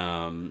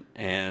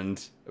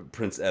 and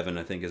Prince Evan,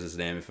 I think is his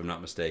name, if I'm not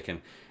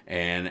mistaken.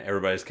 And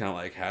everybody's kind of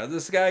like, how did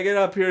this guy get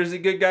up here? Is he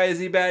a good guy? Is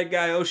he a bad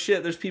guy? Oh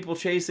shit, there's people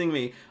chasing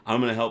me. I'm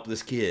going to help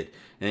this kid.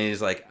 And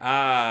he's like,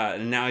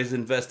 and now he's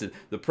invested.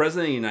 The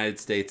President of the United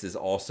States is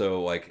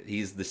also like,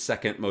 he's the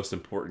second most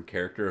important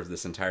character of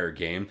this entire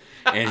game.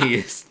 And he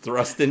is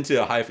thrust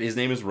into his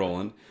name is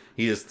Roland.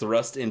 He is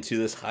thrust into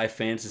this high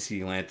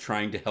fantasy land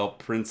trying to help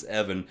Prince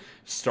Evan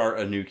start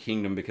a new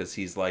kingdom because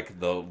he's like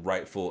the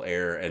rightful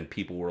heir and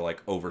people were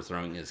like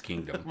overthrowing his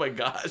kingdom. Oh my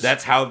gosh.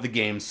 That's how the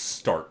game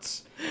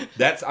starts.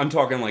 I'm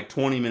talking like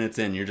 20 minutes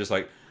in, you're just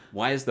like,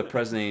 why is the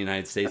President of the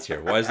United States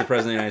here? Why does the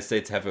President of the United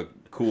States have a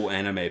cool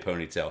anime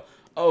ponytail?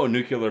 Oh,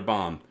 nuclear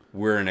bomb.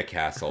 We're in a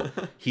castle.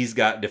 He's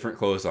got different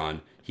clothes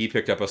on. He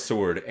picked up a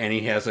sword, and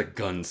he has a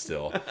gun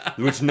still.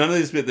 Which none of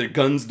these, their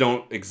guns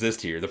don't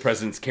exist here. The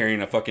president's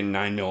carrying a fucking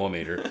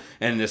 9mm,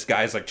 and this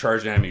guy's like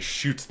charging at him, he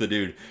shoots the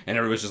dude, and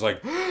everybody's just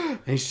like, and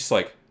he's just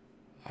like,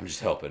 I'm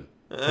just helping.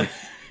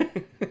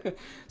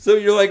 So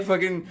you're like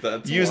fucking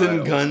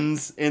using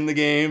guns in the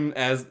game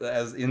as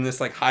in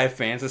this like high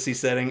fantasy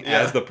setting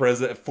as the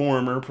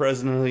former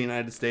president of the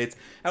United States.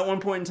 At one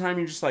point in time,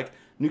 you're just like,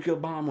 nuclear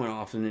bomb went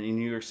off in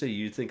New York City.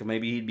 You'd think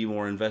maybe he'd be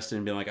more invested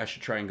in being like, I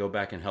should try and go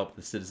back and help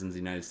the citizens of the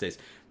United States.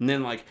 And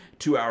then like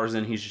 2 hours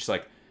in, he's just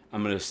like,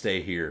 I'm going to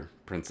stay here,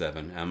 Prince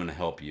Evan. I'm going to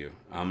help you.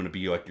 I'm going to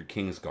be like your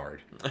King's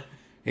Guard.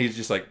 He's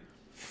just like,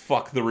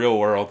 fuck the real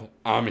world.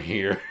 I'm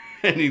here.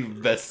 And he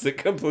vests it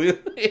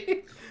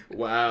completely.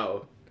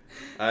 Wow.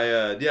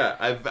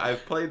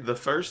 I've played the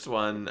first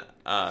one,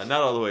 not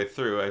all the way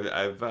through.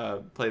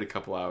 I've played a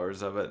couple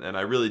hours of it, and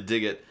I really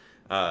dig it.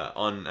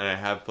 And I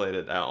have played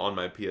it on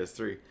my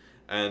PS3,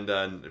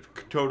 and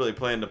totally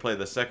plan to play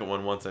the second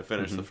one once I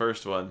finish the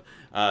first one.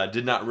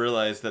 Did not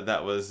realize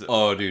that was.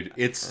 Oh, dude,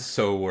 it's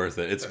so worth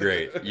it. It's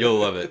great. You'll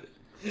love it.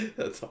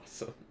 That's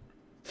awesome.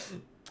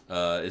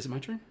 Is it my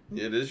turn?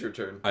 It is your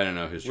turn. I don't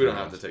know whose turn. We don't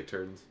have to take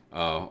turns.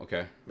 Oh,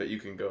 okay. But you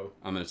can go.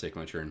 I'm gonna take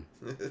my turn.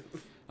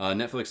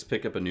 Netflix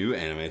picked up a new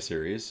anime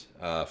series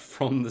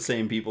from the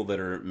same people that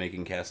are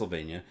making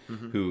Castlevania,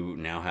 who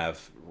now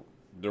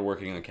they're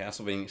working on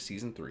Castlevania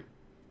Season 3.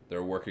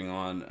 They're working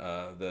on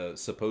the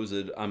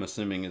supposed, I'm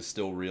assuming is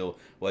still real,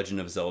 Legend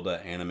of Zelda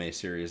anime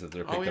series that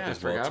they're picked up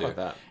as well, too. I forgot about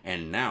that.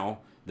 And now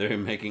they're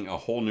making a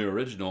whole new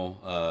original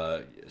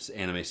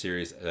anime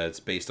series that's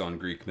based on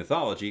Greek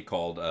mythology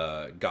called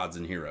Gods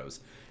and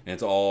Heroes. And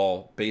it's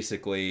all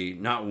basically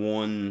not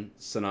one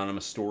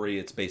synonymous story.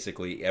 It's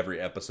basically every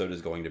episode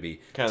is going to be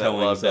kind of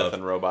Love, Death,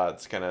 and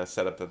Robots kind of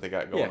setup that they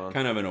got going on. Yeah,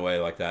 kind of in a way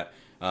like that.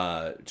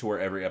 To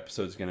where every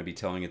episode is going to be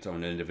telling its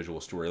own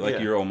individual story. Like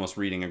you're almost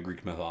reading a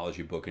Greek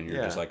mythology book and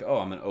you're just like, oh,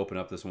 I'm going to open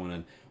up this one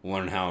and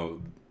learn how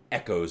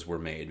echoes were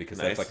made because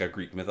that's like a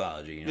Greek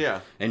mythology. You know?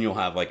 Yeah. And you'll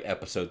have like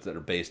episodes that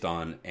are based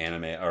on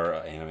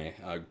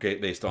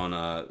based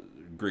on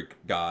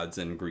Greek gods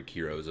and Greek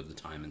heroes of the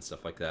time and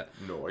stuff like that.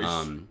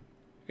 Nice.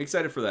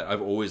 Excited for that.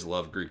 I've always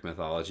loved Greek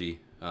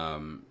mythology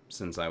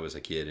since I was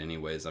a kid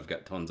anyways. I've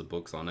got tons of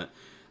books on it.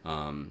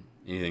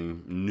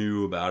 Anything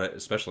new about it,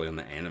 especially on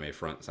the anime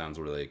front, sounds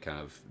really kind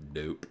of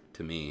dope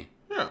to me.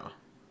 Yeah.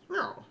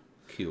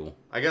 Cool.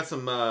 I got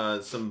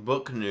some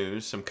book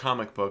news, some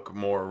comic book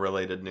more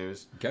related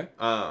news. Okay.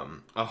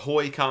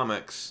 Ahoy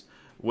Comics,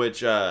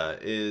 which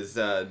is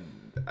the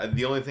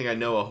only thing I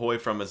know Ahoy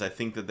from is I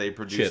think that they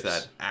produce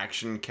that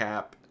Action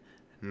Cap,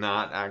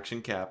 not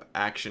Action Cap,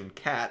 Action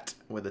Cat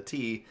with a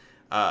T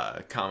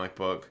comic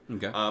book.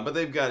 Okay. But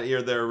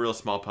they're a real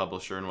small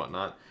publisher and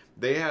whatnot.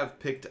 They have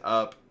picked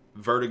up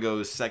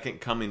Vertigo's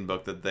Second Coming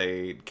book that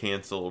they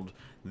canceled,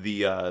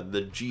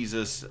 the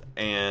Jesus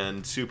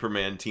and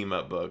Superman team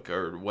up book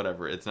or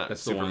whatever. It's not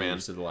That's Superman. The one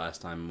you said the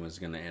last time was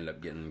going to end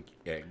up getting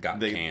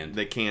canned.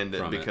 They canned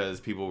it because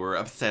people were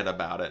upset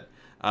about it.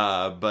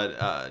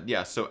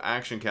 Yeah. So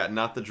Action Cat,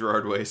 not the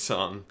Gerard Way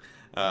song,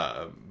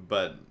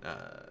 but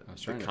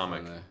the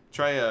comic.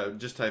 Try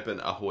just type in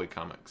Ahoy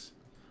Comics.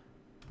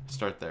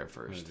 Start there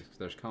first.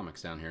 There's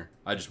comics down here.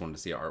 I just wanted to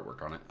see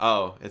artwork on it.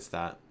 Oh, it's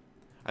that.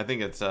 I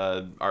think it's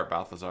Art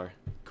Balthazar.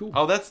 Cool.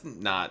 Oh, that's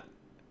not.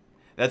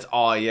 That's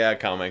Aw Yeah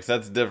Comics.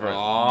 That's different.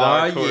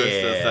 Aw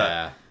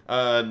Yeah.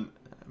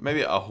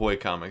 Maybe Ahoy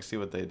Comics. See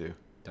what they do.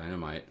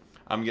 Dynamite.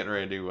 I'm getting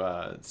ready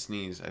to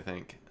sneeze, I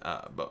think.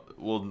 But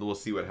we'll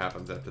see what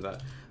happens after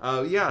that.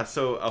 Yeah.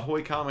 So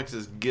Ahoy Comics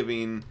is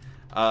giving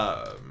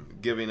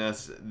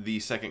us the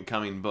Second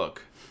Coming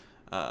book.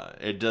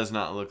 It does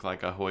not look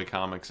like Ahoy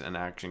Comics and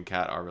Action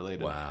Cat are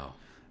related. Wow.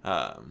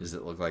 Does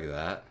it look like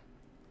that?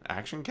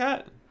 Action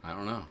Cat? I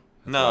don't know.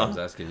 That's No. what I was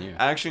asking you.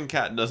 Action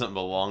Cat doesn't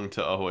belong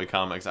to Ahoy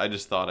Comics. I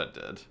just thought it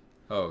did.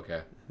 Oh,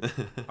 okay.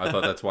 I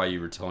thought that's why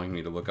you were telling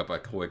me to look up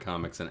Ahoy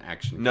Comics and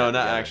Action Cat. No,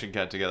 not together. Action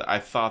Cat together. I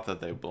thought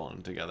that they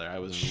belonged together. I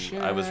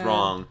was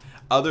wrong.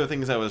 Other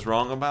things I was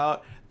wrong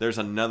about. There's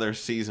another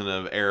season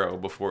of Arrow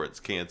before it's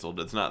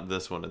canceled. It's not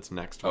this one. It's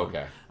next one.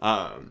 Okay.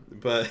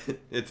 But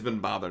it's been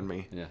bothering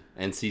me. Yeah.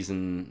 And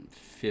season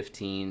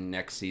 15,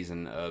 next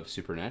season of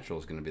Supernatural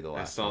is going to be the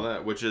last. I saw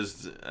that, which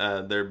is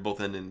they're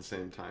both ending at the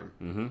same time.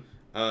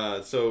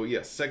 Mm-hmm. So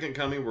yes, Second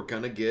Coming we're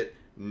gonna get,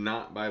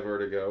 not by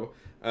Vertigo.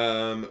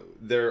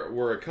 There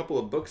were a couple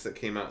of books that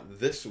came out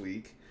this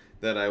week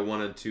that I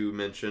wanted to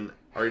mention.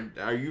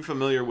 Are you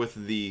familiar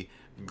with the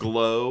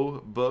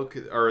Glow book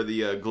or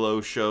the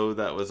Glow show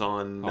that was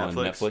on Netflix?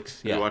 On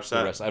Netflix, yeah. You watched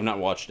that? I've not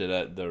watched it.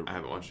 I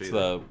haven't watched it It's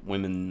either. the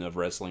Women of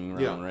Wrestling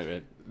round,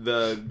 right?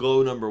 The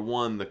Glow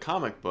 #1, the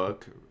comic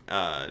book,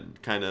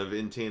 kind of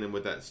in tandem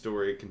with that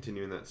story,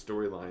 continuing that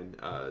storyline,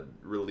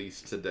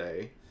 released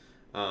today.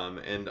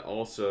 And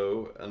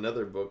also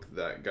another book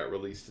that got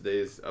released today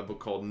is a book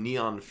called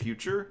Neon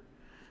Future,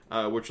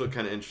 which looked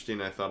kind of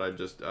interesting. I thought I'd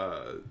just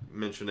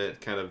mention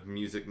it, kind of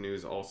music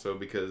news also,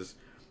 because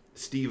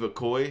Steve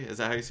Aoki, is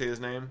that how you say his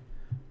name?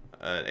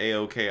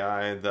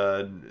 Aoki,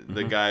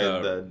 the guy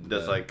that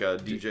does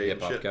DJ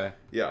and shit. Guy.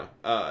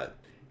 Yeah.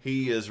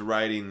 He is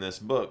writing this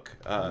book,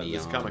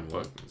 this comic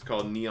book. It's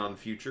called Neon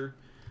Future.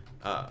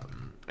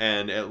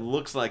 And it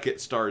looks like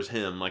it stars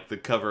him. Like the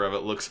cover of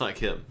it looks like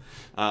him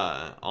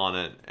on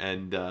it.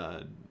 And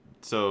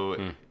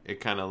so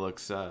it kind of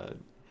looks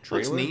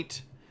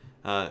neat.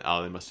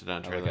 They must have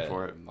done a trailer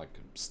for it. Like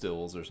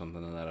stills or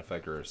something to that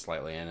effect, or a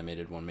slightly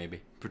animated one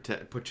maybe.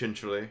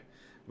 Potentially.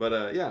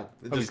 But yeah.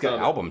 He's got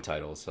album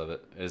titles of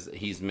it. Is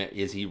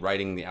he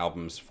writing the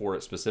albums for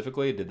it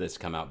specifically? Did this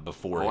come out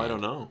before? Oh, I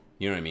don't know.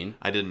 You know what I mean?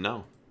 I didn't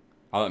know.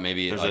 I thought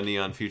maybe there's a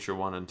Neon Future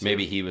 1 and 2.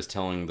 Maybe he was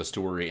telling the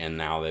story, and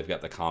now they've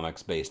got the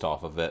comics based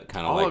off of it,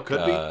 kind of it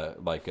could be.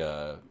 like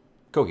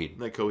Coheed.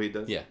 Like Coheed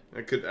does. Yeah,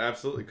 it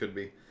could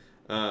be.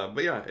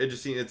 But yeah,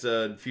 it's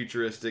a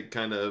futuristic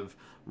kind of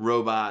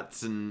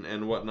robots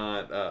and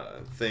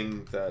whatnot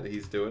thing that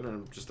he's doing,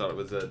 and I just thought it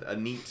was a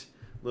neat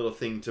little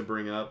thing to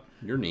bring up.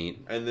 You're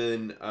neat. And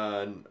then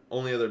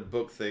only other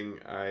book thing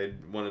I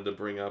wanted to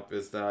bring up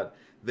is that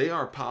they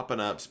are popping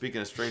up. Speaking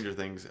of Stranger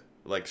Things.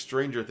 Like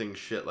Stranger Things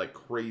shit like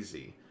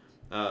crazy.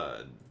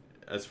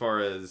 As far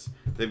as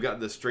they've got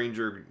the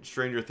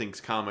Stranger Things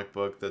comic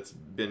book that's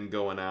been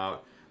going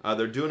out.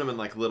 They're doing them in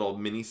like little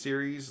mini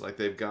series. Like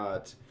they've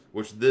got,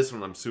 which this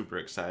one I'm super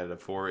excited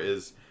for,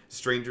 is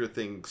Stranger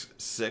Things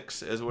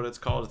 6 is what it's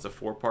called. It's a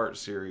 4-part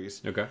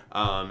series. Okay.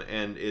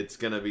 And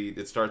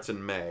it starts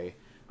in May.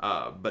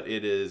 But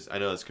it is, I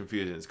know it's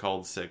confusing. It's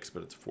called 6,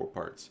 but it's 4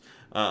 parts.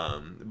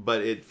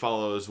 But it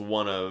follows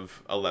one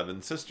of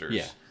 11 sisters.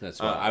 Yeah,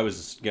 that's why I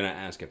was gonna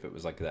ask if it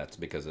was like that's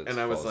because it's. And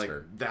I was like,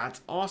 her.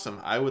 that's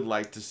awesome. I would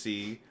like to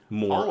see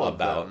more all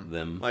about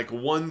them. like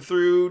 1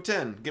 through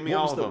 10. Give me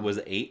all of them. Was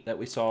it 8 that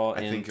we saw? I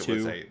think it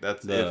was 8.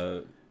 That's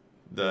the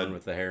one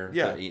with the hair.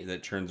 Yeah,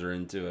 that turns her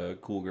into a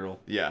cool girl.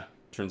 Yeah.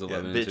 Turns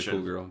 11 into a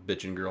cool girl.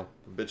 Bitchin'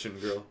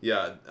 girl.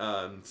 Yeah.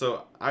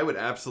 So I would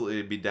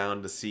absolutely be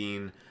down to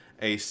seeing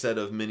a set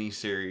of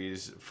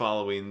miniseries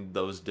following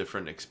those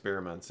different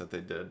experiments that they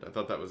did. I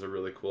thought that was a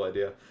really cool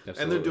idea.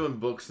 Absolutely. And they're doing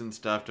books and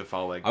stuff to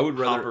follow like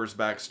Hopper's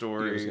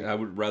backstory. I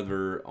would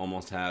rather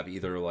almost have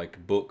either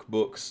like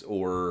books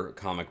or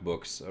comic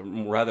books.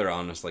 Rather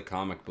honestly,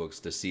 comic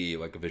books to see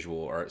like a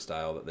visual art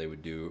style that they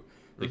would do.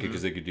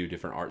 Because they could do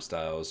different art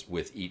styles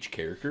with each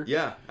character.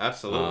 Yeah,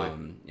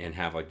 absolutely. And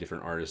have like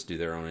different artists do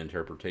their own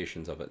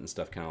interpretations of it and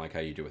stuff, kind of like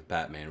how you do with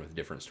Batman with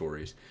different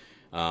stories.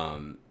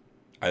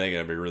 I think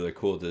it'd be really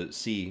cool to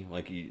see,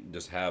 like, you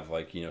just have,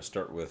 like,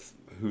 start with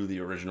who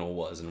the original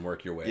was and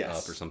work your way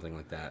up or something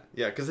like that.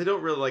 Yeah, because they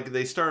don't really,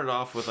 they started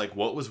off with,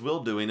 what was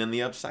Will doing in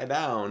the Upside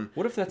Down?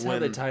 What if that's how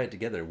they tie it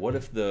together? What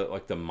if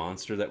the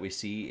monster that we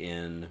see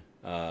in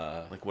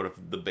Like, what if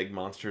the big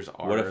monsters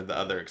are the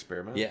other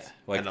experiments? Yeah,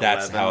 like and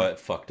that's 11, how it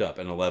fucked up.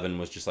 And 11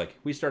 was just like,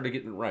 we started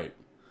getting it right.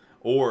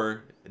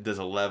 Or does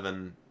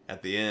 11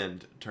 at the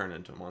end turn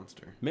into a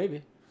monster?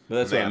 Maybe. But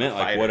that's what I meant.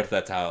 Like, what if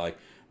that's how, like,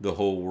 the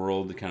whole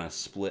world kind of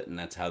split and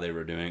that's how they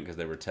were doing it because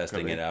they were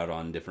testing it out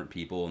on different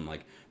people, and,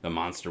 like, the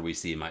monster we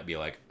see might be,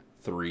 like,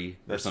 3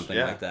 or something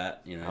like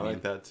that. You know, I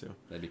like that too.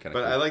 That'd be kind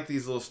of cool. But I like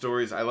these little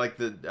stories. I like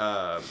the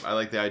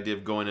idea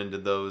of going into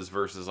those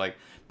versus, like,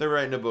 they're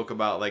writing a book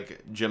about,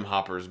 like, Jim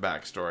Hopper's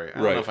backstory.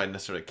 I don't know if I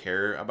necessarily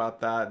care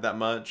about that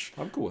much.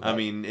 I'm cool with that. I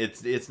mean,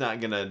 it's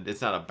not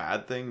a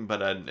bad thing,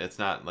 but it's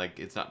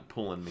not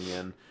pulling me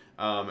in.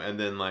 And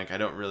then, like, I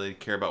don't really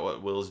care about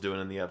what Will's doing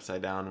in the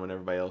Upside Down when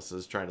everybody else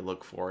is trying to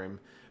look for him.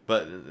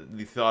 But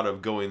the thought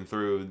of going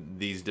through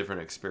these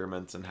different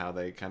experiments and how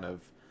they kind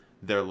of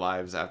their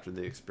lives after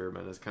the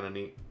experiment is kind of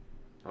neat.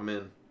 I'm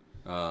in.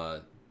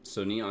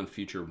 So Neon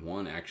Future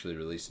 1 actually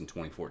released in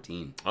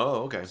 2014.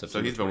 Oh, okay.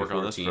 So he's been working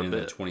on this for a bit. And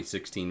then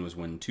 2016 was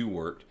when 2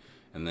 worked,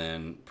 and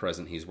then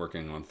present he's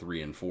working on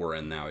 3 and 4,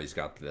 and now he's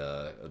got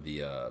the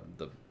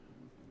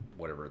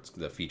whatever it's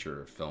the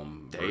feature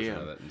film version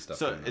of it and stuff.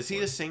 So is he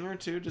a singer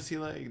too? Does he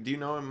do you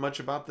know much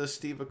about this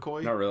Steve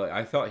McCoy? Not really.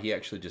 I thought he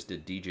actually just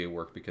did DJ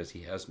work because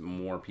he has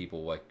more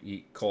people, like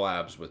he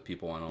collabs with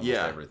people on almost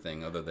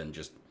everything other than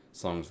just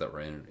songs that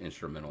were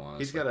instrumental on.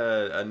 He's got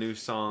a new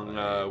song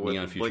with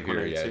Neon Future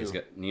here. Yeah, he's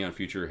got Neon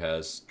Future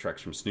has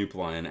tracks from Snoop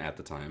Lion at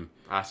the time.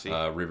 I see.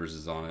 Rivers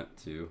is on it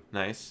too.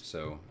 Nice.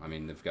 So I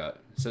mean, they've got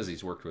says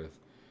he's worked with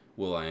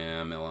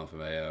will.i.am, El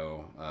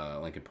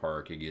Alfameo, Linkin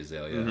Park, Iggy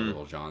Azalea,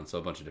 Lil Jon, so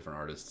a bunch of different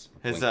artists.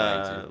 His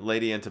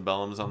Lady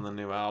Antebellum's on the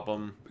new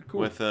album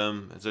with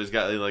him, so he's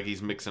got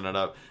he's mixing it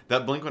up.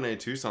 That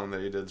Blink-182 song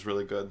that he did is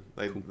really good.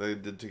 They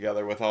did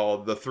together with all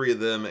the 3 of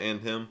them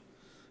and him.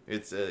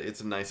 It's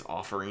a nice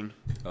offering.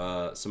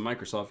 Some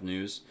Microsoft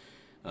news,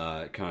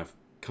 kind of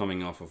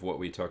coming off of what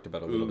we talked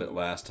about a little bit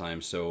last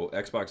time. So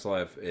Xbox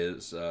Live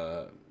is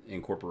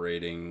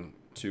incorporating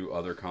to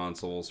other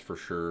consoles for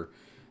sure.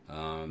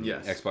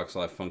 Yes. Xbox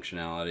Live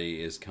functionality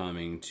is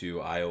coming to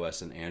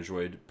iOS and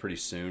Android pretty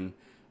soon.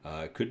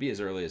 Could be as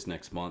early as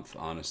next month,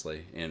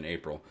 honestly, in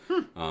April.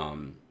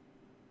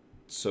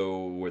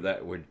 So where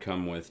that would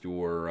come with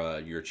your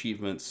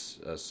achievements,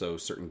 so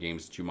certain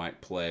games that you might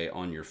play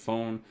on your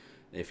phone.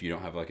 If you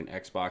don't have like an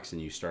Xbox and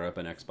you start up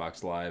an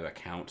Xbox Live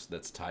account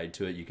that's tied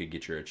to it, you could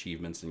get your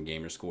achievements and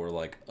gamer score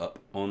like up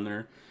on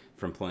there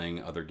from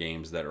playing other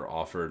games that are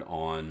offered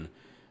on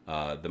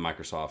the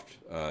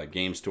Microsoft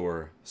Game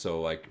Store. So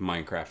like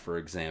Minecraft, for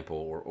example,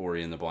 or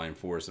Ori and the Blind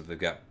Forest. If they've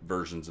got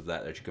versions of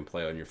that you can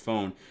play on your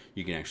phone,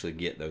 you can actually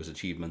get those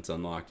achievements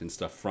unlocked and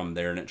stuff from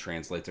there, and it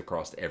translates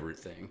across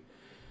everything.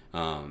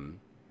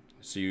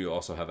 So you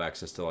also have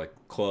access to like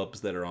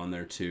clubs that are on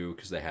there too,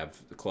 because they have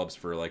the clubs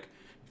for like,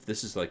 if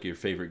this is like your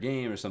favorite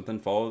game or something,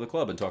 follow the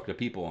club and talk to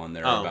people on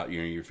there about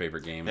your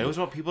favorite game. They always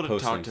want people to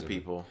talk to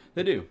people.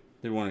 They do.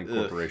 They want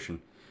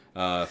incorporation.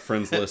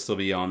 Friends list will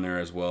be on there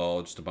as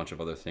well, just a bunch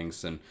of other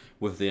things. And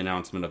with the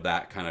announcement of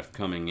that kind of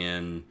coming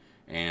in,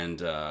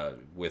 and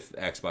with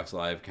Xbox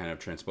Live kind of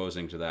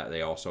transposing to that,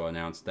 they also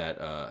announced that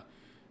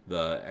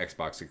the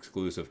Xbox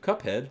exclusive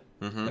Cuphead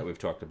that we've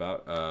talked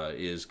about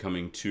is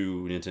coming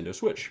to Nintendo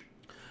Switch.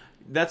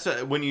 That's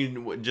when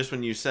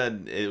you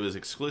said it was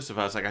exclusive,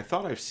 I was like, I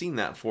thought I've seen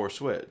that for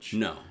Switch.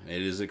 No,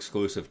 it is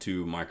exclusive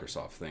to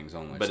Microsoft things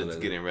only. But so it's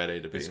getting ready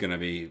to be. It's going to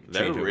be.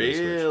 They're really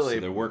so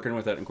they're working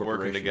with that incorporation.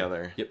 Working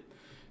together. Yep.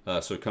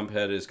 So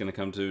Cuphead is going to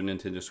come to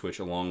Nintendo Switch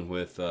along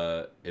with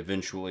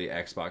eventually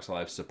Xbox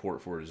Live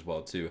support for it as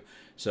well too.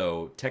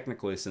 So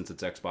technically, since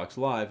it's Xbox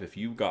Live, if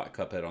you got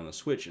Cuphead on the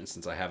Switch, and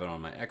since I have it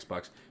on my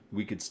Xbox,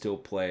 we could still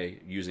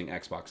play using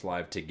Xbox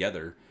Live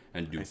together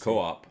and do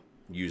co-op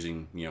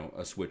using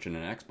a Switch and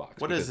an Xbox.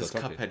 What is this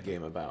Cuphead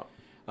game about?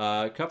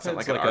 Cuphead's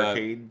like an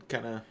arcade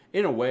kind of.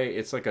 In a way,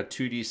 it's like a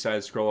 2D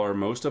side scroller.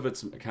 Most of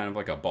it's kind of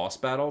like a boss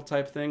battle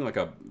type thing, like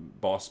a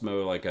boss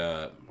mode, like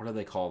a what do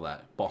they call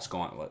that? Boss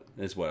gauntlet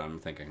is what I'm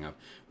thinking of,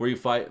 where you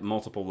fight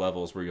multiple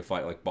levels, where you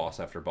fight like boss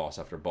after boss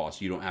after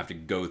boss. You don't have to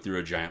go through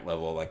a giant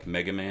level like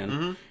Mega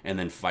Man and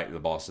then fight the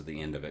boss at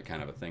the end of it,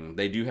 kind of a thing.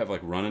 They do have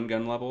like run and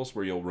gun levels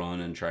where you'll run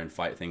and try and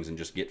fight things and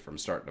just get from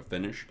start to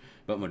finish.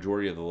 But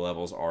majority of the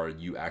levels are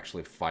you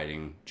actually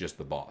fighting just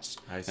the boss,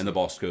 and the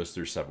boss goes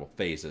through several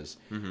phases.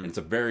 And it's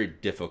a very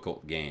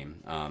difficult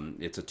game.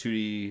 It's a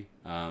 2D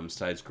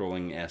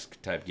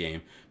side-scrolling-esque type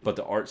game, but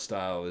the art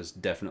style is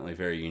definitely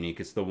very unique.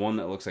 It's the one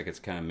that looks like it's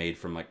kind of made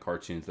from like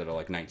cartoons that are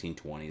like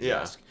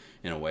 1920s-esque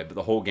in a way, but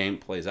the whole game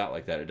plays out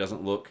like that. It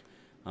doesn't look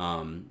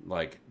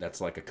like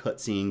that's like a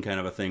cutscene kind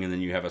of a thing, and then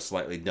you have a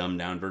slightly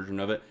dumbed-down version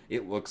of it.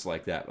 It looks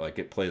like that. Like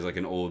it plays like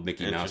an old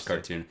Mickey Mouse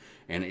cartoon,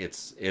 and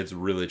it's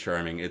really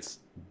charming. It's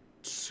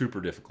super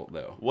difficult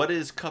though. What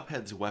is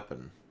Cuphead's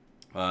weapon?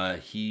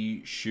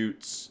 He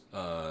shoots,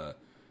 I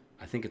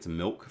think it's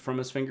milk from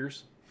his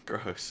fingers.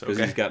 Gross. Because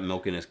he's got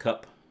milk in his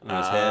cup on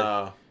his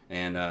head.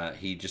 and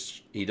he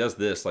does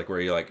this like where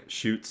he like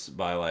shoots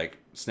by like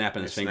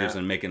snapping his fingers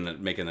and making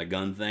the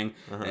gun thing,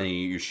 and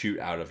you shoot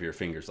out of your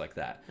fingers like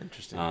that.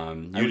 Interesting.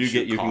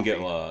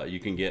 You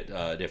can get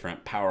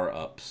different power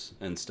ups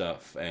and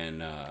stuff,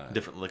 and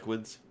different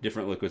liquids,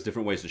 different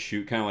ways to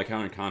shoot. Kind of like how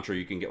in Contra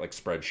you can get like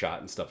spread shot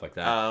and stuff like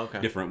that.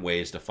 Okay. Different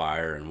ways to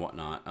fire and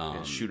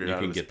whatnot. Shoot it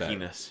out of his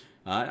penis.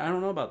 I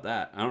don't know about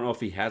that. I don't know if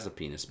he has a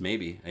penis.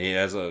 Maybe he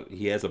has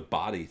a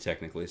body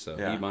technically, so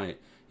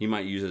he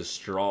might use a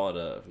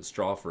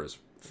straw for his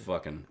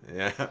fucking.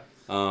 Yeah.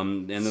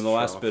 And then the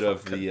last bit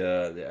of the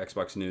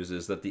Xbox news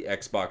is that the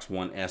Xbox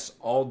One S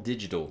All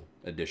Digital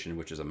Edition,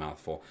 which is a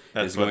mouthful,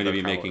 is going to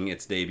be making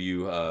its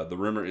debut. The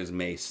rumor is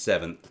May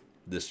 7th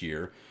this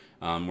year.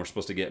 We're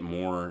supposed to get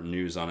more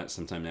news on it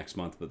sometime next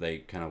month, but they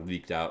kind of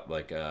leaked out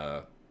like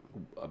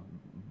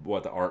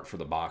what the art for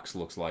the box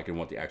looks like and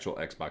what the actual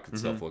Xbox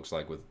itself looks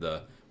like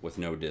with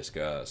no disc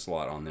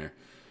slot on there.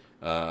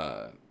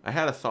 I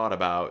had a thought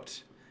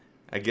about.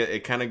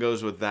 It kind of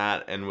goes with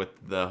that and with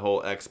the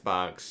whole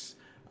Xbox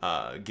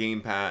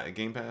Game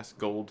Pass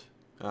Gold.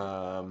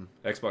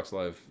 Xbox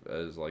Live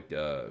is like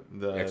the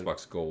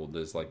Xbox Gold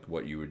is like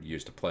what you would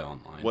use to play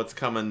online. What's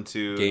coming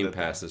to Game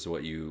Pass is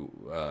what you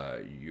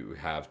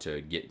have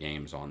to get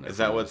games on there. Is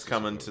that what's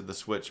coming to the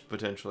Switch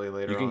potentially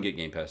later? You can get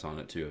Game Pass on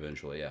it too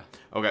eventually. Yeah.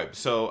 Okay,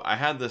 so I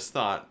had this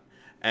thought,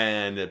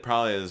 and it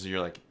probably is.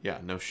 You're like, yeah,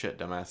 no shit,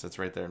 dumbass. It's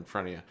right there in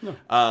front of you.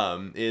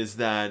 No. Is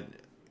that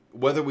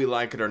whether we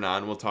like it or not,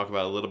 and we'll talk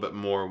about a little bit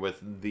more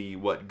with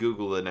what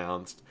Google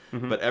announced,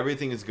 but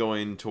everything is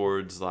going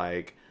towards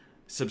like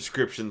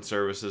subscription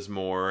services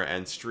more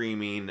and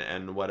streaming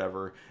and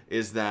whatever,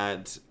 is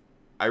that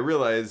I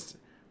realized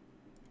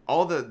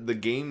all the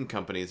game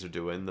companies are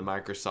doing, the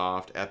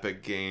Microsoft,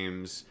 Epic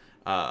Games,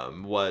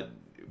 what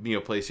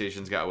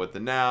PlayStation's got with the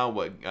Now,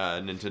 what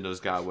Nintendo's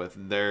got with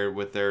their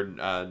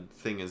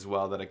thing as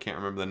well that I can't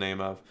remember the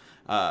name of,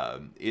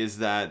 is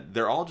that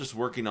they're all just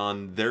working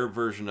on their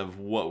version of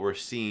what we're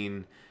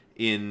seeing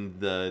in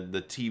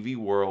the TV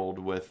world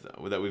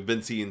that we've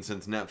been seeing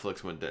since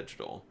Netflix went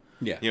digital.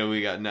 Yeah.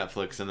 We got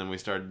Netflix, and then we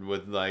started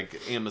with like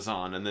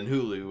Amazon, and then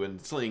Hulu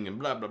and Sling, and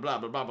blah blah blah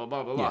blah blah blah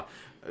blah blah.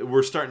 Yeah.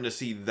 We're starting to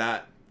see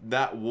that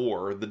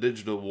war, the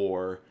digital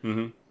war,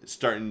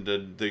 starting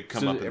to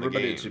come up in the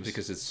games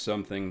because it's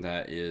something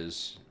that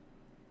is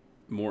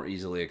more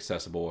easily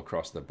accessible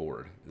across the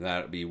board.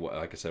 That'd be what,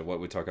 like I said, what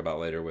we talk about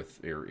later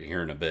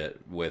here in a bit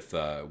with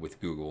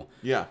Google.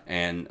 Yeah.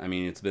 And I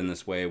mean, it's been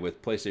this way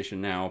with PlayStation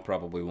Now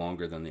probably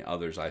longer than the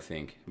others. I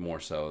think more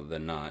so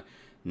than not.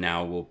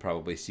 Now we'll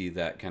probably see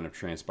that kind of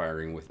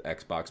transpiring with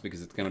Xbox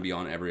because it's going to be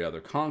on every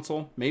other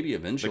console. Maybe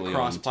eventually the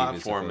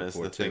cross-platform is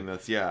the thing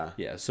that's Yeah.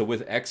 So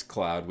with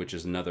xCloud, which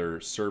is another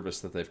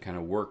service that they've kind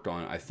of worked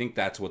on, I think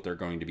that's what they're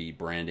going to be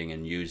branding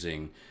and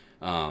using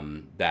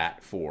that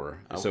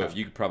for. Okay. So if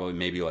you could probably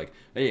maybe like,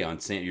 hey, on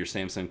your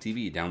Samsung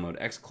TV,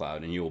 download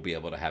xCloud, and you will be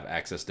able to have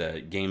access to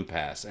Game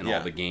Pass and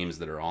all the games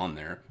that are on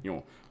there.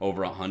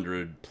 Over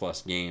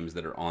 100+ games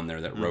that are on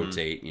there that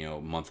rotate,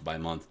 month by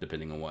month,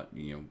 depending on what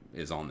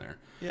is on there.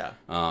 Yeah.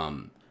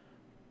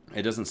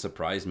 It doesn't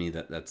surprise me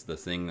that that's the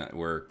thing that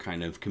we're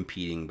kind of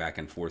competing back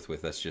and forth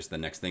with. That's just the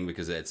next thing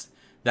because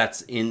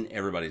that's in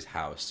everybody's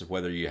house,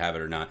 whether you have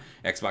it or not.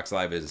 Xbox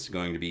Live is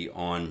going to be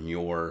on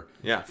your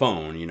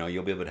phone.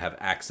 You'll be able to have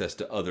access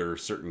to other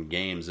certain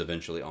games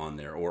eventually on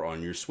there, or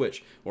on your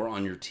Switch, or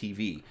on your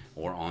TV,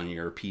 or on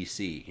your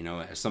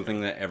PC.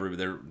 Something that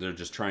they're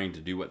just trying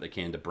to do what they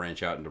can to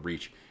branch out and to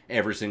reach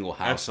every single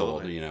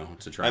household. Absolutely.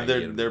 To try.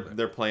 And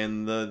they're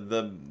playing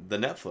the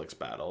Netflix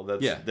battle.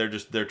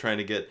 They're trying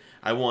to get.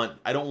 I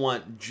don't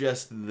want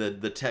just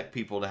the tech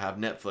people to have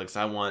Netflix.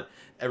 I want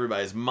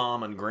everybody's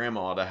mom and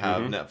grandma to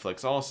have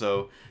Netflix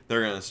also.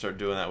 They're going to start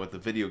doing that with the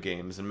video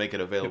games and make it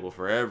available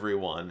for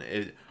everyone.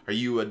 Are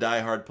you a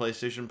diehard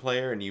PlayStation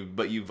player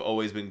but you've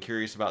always been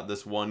curious about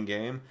this one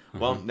game?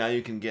 Well, now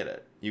you can get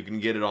it. You can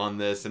get it on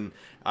this. And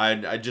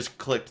I just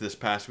clicked this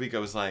past week. I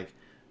was like,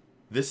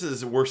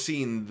 we're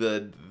seeing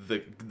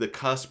the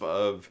cusp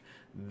of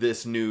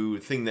this new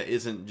thing that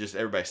isn't just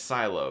everybody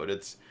siloed.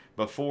 It's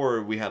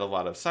before we had a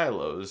lot of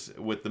silos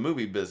with the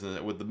movie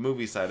business, with the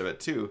movie side of it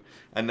too,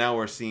 and now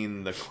we're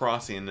seeing the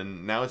crossing,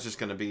 and now it's just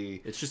going to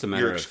be a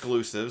matter your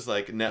exclusives.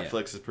 Like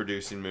Netflix is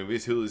producing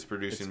movies, Hulu's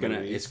producing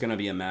movies. It's going to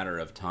be a matter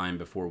of time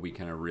before we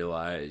kind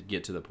of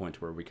get to the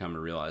point where we come to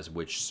realize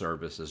which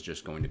service is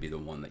just going to be the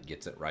one that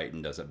gets it right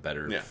and does it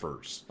better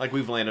first. Like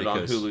we've landed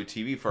on Hulu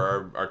TV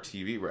for our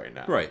TV right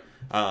now. Right.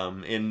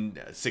 In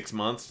 6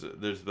 months,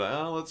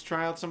 let's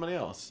try out somebody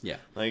else. Yeah.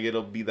 Like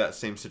it'll be that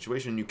same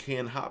situation. You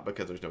can hop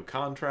because there's no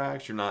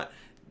contracts. You're not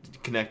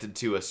connected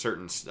to a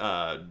certain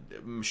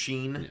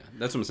machine. Yeah,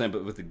 that's what I'm saying.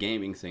 But with the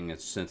gaming thing,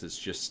 since it's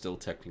just still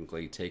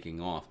technically taking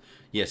off.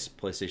 Yes,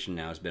 PlayStation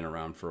Now has been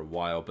around for a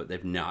while, but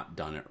they've not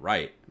done it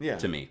right.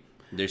 To me.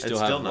 They still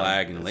have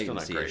lag and latency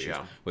latency great, issues.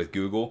 yeah. With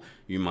Google,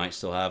 you might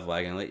still have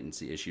lag and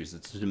latency issues.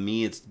 To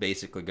me, it's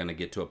basically going to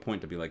get to a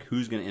point to be like,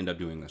 who's going to end up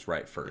doing this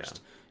right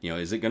first? You know,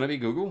 is it going to be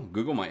Google?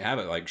 Google might have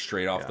it like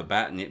straight off the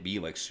bat and it be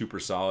like super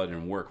solid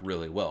and work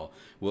really well.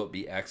 Will it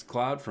be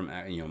xCloud from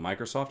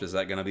Microsoft? Is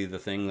that going to be the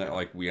thing that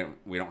like we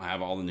don't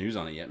have all the news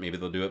on it yet? Maybe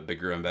they'll do it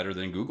bigger and better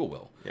than Google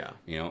will. Yeah.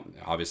 You know,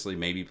 obviously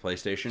maybe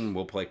PlayStation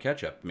will play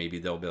catch up. Maybe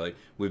they'll be like,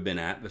 we've been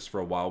at this for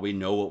a while. We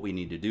know what we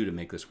need to do to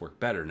make this work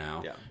better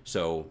now. Yeah.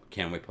 So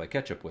can we play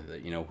catch up with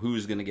it? You know,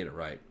 who's going to get it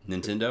right?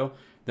 Nintendo?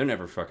 They're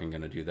never fucking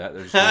going to do that.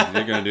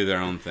 They're going to do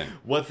their own thing.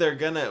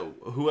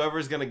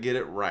 Whoever's going to get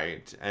it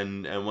right,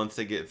 and once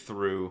they get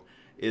through,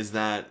 is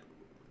that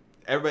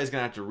everybody's going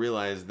to have to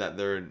realize that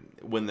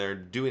when they're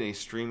doing a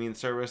streaming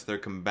service, they're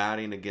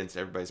combating against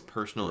everybody's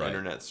personal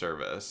internet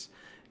service.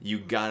 You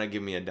got to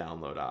give me a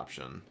download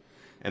option.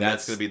 And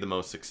that's going to be the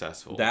most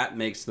successful. That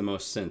makes the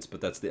most sense, but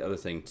that's the other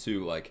thing,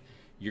 too. Like,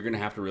 you're going to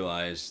have to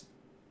realize...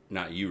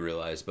 Not you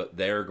realize, but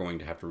they're going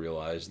to have to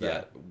realize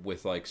that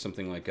with like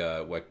something like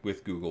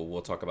with Google,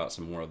 we'll talk about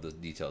some more of the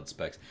detailed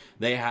specs.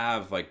 They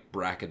have like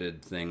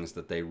bracketed things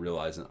that they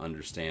realize and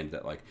understand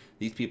that like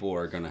these people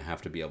are going to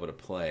have to be able to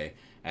play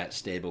at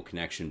stable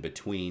connection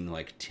between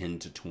like 10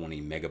 to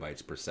 20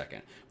 megabytes per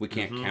second. We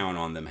can't count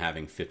on them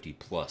having 50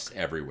 plus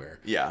everywhere.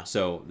 Yeah.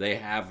 So they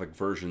have like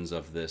versions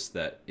of this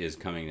that is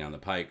coming down the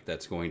pike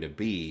that's going to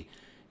be,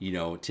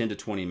 10 to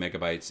 20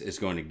 megabytes is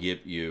going to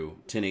give you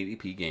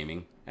 1080p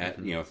gaming at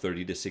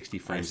 30 to 60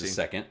 frames a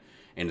second,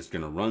 and it's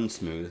going to run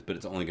smooth, but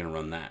it's only going to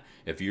run that.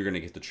 If you're going to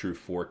get the true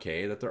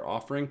 4K that they're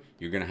offering,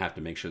 you're going to have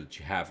to make sure that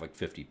you have like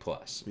 50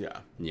 plus. Yeah.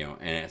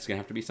 And it's going to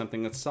have to be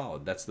something that's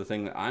solid. That's the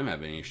thing that I'm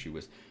having an issue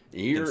with.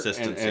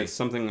 Consistency. And it's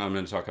something I'm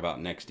going to talk about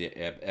next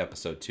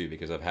episode too,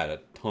 because I've had a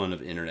ton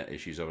of internet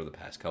issues over the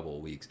past couple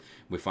of weeks.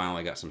 We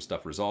finally got some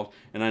stuff resolved,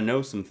 and I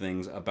know some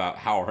things about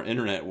how our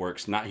internet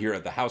works, not here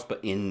at the house, but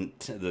in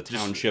the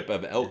township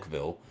of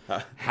Elkville,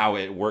 how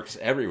it works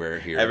everywhere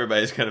here.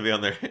 Everybody's going to be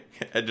on their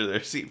edge of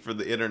their seat for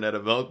the internet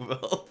of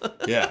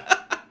Elkville. Yeah.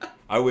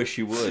 I wish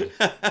you would.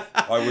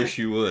 I wish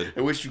you would.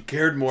 I wish you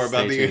cared more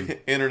about the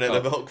internet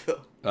of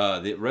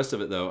Elkville. The rest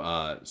of it,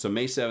 though, so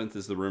May 7th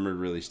is the rumored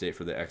release date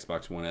for the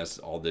Xbox One S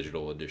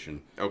All-Digital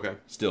Edition. Okay.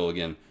 Still,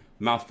 again,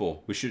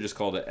 mouthful. We should just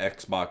call it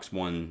Xbox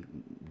One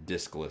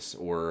Discless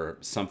or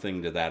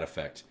something to that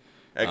effect.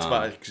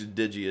 Xbox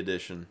Digi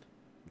Edition.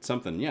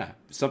 Something, yeah.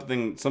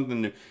 Something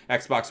new.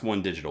 Xbox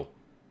One Digital.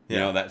 You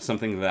know, that's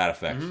something to that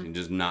effect. You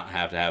just not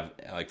have to have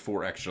like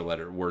 4 extra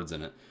words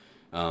in it.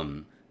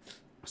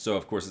 So,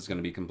 of course, it's going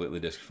to be completely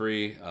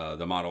disc-free.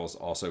 The model is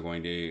also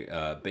going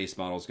to... base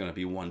model is going to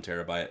be 1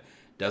 terabyte.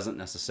 Doesn't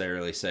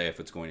necessarily say if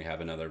it's going to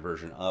have another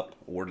version up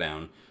or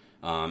down.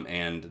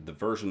 And the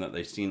version that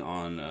they've seen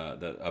on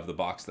of the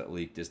box that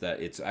leaked is that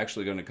it's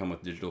actually going to come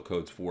with digital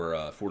codes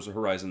for Forza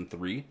Horizon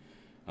 3,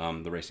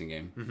 the racing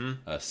game,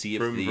 Sea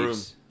of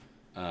Thieves,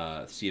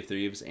 Sea of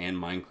Thieves, and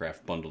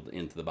Minecraft bundled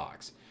into the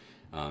box.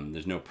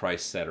 There's no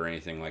price set or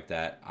anything like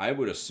that. I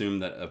would assume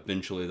that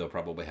eventually they'll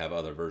probably have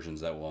other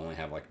versions that will only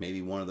have like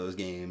maybe one of those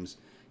games.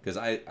 Because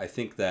I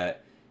think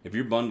that if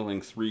you're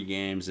bundling 3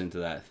 games into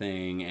that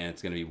thing and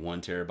it's going to be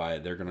 1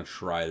 terabyte, they're going to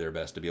try their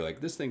best to be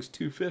like, this thing's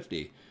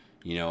 $250,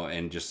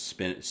 and just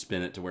spin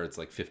it to where it's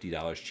like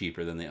 $50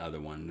 cheaper than the other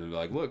one. They're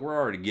like, look, we're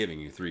already giving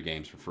you 3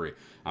 games for free.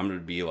 I'm going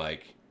to be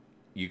like,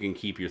 you can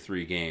keep your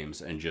 3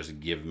 games and just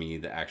give me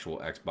the actual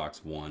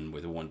Xbox One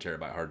with a 1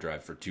 terabyte hard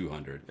drive for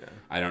 $200. Yeah.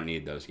 I don't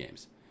need those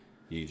games.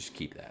 You just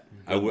keep that.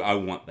 I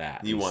want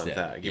that. You instead. Want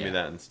that? Give me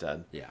that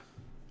instead. Yeah,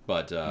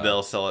 but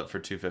they'll sell it for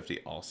 $250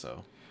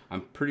 also.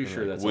 I'm pretty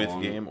sure that's with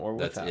game or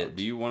without. That's it.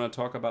 Do you want to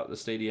talk about the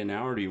Stadia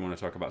now, or do you want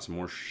to talk about some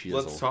more shizzle?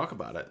 Let's talk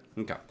about it.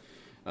 Okay.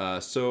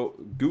 So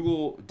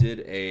Google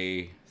did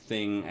a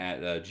thing at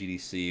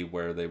GDC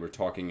where they were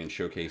talking and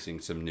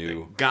showcasing some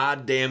new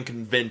goddamn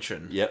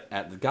convention. Yep,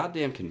 at the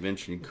goddamn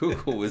convention,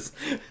 Google was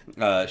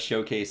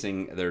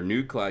showcasing their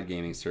new cloud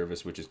gaming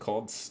service, which is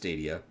called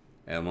Stadia,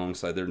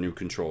 alongside their new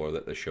controller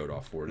that they showed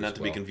off for it. Not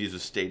to be confused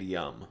with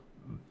Stadium.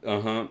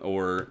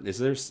 Or is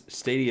there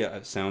Stadia?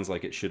 It sounds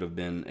like it should have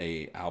been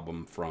a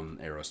album from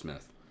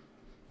Aerosmith.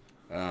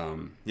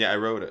 Yeah, I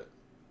wrote it.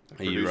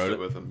 You wrote it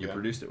with them. You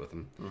produced it with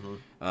them.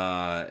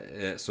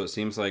 So it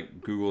seems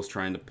like Google's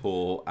trying to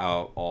pull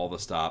out all the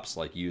stops,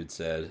 like you had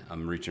said.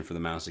 I'm reaching for the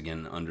mouse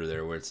again under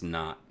there where it's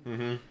not.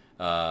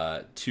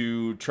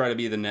 To try to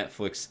be the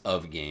Netflix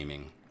of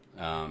gaming.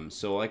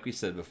 So like we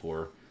said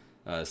before,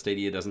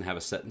 Stadia doesn't have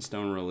a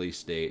set-in-stone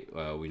release date.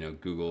 We know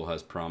Google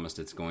has promised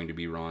it's going to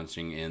be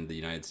launching in the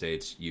United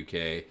States,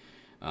 UK,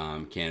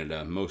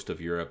 Canada, most of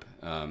Europe,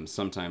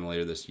 sometime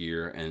later this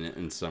year,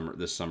 and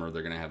this summer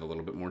they're going to have a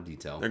little bit more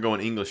detail. They're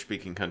going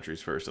English-speaking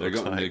countries first. They're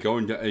going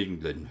to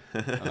England.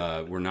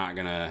 We're not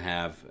going to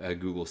have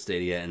Google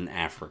Stadia in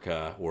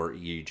Africa or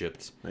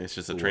Egypt. It's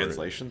just a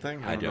translation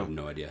thing? I have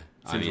no idea.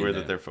 Seems weird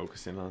that they're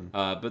focusing on...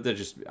 but they're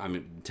just,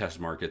 test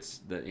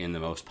markets in the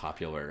most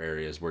popular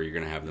areas where you're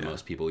going to have the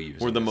most people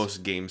using We're the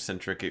most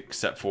game-centric,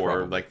 except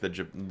for, like, the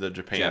Japans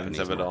Japanese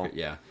of it all.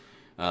 Yeah.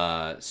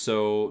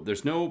 So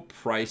there's no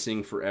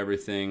pricing for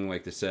everything.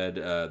 Like they said,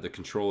 the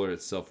controller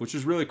itself, which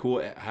is really cool,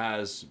 it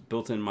has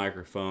built-in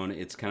microphone.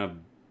 It's kind of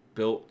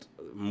built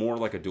more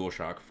like a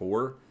DualShock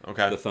 4.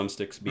 Okay. The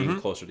thumbsticks being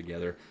closer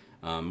together,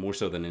 more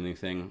so than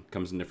anything.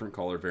 Comes in different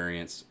color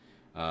variants.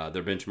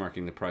 They're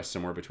benchmarking the price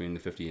somewhere between the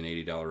 $50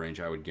 and $80 range.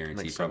 I would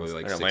guarantee probably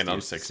like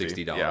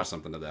 $60,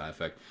 something to that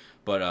effect.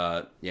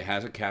 But it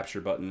has a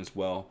capture button as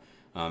well.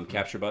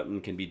 Capture button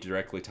can be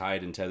directly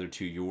tied and tethered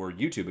to your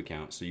YouTube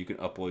account, so you can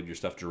upload your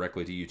stuff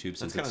directly to YouTube.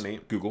 Since it's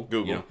neat. Google,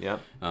 yeah.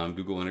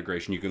 Google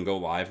integration. You can go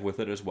live with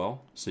it as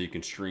well, so you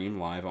can stream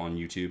live on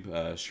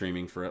YouTube.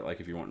 Streaming for it, like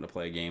if you're wanting to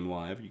play a game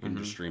live, you can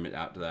just stream it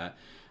out to that.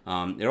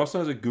 It also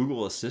has a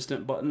Google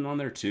Assistant button on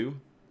there too.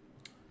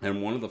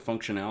 And one of the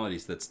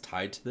functionalities that's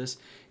tied to this,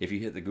 if you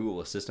hit the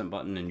Google Assistant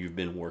button and you've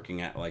been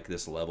working at like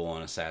this level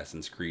on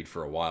Assassin's Creed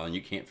for a while and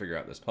you can't figure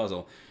out this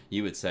puzzle,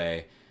 you would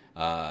say,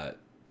 I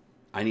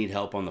need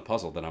help on the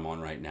puzzle that I'm on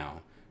right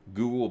now.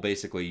 Google will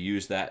basically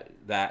use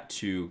that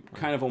to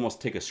kind of almost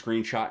take a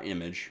screenshot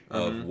image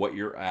of what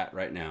you're at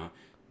right now,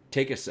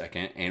 take a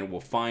second, and it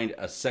will find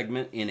a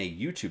segment in a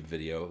YouTube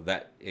video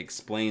that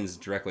explains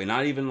directly,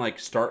 not even like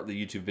start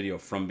the YouTube video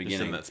from beginning.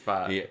 Just in that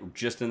spot. Yeah,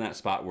 just in that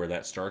spot where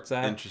that starts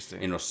at. Interesting.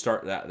 And it'll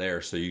start that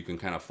there so you can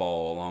kind of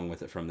follow along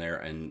with it from there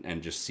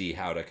and just see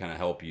how to kind of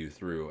help you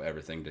through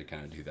everything to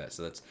kind of do that.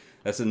 So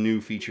that's a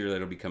new feature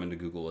that'll be coming to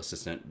Google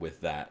Assistant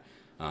with that.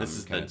 This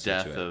is the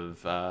death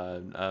of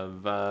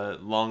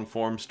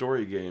long-form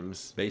story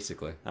games.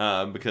 Basically.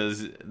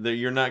 Because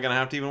you're not going to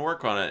have to even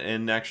work on it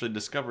and actually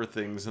discover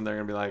things, and they're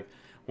going to be like,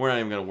 we're not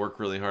even going to work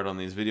really hard on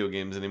these video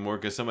games anymore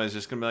because somebody's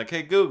just going to be like,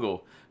 hey,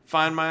 Google,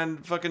 find my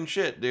fucking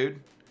shit,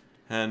 dude.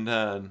 And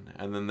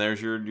then there's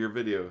your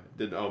video.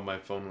 My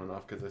phone went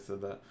off because I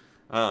said that.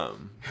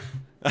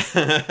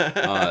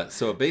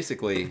 So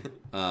basically,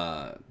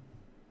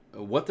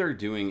 what they're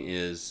doing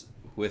is,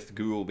 with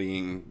Google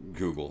being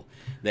Google,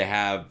 they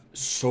have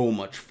so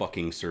much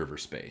fucking server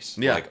space,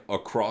 like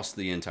across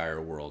the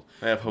entire world.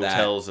 They have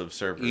hotels of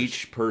servers.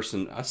 Each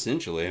person,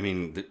 essentially,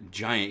 the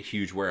giant,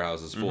 huge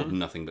warehouses full of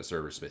nothing but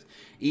server space.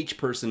 Each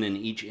person in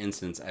each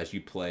instance, as you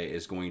play,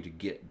 is going to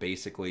get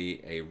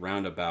basically a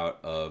roundabout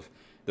of.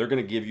 They're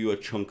going to give you a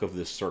chunk of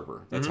this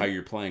server. That's how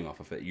you're playing off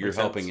of it. You're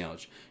helping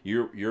out.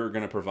 You're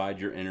going to provide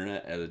your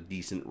internet at a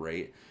decent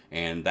rate,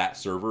 and that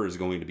server is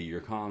going to be your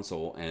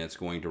console, and it's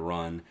going to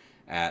run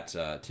at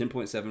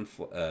 10.7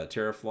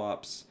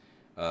 teraflops.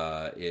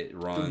 It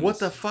runs. What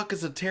the fuck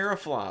is a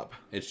teraflop?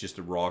 It's just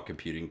a raw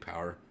computing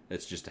power.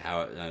 It's just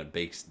how it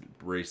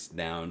breaks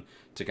down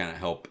to kind of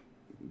help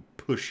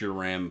push your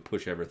RAM,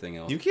 push everything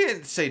else. You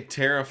can't say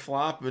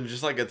teraflop and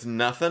just like it's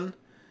nothing.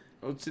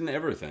 Oh, it's in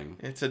everything.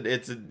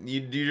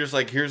 You just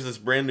like, here's this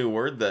brand new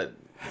word that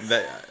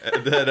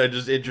I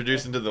just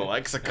introduced into the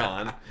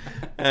lexicon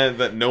and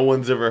that no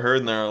one's ever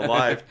heard in their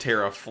life.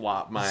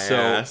 Teraflop my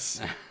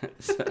ass.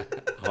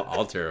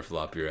 I'll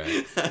teraflop your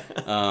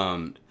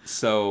ass.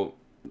 So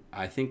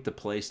I think the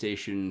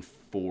PlayStation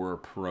 4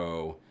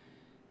 Pro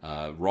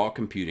raw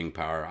computing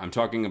power, I'm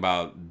talking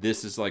about,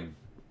 this is like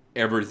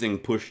everything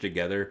pushed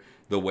together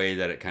the way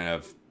that it kind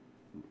of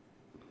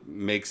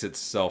makes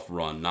itself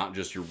run, not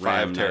just your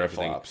RAM. 5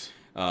 teraflops.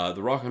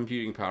 The raw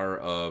computing power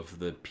of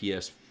the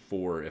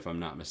PS4, if I'm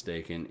not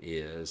mistaken,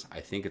 is, I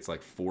think it's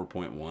like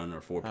 4.1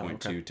 or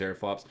 4.2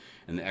 teraflops,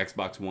 and the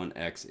Xbox One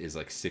X is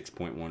like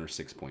 6.1 or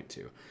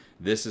 6.2.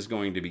 This is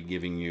going to be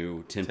giving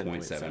you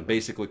 10.7,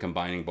 basically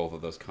combining both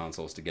of those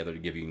consoles together to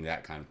give you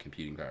that kind of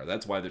computing power.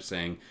 That's why they're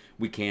saying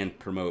we can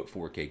promote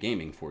 4K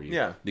gaming for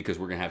you, because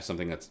we're going to have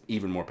something that's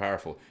even more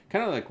powerful.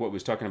 Kind of like what we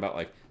was talking about,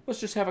 like, let's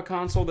just have a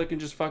console that can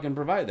just fucking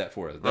provide that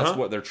for us. That's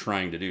what they're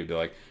trying to do. They're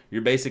like,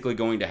 you're basically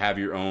going to have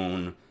your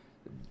own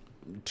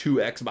 2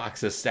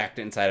 Xboxes stacked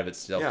inside of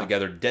itself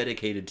together,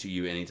 dedicated to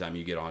you anytime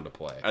you get on to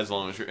play. As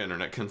long as your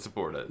internet can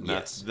support it.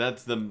 That's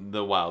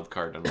the wild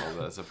card in all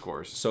this, of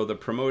course. So they're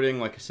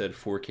promoting, like I said,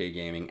 4K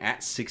gaming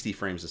at 60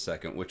 frames a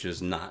second, which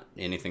is not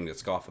anything to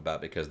scoff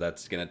about because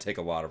that's going to take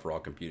a lot of raw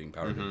computing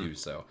power to do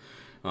so.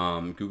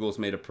 Google's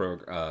made a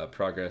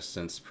progress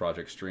since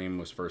Project Stream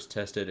was first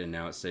tested, and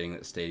now it's saying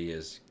that Stadia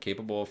is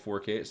capable of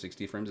 4K at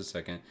 60 frames a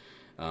second.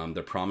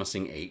 They're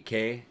promising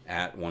 8K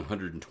at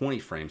 120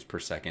 frames per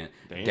second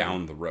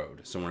down the road.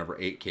 So whenever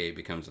 8K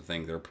becomes a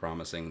thing, they're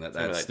promising that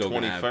that's still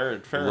going to have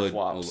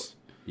teraflops.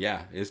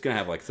 Yeah, it's going to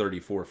have like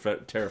 34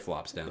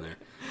 teraflops down there.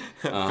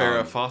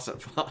 Farrah flops.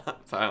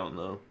 I don't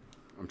know.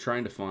 I'm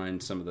trying to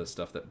find some of the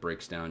stuff that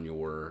breaks down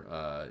your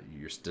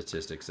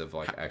statistics of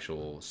like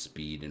actual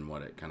speed and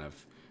what it kind of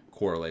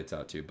correlates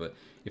out to. But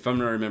if I'm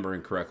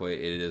remembering correctly,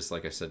 it is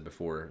like I said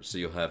before. So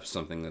you'll have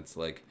something that's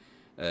like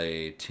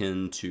a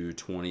 10 to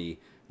 20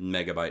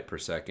 megabyte per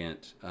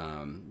second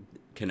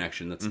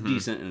connection that's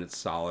decent and it's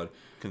solid,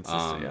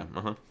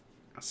 consistent.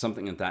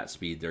 Something at that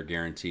speed, they're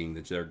guaranteeing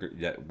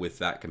that with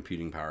that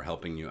computing power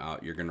helping you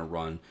out, you're going to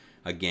run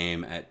a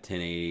game at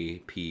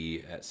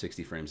 1080p at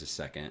 60 frames a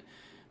second.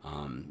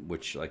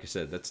 Which, like I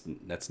said,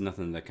 that's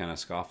nothing to kind of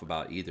scoff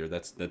about either.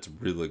 That's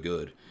really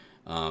good.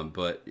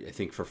 But I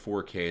think for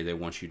 4K, they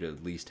want you to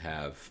at least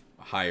have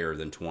higher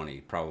than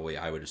 20. Probably,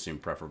 I would assume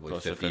preferably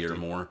Close to 50 or 50.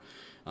 more.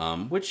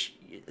 Which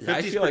 50 I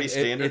is feel pretty like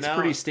standard it's now.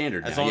 pretty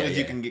standard As now. long Yeah, as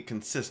you yeah. can get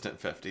consistent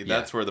 50.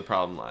 That's where the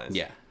problem lies.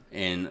 Yeah.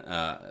 And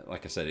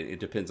like I said, it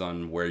depends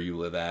on where you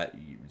live at.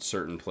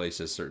 Certain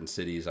places, certain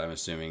cities, I'm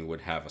assuming,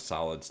 would have a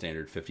solid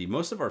standard 50.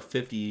 Most of our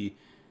 50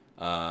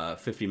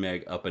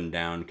 meg up and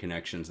down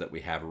connections that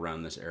we have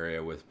around this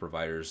area with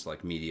providers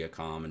like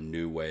Mediacom and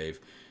New Wave.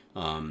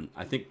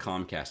 I think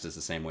Comcast is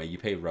the same way. You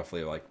pay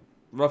roughly like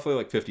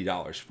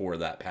 $50 for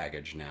that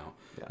package now.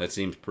 Yeah. That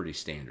seems pretty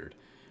standard.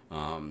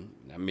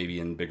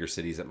 Maybe in bigger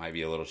cities it might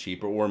be a little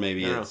cheaper, or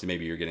maybe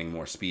maybe you're getting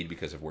more speed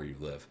because of where you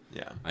live.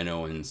 Yeah, I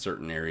know in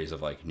certain areas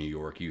of like New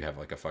York, you have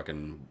like a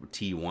fucking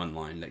T1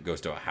 line that goes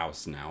to a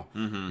house now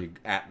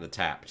at the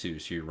tap too.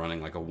 So you're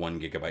running like a 1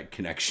 gigabyte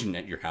connection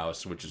at your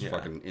house, which is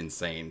fucking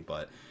insane.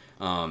 But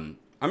I'm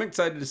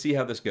excited to see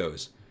how this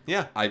goes.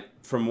 Yeah,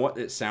 From what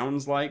it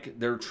sounds like,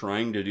 they're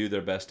trying to do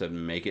their best to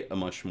make it a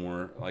much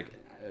more like.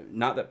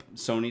 Not that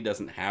Sony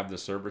doesn't have the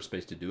server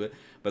space to do it,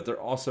 but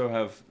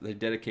they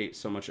dedicate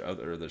so much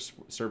other their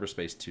server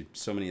space to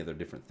so many other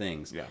different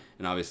things. Yeah,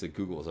 and obviously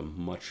Google is a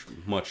much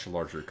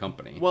larger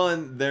company. Well,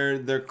 and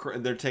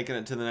they're taking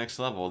it to the next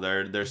level.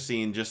 They're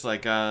seeing just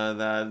like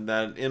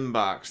that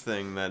inbox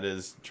thing that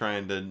is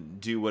trying to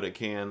do what it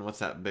can. What's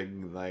that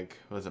big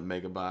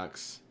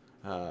Megabox?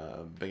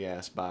 Big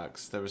ass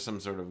box. There was some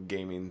sort of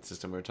gaming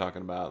system we were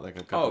talking about like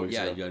a couple weeks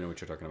ago. Yeah, I know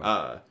what you're talking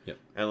about. Yep,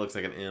 and it looks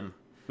like an M.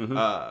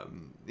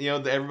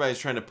 Mm-hmm. Everybody's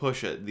trying to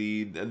push it.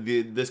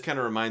 This kind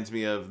of reminds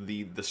me of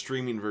the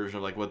streaming version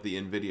of like what the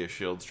Nvidia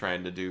Shield's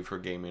trying to do for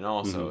gaming.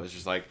 Also, it's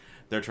just like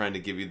they're trying to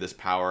give you this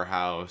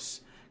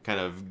powerhouse kind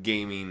of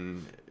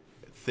gaming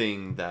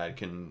thing that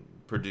can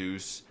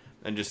produce,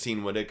 and just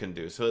seeing what it can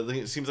do. So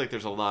it seems like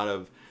there's a lot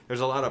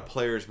of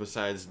players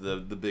besides the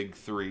big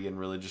three, and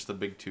really just the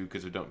big two,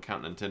 because we don't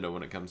count Nintendo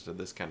when it comes to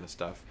this kind of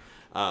stuff.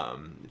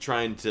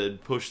 Trying to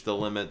push the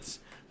limits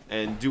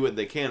and do what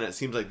they can. It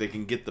seems like they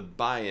can get the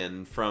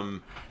buy-in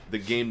from the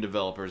game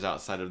developers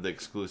outside of the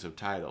exclusive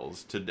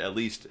titles to at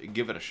least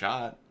give it a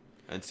shot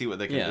and see what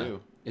they can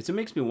do. It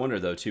makes me wonder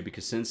though too,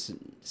 because since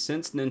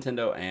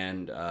Nintendo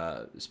and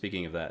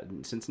speaking of that,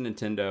 since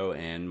Nintendo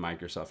and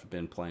Microsoft have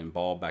been playing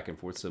ball back and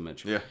forth so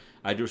much,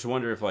 I just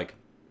wonder if like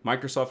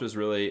Microsoft is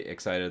really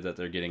excited that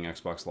they're getting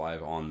Xbox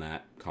Live on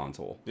that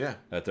console. Yeah.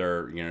 That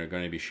they're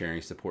going to be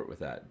sharing support with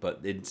that.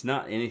 But it's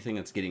not anything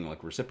that's getting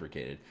like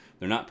reciprocated.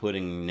 They're not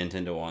putting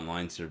Nintendo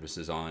Online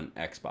services on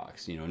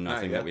Xbox.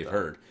 Nothing that we've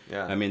heard.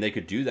 Yeah. I mean, they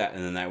could do that,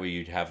 and then that way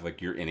you'd have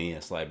like your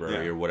NES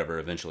library or whatever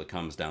eventually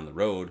comes down the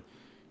road,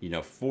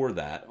 for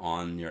that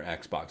on your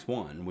Xbox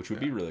One, which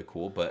would be really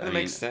cool. But it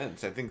makes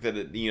sense. I think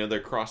that they're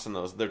crossing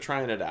those, they're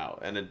trying it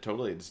out, and it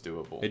totally is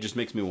doable. It just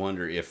makes me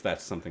wonder if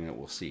that's something that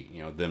we'll see.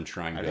 Them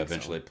trying to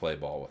eventually play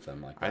ball with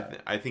them like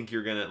that. I think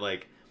you're gonna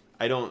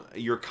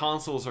your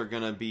consoles are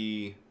gonna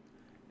be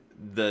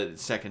the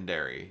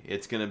secondary.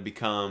 It's gonna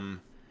become,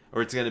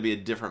 or it's gonna be a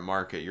different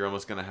market. You're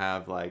almost gonna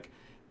have like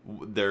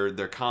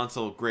their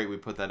console. Great, we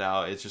put that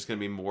out. It's just gonna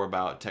be more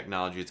about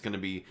technology. It's gonna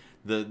be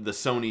the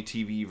Sony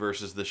TV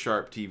versus the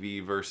Sharp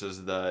TV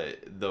versus the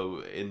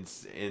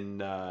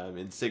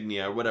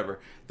Insignia or whatever.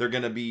 They're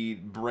gonna be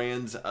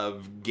brands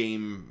of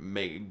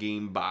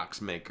game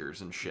box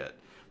makers and shit,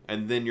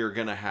 and then you're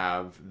gonna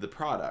have the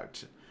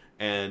product,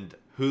 and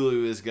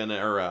Hulu is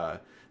gonna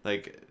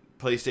like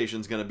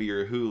PlayStation's gonna be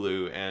your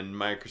Hulu, and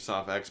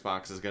Microsoft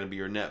Xbox is gonna be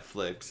your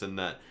Netflix, and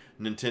that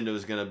Nintendo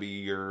is gonna be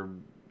your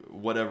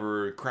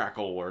whatever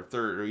Crackle or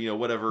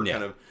whatever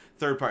kind of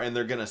third party, and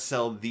they're gonna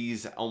sell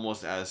these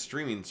almost as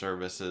streaming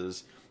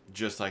services,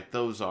 just like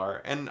those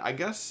are. And I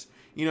guess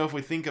if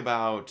we think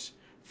about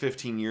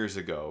 15 years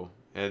ago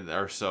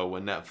or so,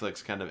 when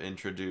Netflix kind of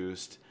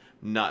introduced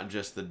not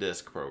just the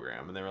disc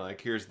program, and they were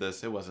like, here's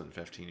this. It wasn't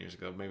 15 years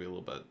ago, maybe a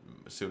little bit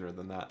sooner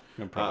than that.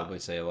 I'd probably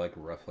say like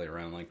roughly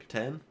around like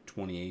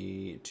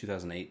 2008,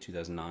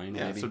 2009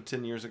 yeah, maybe. So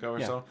 10 years ago or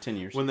so. 10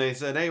 years. When they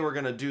said, hey, we're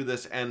going to do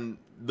this, and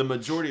the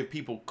majority of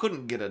people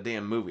couldn't get a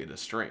damn movie to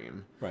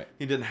stream. Right.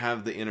 He didn't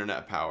have the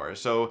internet power.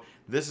 So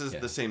this is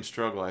the same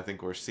struggle I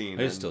think we're seeing.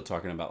 I was still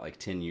talking about like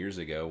 10 years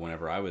ago,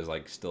 whenever I was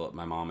like still at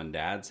my mom and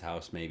dad's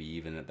house, maybe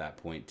even at that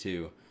point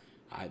too.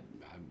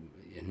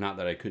 Not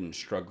that I couldn't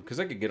struggle, because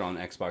I could get on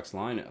Xbox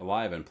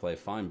Live and play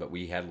fine, but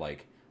we had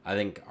like, I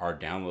think our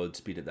download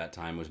speed at that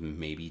time was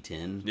maybe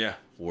 10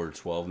 or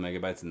 12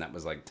 megabytes, and that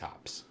was like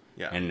tops.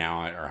 Yeah. And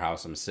now at our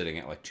house, I'm sitting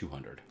at like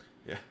 200.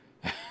 Yeah.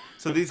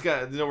 So these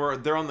guys,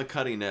 they're on the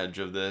cutting edge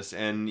of this,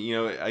 and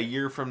a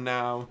year from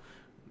now,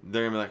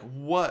 they're gonna be like,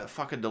 "What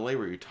fucking delay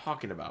were you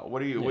talking about?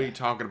 What are you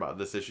talking about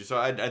this issue?" So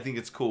I think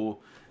it's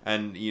cool,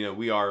 and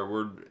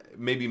we're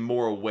maybe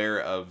more aware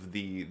of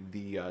the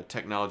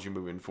technology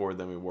moving forward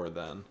than we were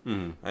then,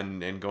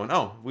 and going,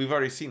 "Oh, we've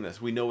already seen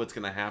this. We know what's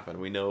gonna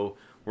happen. We know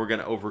we're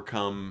gonna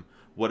overcome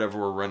whatever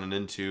we're running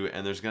into,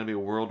 and there's gonna be a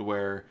world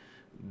where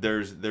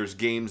there's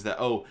games that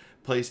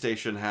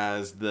PlayStation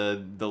has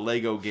the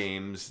Lego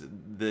games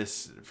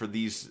for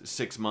these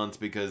 6 months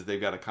because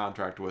they've got a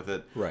contract with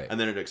it, right? And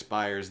then it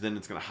expires. Then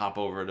it's gonna hop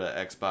over to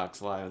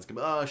Xbox Live. It's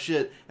gonna be, oh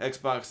shit,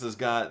 Xbox has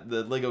got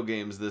the Lego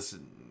games this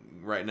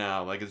right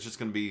now. Like it's just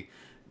gonna be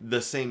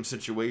the same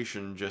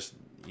situation, just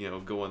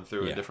going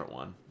through a different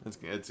one.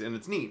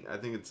 It's neat. I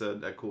think it's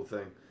a cool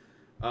thing.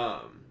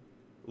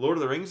 Lord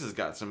of the Rings has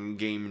got some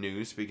game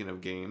news. Speaking of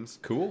games,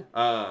 cool.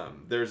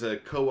 There's a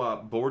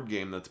co-op board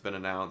game that's been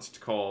announced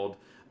called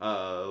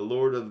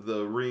Lord of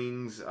the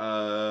Rings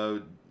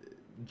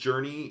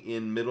Journey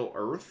in Middle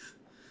Earth,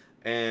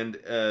 and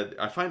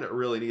I find it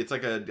really neat. It's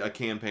like a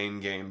campaign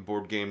game,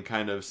 board game,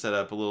 kind of set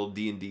up a little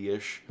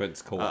D&D-ish, but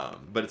it's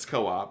co-op. But it's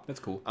co-op.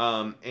 That's cool.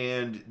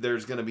 And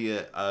there's going to be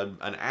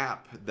an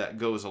app that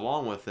goes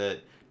along with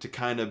it to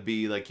kind of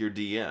be like your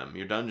DM,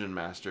 your dungeon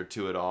master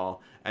to it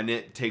all, and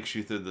it takes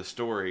you through the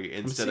story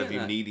instead of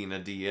you needing a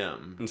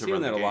DM. I'm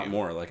seeing that a lot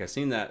more. Like I've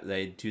seen that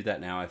they do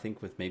that now. I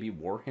think with maybe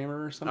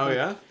Warhammer or something. Oh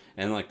yeah.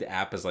 And like the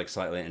app is like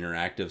slightly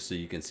interactive, so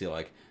you can see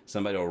like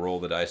somebody will roll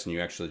the dice, and you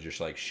actually just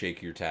like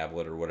shake your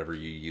tablet or whatever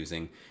you're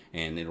using,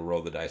 and it'll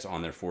roll the dice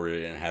on there for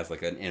you, and it has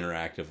like an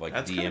interactive like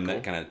DM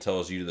that kind of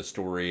tells you the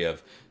story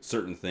of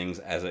certain things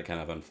as it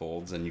kind of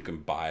unfolds, and you can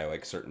buy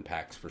like certain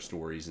packs for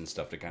stories and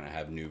stuff to kind of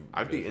have new.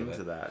 I'd be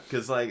into that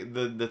because like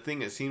the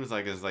thing it seems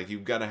like is like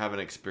you've got to have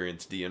an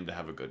experienced DM to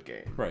have a good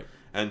game, right?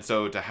 And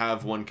so to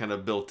have one kind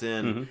of built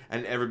in,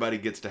 and everybody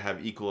gets to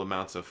have equal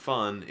amounts of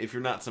fun. If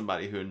you're not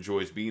somebody who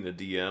enjoys being a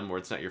DM or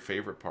it's not your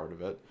favorite part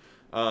of it,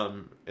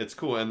 it's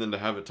cool. And then to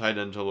have it tied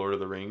into Lord of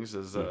the Rings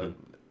is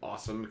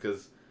awesome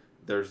because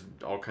there's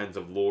all kinds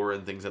of lore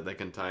and things that they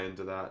can tie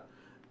into that.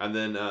 And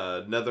then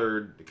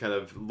another kind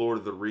of Lord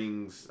of the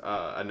Rings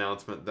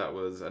announcement that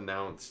was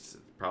announced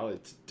probably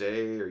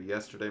today or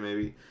yesterday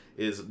maybe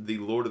is the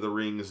Lord of the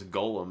Rings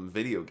Gollum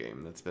video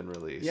game that's been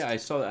released. Yeah, I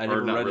saw that. I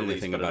never read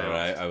anything about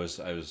it.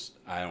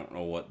 I don't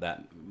know what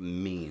that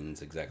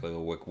means exactly.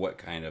 What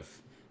kind of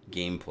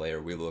gameplay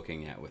are we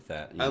looking at with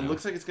that? It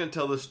looks like it's going to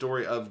tell the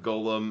story of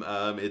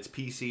Gollum. It's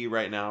PC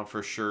right now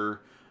for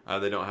sure.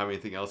 They don't have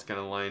anything else kind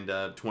of lined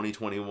up.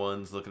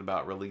 2021's looking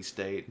about release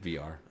date.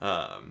 VR.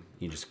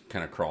 You just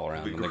kind of crawl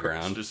around on the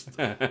ground. Just,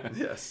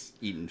 yes.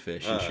 Eating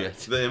fish and shit.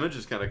 The image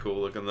is kind of cool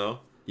looking though.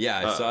 Yeah,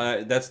 I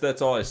saw,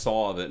 that's all I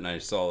saw of it, and I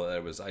saw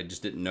that I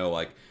just didn't know,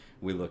 like,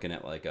 we looking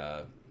at, like,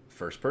 a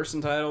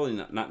first-person title,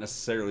 not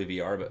necessarily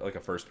VR, but, like,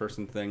 a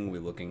first-person thing. We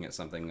looking at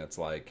something that's,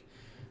 like,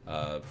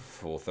 a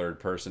full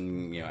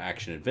third-person,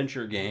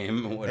 action-adventure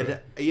game,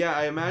 whatever. Yeah,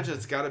 I imagine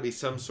it's got to be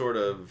some sort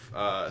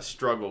of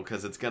struggle,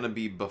 because it's going to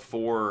be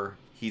before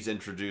he's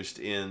introduced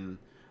in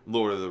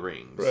Lord of the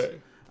Rings.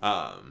 Right.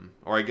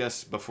 Or I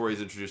guess before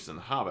he's introduced in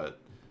The Hobbit.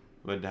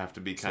 Would have to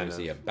be kind of. Is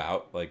he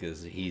about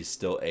is he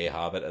still a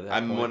hobbit at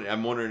that point?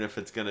 I'm wondering if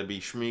it's going to be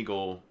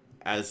Sméagol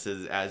as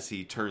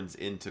he turns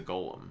into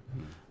Gollum,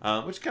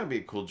 which kind of be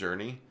a cool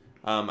journey.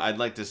 I'd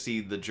like to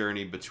see the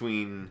journey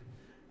between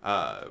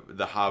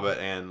the Hobbit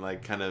and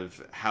like kind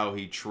of how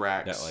he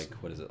tracks. That like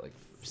what is it like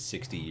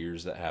 60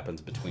 years that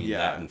happens between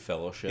that and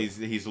Fellowship.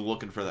 He's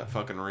looking for that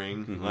fucking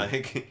ring,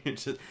 like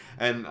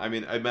and I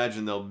mean I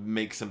imagine they'll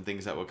make some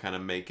things that will kind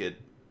of make it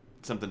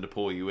something to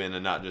pull you in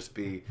and not just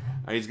be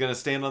he's gonna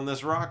stand on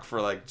this rock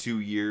for like 2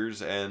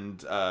 years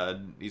and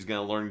he's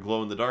gonna learn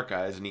glow in the dark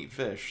eyes and eat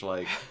fish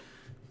like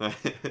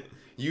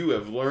you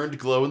have learned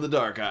glow in the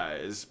dark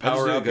eyes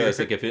power up guys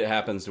like if it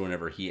happens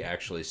whenever he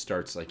actually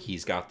starts like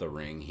he's got the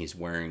ring, he's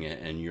wearing it,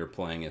 and you're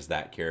playing as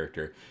that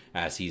character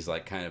as he's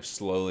like kind of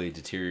slowly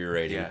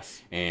deteriorating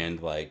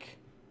and like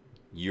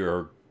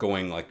you're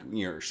going like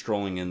you're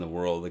strolling in the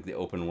world, like the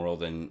open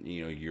world, and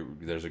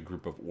there's a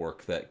group of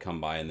orc that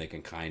come by and they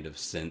can kind of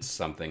sense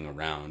something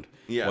around,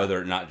 whether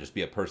it not just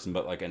be a person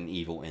but like an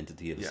evil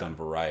entity of some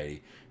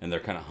variety, and they're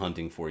kind of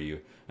hunting for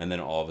you, and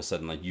then all of a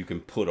sudden like you can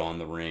put on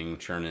the ring,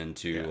 turn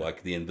into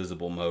like the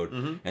invisible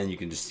mode, and you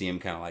can just see him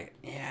kind of like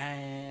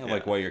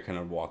like while you're kind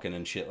of walking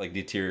and shit like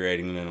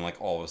deteriorating, and then like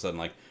all of a sudden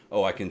like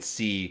I can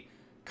see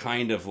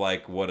kind of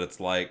like what it's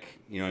like,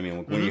 you know what I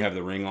mean? When you have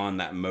the ring on,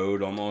 that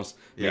mode almost,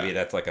 maybe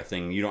that's like a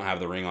thing. You don't have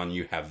the ring on,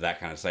 you have that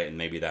kind of sight, and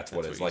maybe that's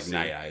what it's like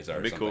night eyes are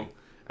or something. Cool.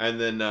 And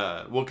then,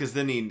 because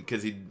then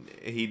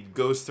he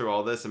goes through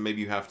all this, and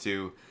maybe you have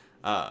to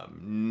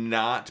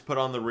not put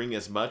on the ring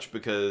as much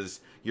because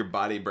your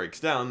body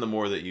breaks down the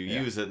more that you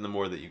use it and the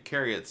more that you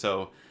carry it.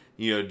 So,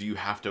 do you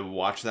have to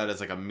watch that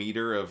as like a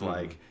meter of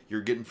like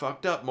you're getting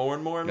fucked up more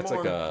and more and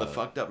more? Like the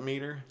fucked up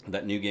meter.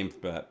 That new game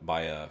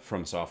by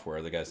From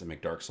Software, the guys that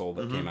make Dark Souls,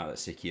 that came out, that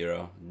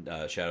Sekiro,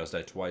 Shadows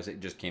Die Twice.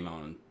 It just came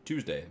out on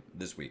Tuesday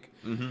this week.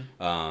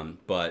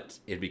 But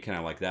it'd be kind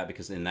of like that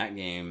because in that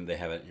game they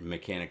have a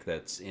mechanic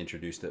that's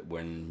introduced that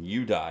when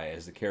you die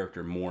as the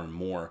character more and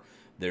more,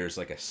 there's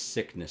like a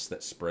sickness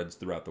that spreads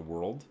throughout the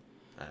world.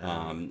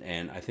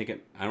 And I think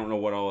I don't know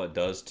what all it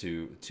does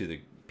to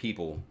the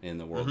people in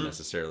the world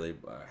necessarily,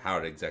 how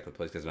it exactly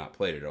plays because I've not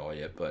played it all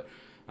yet, but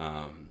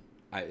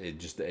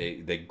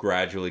they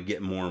gradually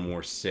get more and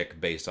more sick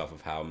based off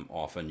of how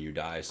often you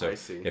die. So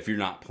if you're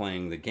not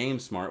playing the game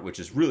smart, which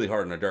is really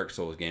hard in a Dark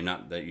Souls game,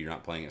 not that you're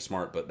not playing it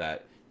smart, but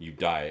that you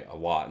die a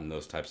lot in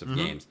those types of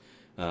games.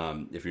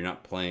 If you're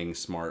not playing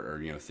smart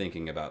or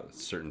thinking about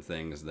certain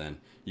things, then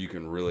you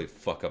can really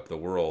fuck up the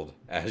world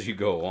as you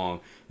go along.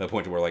 To the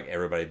point to where like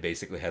everybody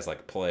basically has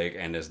like plague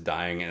and is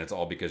dying, and it's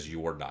all because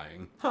you're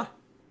dying. Huh.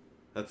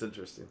 That's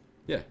interesting.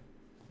 Yeah.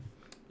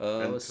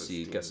 Let's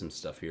see, got some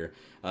stuff here.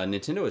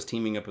 Nintendo is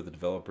teaming up with the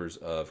developers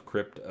of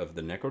Crypt of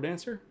the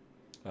Necrodancer.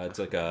 It's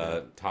like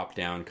a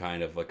top-down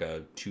kind of like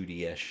a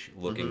 2D-ish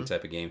looking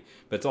type of game,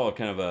 but it's all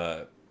kind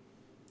of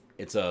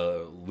it's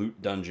a loot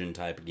dungeon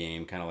type of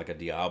game, kind of like a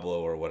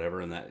Diablo or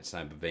whatever in that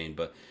type of vein.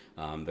 But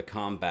the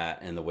combat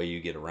and the way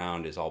you get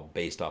around is all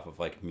based off of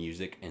like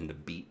music and the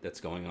beat that's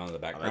going on in the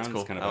background. That's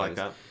cool. It's kind of I like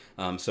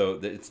that. So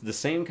it's the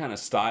same kind of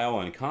style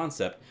and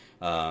concept.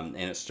 And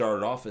it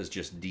started off as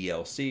just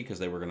DLC because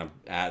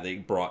they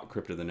brought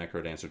Crypt of the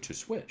Necrodancer to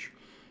Switch.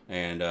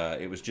 And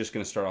it was just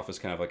going to start off as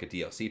kind of like a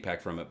DLC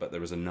pack from it, but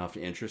there was enough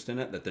interest in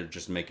it that they're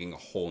just making a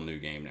whole new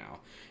game now.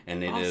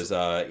 And it is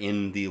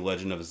in the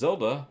Legend of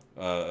Zelda,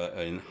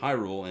 in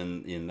Hyrule,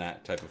 in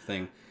that type of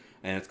thing.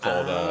 And it's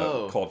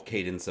called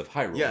Cadence of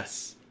Hyrule.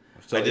 Yes.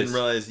 So I didn't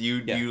realize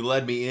you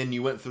led me in.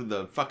 You went through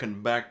the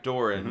fucking back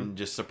door and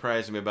just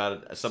surprised me about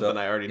it. Something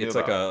I already knew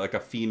about. It's like a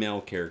female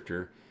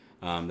character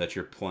that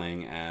you're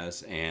playing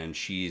as, and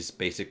she's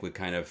basically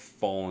kind of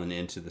fallen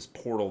into this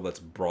portal that's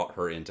brought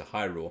her into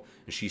Hyrule,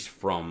 and she's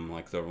from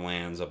like the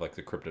lands of like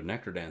the Crypt of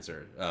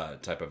Necrodancer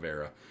type of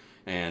era,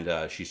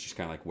 and she's just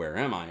kind of like, where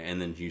am I? And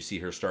then you see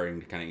her starting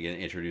to kind of get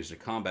introduced to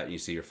combat, and you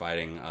see her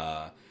fighting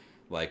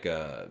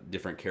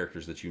different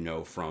characters that you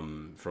know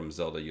from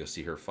Zelda. You'll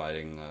see her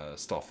fighting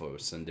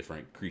Stalfos and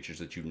different creatures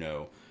that you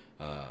know,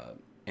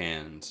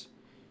 and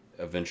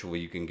eventually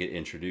you can get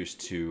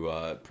introduced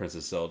to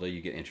Princess Zelda.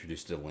 You get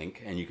introduced to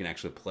Link, and you can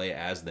actually play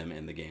as them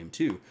in the game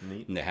too.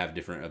 Neat. And they have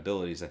different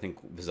abilities. I think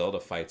Zelda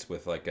fights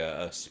with like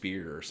a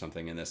spear or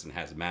something in this and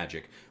has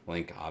magic.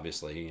 Link,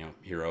 obviously,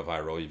 hero of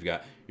Hyrule. You've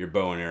got your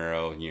bow and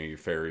arrow, your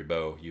fairy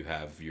bow. You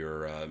have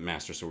your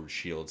master sword,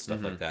 shield,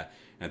 stuff like that.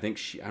 And I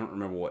think I don't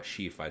remember what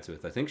she fights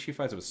with. I think she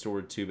fights with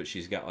sword too, but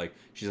she's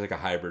like a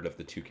hybrid of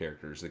the two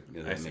characters, the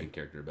main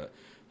character. But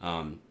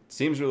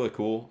seems really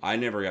cool. I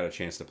never got a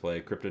chance to play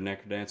Crypt of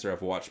Necrodancer.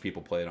 I've watched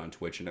people play it on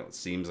Twitch, and it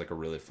seems like a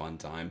really fun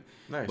time.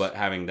 Nice. But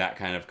having that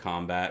kind of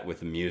combat with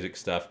the music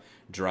stuff,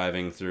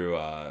 driving through,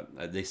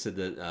 they said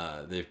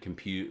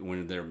that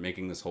when they're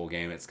making this whole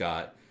game, it's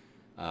got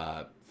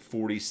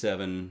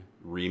 47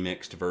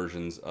 remixed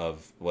versions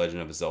of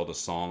Legend of Zelda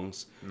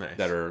songs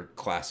that are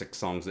classic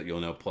songs that you'll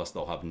know, plus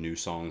they'll have new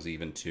songs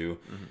even too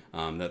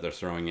that they're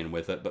throwing in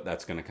with it. But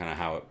that's going to kind of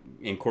how it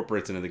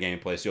incorporates into the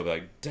gameplay, so you'll be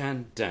like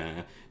dun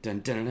dun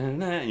dun dun dun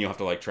dun, and you'll have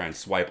to like try and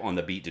swipe on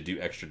the beat to do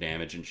extra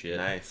damage and shit.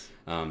 Nice.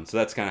 So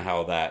that's kind of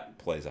how that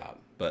plays out.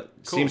 But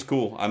seems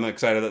cool. I'm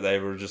excited that they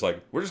were just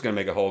like, we're just going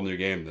to make a whole new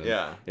game then.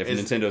 Yeah. If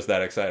Nintendo's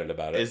that excited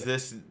about it. Is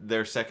this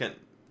their second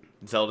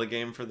Zelda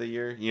game for the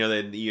year? You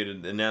had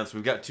announced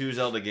we've got 2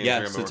 Zelda games.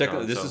 Yeah, so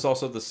technically, this is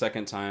also the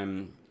second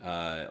time,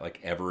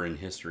 ever in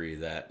history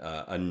that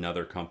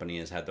another company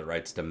has had the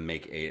rights to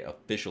make a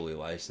officially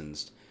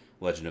licensed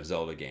Legend of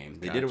Zelda game.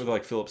 They did it with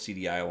like Philips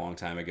CDI a long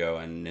time ago,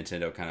 and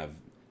Nintendo kind of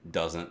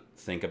doesn't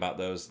think about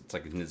those. It's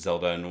like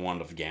Zelda and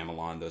Wand of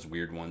Gamelon, those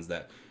weird ones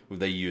that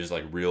they use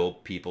like real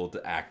people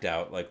to act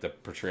out like the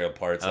portrayal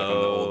parts, like on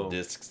the old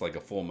discs, like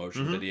a full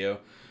motion video.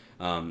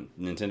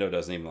 Nintendo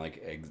doesn't even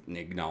like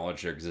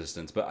acknowledge their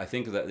existence. But I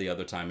think that the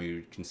other time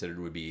we considered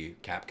would be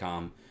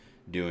Capcom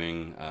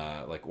doing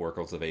like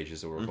Oracles of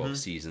Ages, Oracle of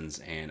Seasons,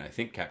 and I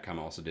think Capcom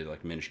also did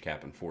like Minish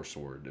Cap and Four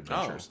Sword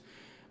Adventures.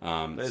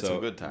 That's some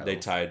good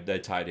titles. They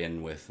tied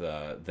in with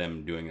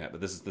them doing that.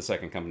 But this is the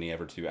second company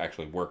ever to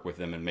actually work with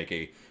them and make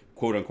a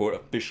quote unquote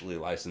officially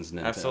licensed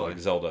Nintendo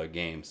Zelda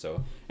game.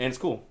 So, and it's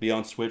cool. Be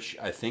on Switch.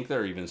 I think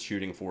they're even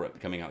shooting for it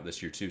coming out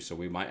this year too. So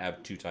we might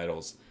have 2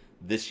 titles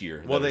this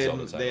year. Well, they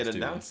had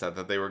announced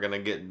that they were going to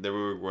get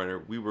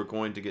we were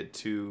going to get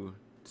 2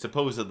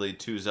 supposedly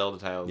 2 Zelda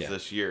titles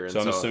this year. And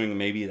so I'm assuming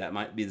maybe that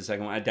might be the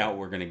second one. I doubt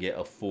we're going to get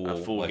a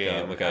full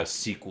game, like a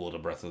sequel to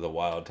Breath of the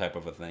Wild type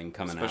of a thing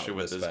coming out. Especially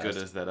with as good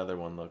as that other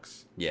one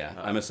looks. Yeah,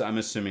 I'm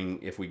assuming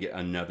if we get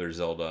another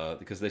Zelda,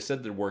 because they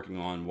said they're working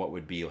on what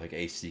would be like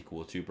a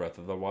sequel to Breath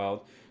of the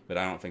Wild, but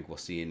I don't think we'll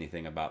see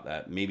anything about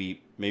that. Maybe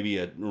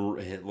a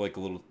like a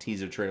little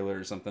teaser trailer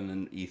or something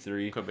in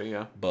E3. Could be,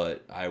 yeah.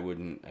 But I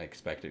wouldn't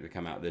expect it to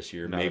come out this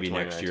year. Not maybe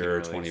next year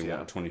or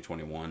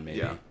 2021, maybe.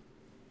 Yeah.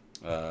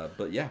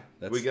 But yeah,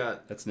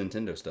 that's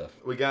Nintendo stuff.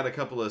 We got a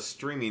couple of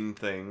streaming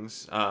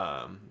things,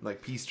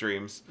 like P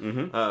streams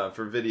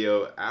for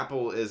video.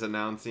 Apple is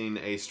announcing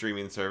a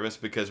streaming service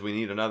because we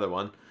need another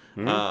one.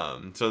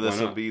 So this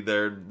will be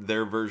their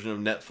version of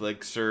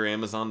Netflix or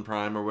Amazon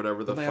Prime or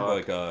whatever the fuck. They have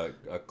like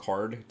a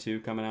card too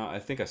coming out. I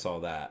think I saw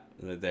that.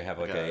 They have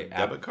like a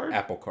debit card?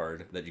 Apple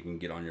card that you can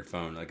get on your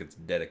phone. Like it's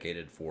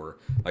dedicated for,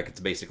 like it's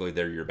basically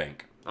they're your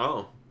bank.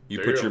 Oh. You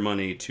put your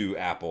money to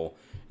Apple,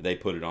 they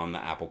put it on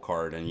the Apple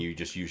Card, and you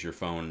just use your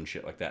phone and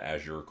shit like that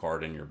as your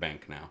card in your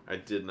bank now. I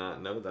did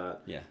not know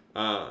that. Yeah.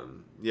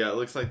 Yeah, it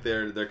looks like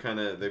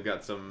they've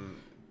got some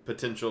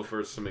potential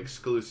for some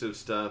exclusive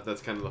stuff.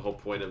 That's kind of the whole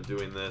point of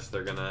doing this.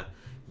 They're gonna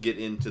get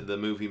into the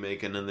movie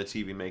making and the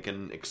TV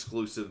making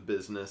exclusive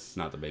business.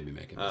 Not the baby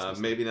making business.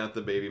 Maybe not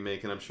the baby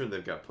making. I'm sure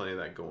they've got plenty of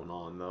that going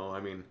on, though. I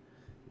mean,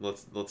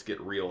 let's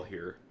get real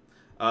here.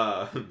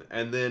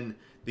 And then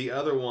the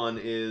other one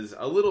is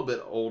a little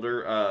bit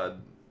older,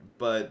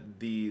 but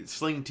the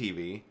Sling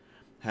TV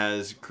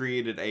has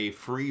created a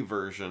free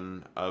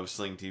version of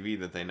Sling TV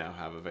that they now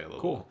have available.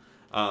 Cool.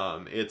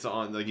 It's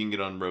on, like, you can get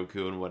on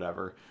Roku and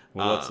whatever.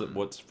 Well,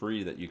 what's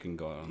free that you can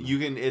go on? You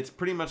can. It's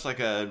pretty much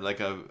like an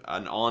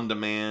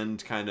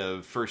on-demand kind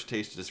of first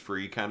taste is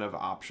free kind of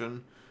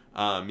option. You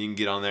can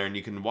get on there and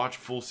you can watch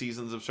full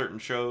seasons of certain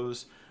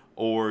shows,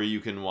 or you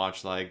can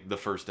watch like the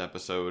first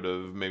episode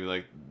of maybe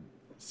like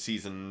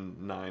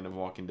season 9 of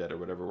Walking Dead or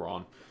whatever we're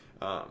on.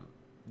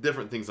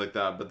 Different things like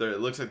that. But it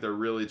looks like they're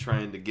really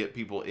trying to get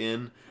people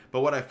in.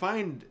 But what I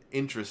find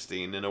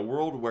interesting in a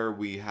world where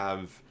we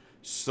have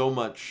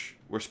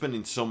we're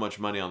spending so much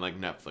money on like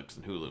Netflix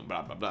and Hulu and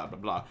blah blah blah blah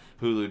blah.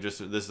 Hulu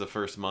this is the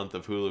first month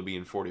of Hulu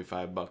being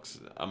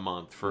 $45 a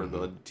month for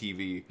the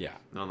TV. Yeah.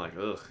 And I'm like,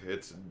 ugh,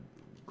 it's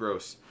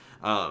gross.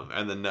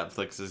 And then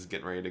Netflix is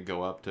getting ready to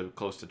go up to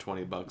close to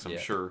 $20, I'm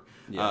sure.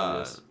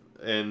 Yeah.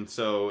 And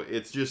so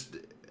it's just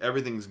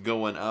everything's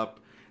going up.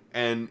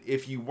 And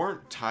if you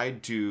weren't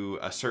tied to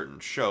a certain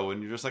show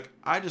and you're just like,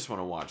 I just want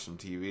to watch some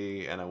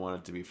TV and I want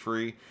it to be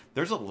free,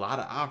 there's a lot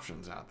of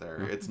options out there.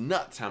 Mm-hmm. It's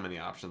nuts how many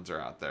options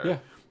are out there. Yeah.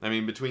 I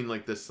mean, between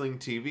like the Sling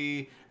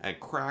TV and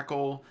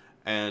Crackle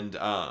and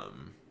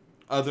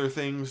other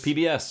things.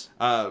 PBS.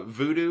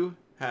 Vudu.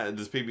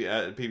 Does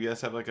PBS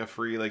have like a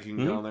free, like you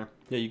can go on there?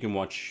 Yeah, you can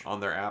watch on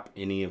their app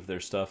any of their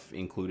stuff,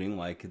 including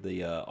like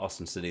the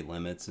Austin City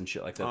Limits and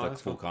shit like that. Like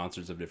full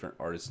concerts of different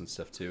artists and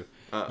stuff too.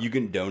 You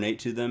can donate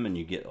to them and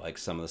you get like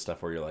some of the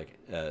stuff where you're like,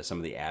 some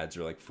of the ads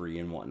are like free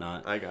and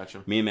whatnot. I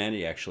gotcha. Me and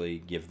Mandy actually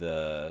give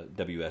the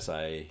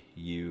WSIU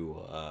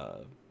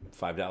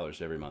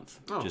 $5 every month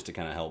just to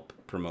kind of help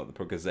promote the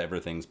because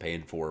everything's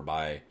paid for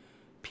by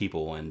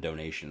people and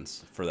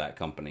donations for that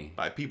company.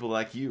 By people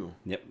like you.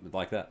 Yep,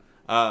 like that.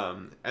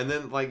 And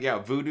then like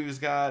Vudu's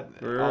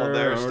got all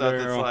their stuff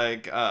that's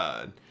like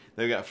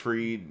they've got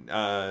free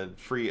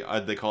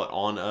they call it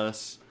On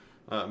Us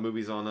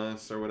movies on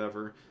us or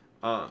whatever.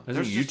 I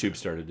think YouTube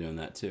started doing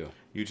that too.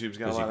 YouTube's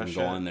got a lot of shit.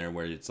 You can go on there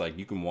where it's like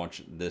you can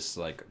watch this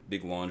like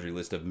big laundry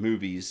list of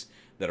movies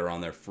that are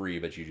on there free,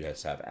 but you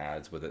just have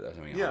ads with it. I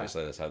mean,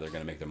 obviously that's how they're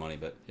going to make their money,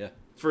 but yeah.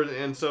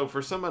 So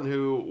for someone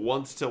who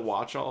wants to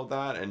watch all of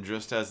that and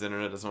just has the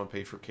internet, doesn't want to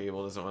pay for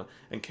cable,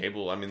 and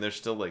cable, I mean, there's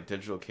still like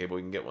digital cable.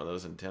 You can get one of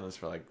those antennas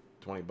for like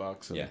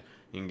 $20, and you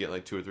can get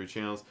like 2 or 3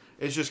 channels.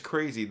 It's just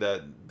crazy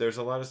that there's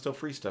a lot of still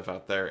free stuff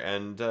out there,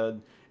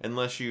 and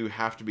unless you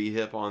have to be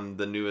hip on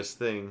the newest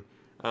thing,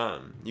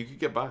 you could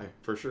get by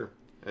for sure,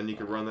 and you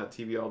could run that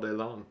TV all day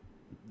long.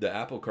 The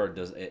Apple Card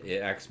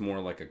it acts more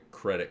like a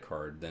credit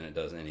card than it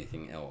does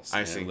anything else.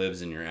 I see. It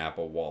lives in your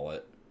Apple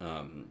Wallet,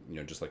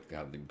 just like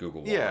the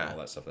Google Wallet and all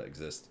that stuff that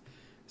exists.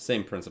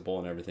 Same principle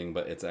and everything,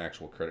 but it's an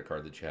actual credit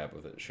card that you have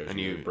with it. It shows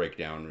you the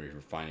breakdown where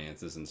your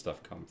finances and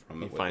stuff come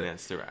from. You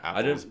finance through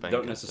Apple's bank. I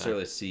don't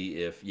necessarily see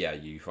if,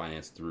 you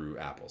finance through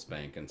Apple's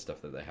bank and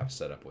stuff that they have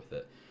set up with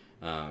it.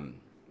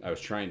 I was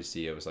trying to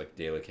see, it was like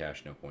daily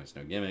cash, no points,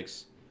 no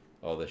gimmicks,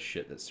 all this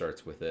shit that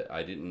starts with it.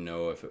 I didn't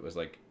know if it was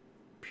like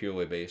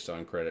purely based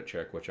on credit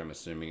check, which I'm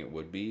assuming it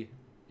would be.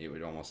 It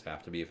would almost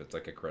have to be if it's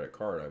like a credit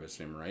card, I would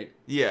assume, right?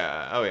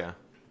 Yeah. Oh, yeah.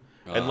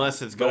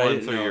 Unless it's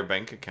going through your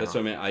bank account. That's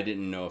what I mean. I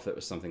didn't know if it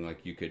was something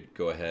like you could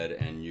go ahead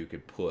and you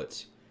could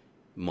put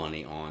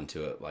money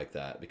onto it like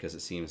that, because it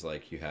seems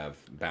like you have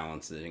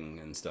balancing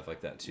and stuff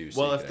like that too.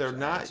 So well, if they're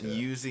not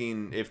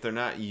using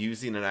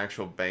an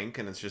actual bank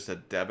and it's just a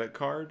debit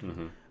card,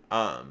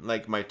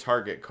 like my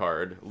Target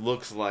card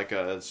looks like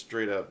a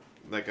straight up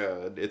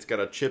it's got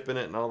a chip in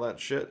it and all that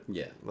shit.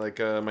 Yeah. Like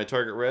my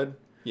Target Red.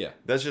 Yeah.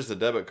 That's just a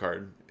debit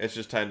card. It's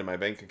just tied to my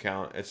bank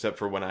account, except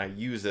for when I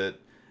use it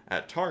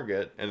at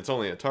Target, and it's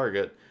only at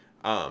Target,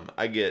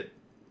 I get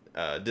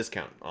a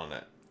discount on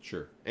it.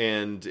 Sure.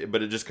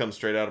 But it just comes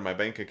straight out of my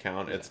bank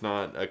account. Yeah. It's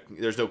not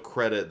there's no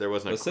credit. There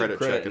wasn't a credit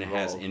check involved. And it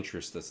has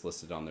interest that's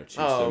listed on there too.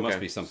 So there must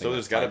be something. So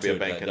there's got to be a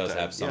bank that does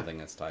have something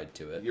that's tied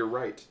to it. You're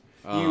right.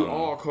 You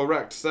are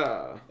correct,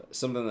 sir.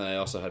 Something that I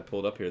also had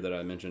pulled up here that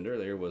I mentioned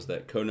earlier was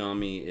that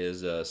Konami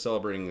is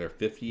celebrating their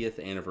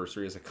 50th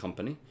anniversary as a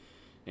company.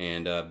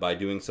 And by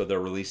doing so, they're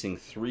releasing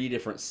 3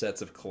 different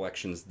sets of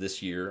collections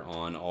this year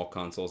on all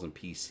consoles and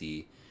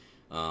PC.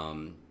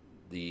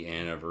 The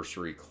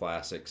Anniversary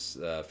Classics.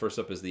 First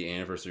up is the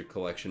Anniversary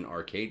Collection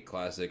Arcade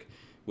Classic,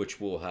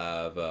 which will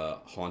have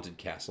Haunted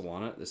Castle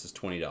on it. This is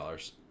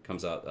 $20.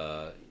 Comes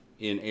out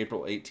in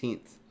April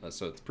 18th,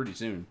 so it's pretty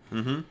soon.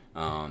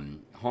 Mm-hmm.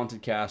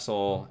 Haunted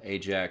Castle,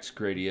 Ajax,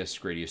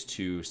 Gradius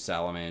 2,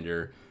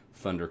 Salamander,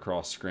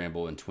 Thundercross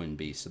Scramble, and Twin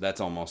Beasts. So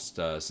that's almost,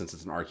 since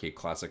it's an arcade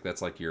classic,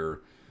 that's like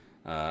your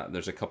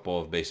There's a couple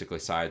of basically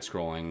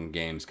side-scrolling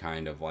games,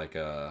 kind of like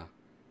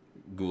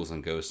Ghouls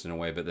and Ghosts in a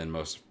way, but then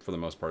for the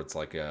most part, it's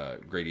like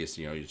Gradius,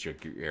 it's your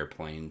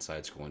airplane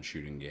side-scrolling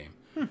shooting game.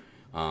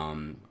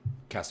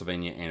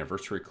 Castlevania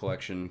Anniversary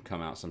Collection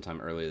come out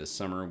sometime early this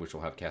summer, which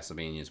will have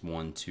Castlevanias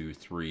 1, 2,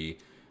 3,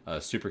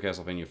 Super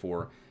Castlevania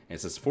 4, and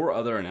it says 4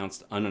 other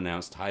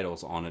unannounced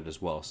titles on it as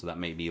well. So that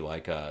may be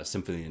like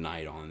Symphony of the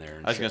Night on there.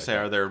 And I was gonna say,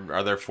 are there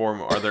other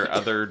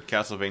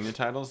Castlevania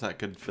titles that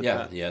could fit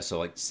that? Yeah. So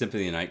like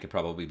Symphony of the Night could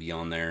probably be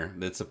on there.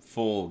 It's a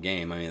full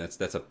game. I mean,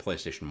 that's a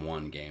PlayStation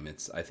 1 game.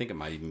 I think it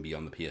might even be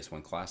on the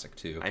PS1 Classic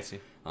too. I see.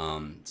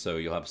 So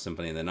you'll have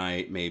Symphony of the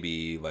Night,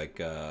 maybe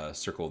like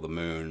Circle of the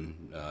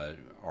Moon,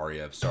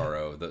 Aria of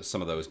Sorrow.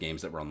 Some of those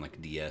games that were on like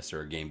DS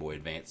or Game Boy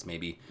Advance,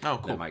 maybe. Oh,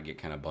 cool. That might get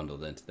kind of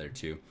bundled into there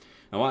too.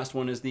 And the last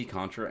one is the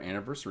Contra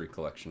Anniversary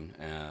Collection.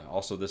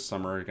 Also this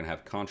summer, you're going to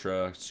have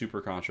Contra,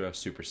 Super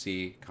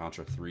C,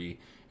 Contra 3,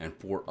 and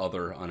 4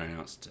 other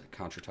unannounced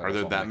Contra titles. Are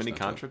there that many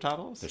Contra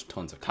titles? There's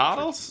tons of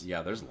titles.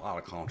 Yeah, there's a lot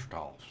of Contra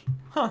titles.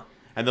 Huh.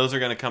 And those are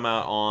going to come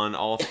out on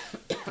all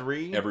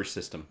 3? Every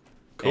system.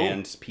 Cool.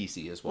 And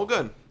PC as well.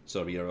 Well, good.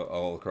 So it'll be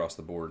all across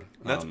the board.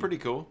 That's pretty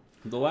cool.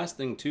 The last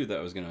thing, too, that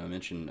I was going to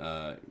mention,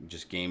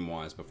 just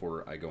game-wise,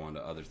 before I go on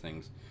to other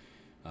things,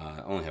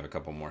 I only have a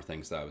couple more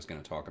things that I was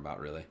going to talk about,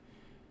 really.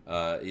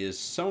 Is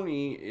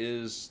Sony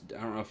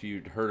I don't know if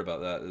you'd heard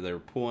about that. They're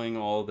pulling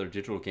all their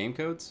digital game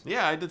codes.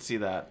 Yeah, I did see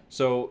that.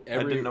 So I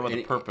didn't know what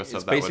the purpose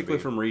of that would be. It's basically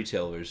from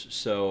retailers.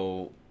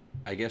 So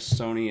I guess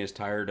Sony is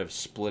tired of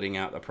splitting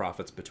out the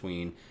profits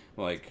between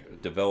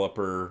like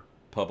developer,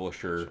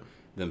 publisher,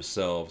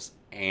 themselves,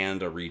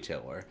 and a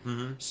retailer.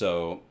 Mm-hmm.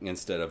 So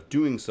instead of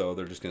doing so,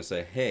 they're just going to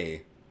say,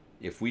 hey,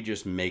 if we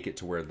just make it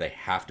to where they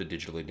have to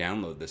digitally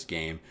download this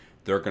game,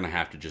 they're going to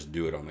have to just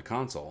do it on the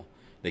console.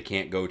 They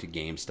can't go to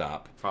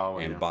GameStop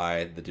and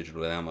buy the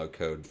digital download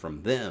code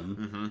from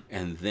them,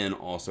 and then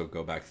also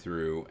go back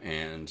through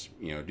and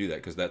do that,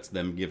 because that's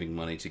them giving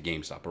money to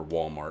GameStop or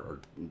Walmart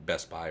or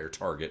Best Buy or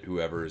Target,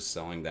 whoever is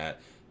selling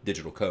that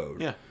digital code.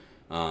 Yeah.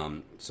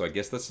 So I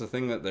guess that's the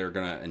thing that they're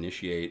going to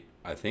initiate.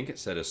 I think it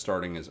said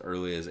starting as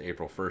early as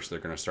April 1st, they're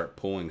going to start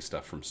pulling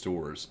stuff from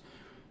stores.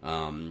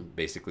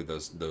 Basically,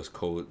 those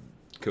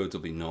codes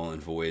will be null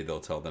and void. They'll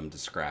tell them to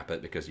scrap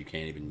it because you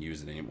can't even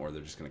use it anymore.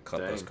 They're just going to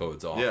cut those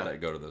codes off that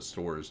go to those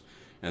stores.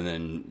 And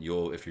then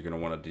if you're going to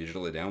want to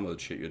digitally download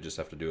shit, you'll just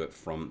have to do it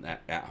from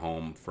at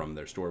home from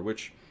their store,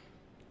 which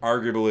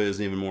arguably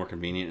is even more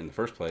convenient in the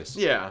first place.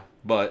 Yeah.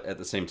 But at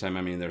the same time,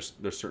 I mean, there's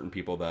certain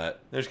people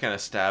that they're just kind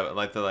of stab it,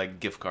 like they're like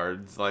gift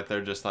cards, like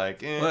they're just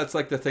like. Well, that's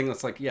like the thing.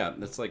 That's like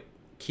that's like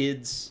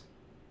kids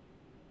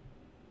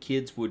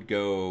would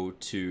go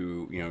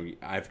to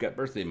I've got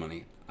birthday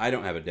money. I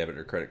don't have a debit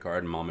or credit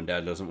card, and mom and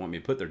dad doesn't want me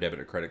to put their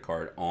debit or credit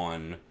card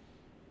on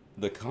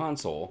the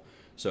console.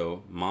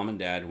 So mom and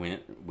dad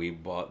we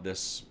bought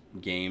this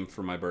game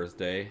for my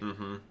birthday,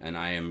 and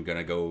I am going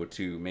to go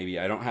to, maybe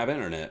I don't have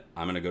internet.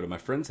 I'm going to go to my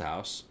friend's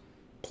house,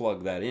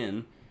 plug that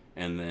in,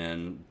 and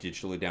then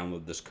digitally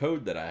download this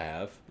code that I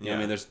have. Yeah. I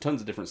mean, there's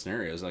tons of different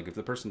scenarios. Like if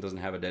the person doesn't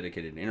have a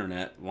dedicated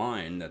internet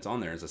line that's on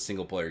there, it's a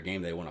single player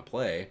game they want to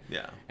play,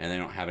 and they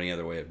don't have any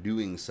other way of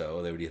doing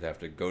so, they would either have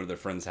to go to their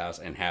friend's house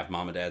and have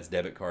mom and dad's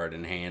debit card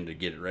in hand to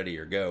get it ready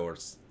or go, or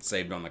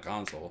saved on the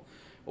console.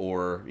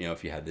 Or,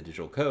 if you had the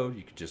digital code,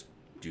 you could just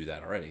do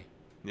that already.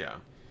 Yeah.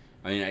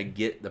 I mean, I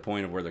get the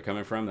point of where they're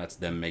coming from. That's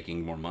them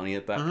making more money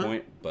at that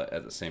point. But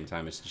at the same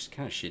time, it's just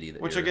kind of shitty.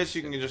 Which I guess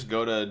you can just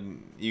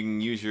you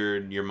can use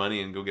your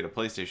money and go get a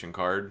PlayStation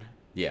card.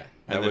 Yeah.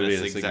 That would be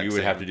you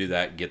would have to do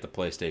that, get the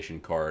PlayStation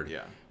card.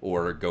 Yeah.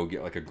 Or go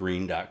get like a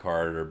green dot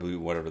card or blue,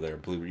 whatever they're,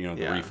 blue,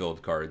 the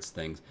refilled cards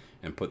things,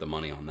 and put the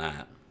money on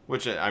that.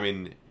 Which, I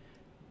mean,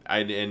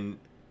 and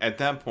at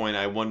that point,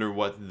 I wonder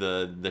what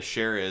the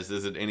share is.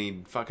 Is it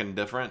any fucking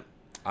different?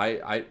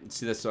 I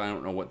see that, so I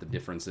don't know what the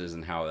difference is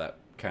and how that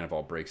kind of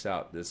all breaks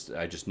out.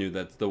 I just knew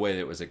that's the way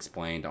it was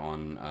explained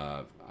on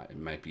it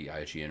might be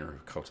IGN or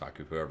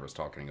Kotaku, whoever was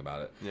talking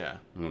about it. Yeah.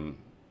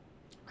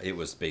 It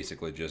was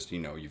basically just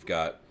you've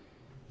got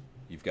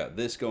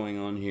this going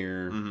on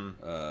here.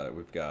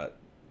 We've got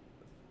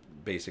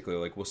basically,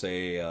 like, we'll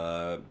say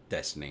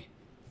Destiny.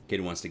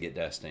 Kid wants to get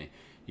Destiny.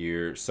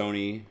 Your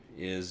Sony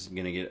is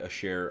gonna get a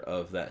share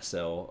of that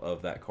sell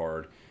of that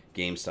card.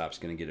 GameStop's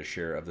going to get a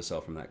share of the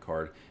sell from that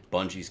card.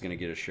 Bungie's going to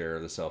get a share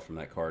of the sell from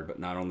that card, but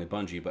not only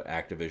Bungie, but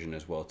Activision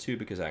as well, too,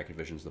 because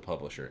Activision's the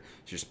publisher.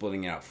 So you're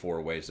splitting out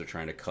 4 ways. They're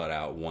trying to cut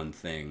out one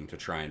thing to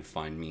try and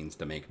find means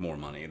to make more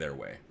money their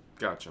way.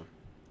 Gotcha.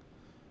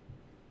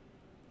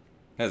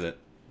 Has it?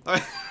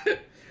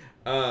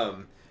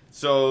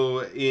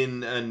 So,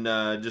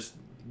 just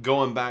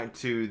going back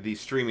to the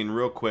streaming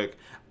real quick,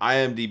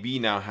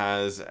 IMDb now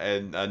has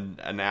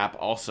an app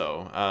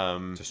also.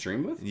 To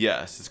stream with?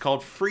 Yes, it's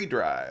called Free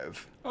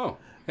Drive. Oh,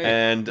 hey.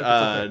 And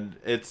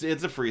it's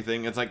a free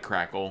thing. It's like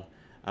Crackle.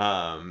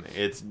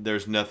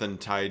 There's nothing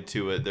tied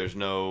to it. There's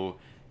no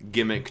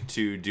gimmick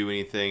to do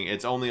anything.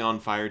 It's only on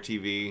Fire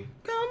TV.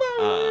 Come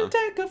on,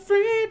 take a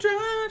free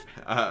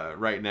drive.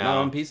 Right now. Not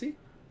on PC?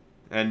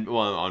 And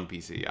well, on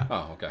PC, yeah.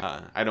 Oh, okay.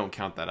 I don't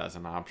count that as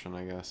an option,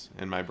 I guess,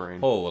 in my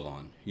brain. Hold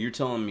on. You're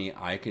telling me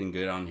I can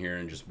get on here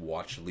and just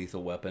watch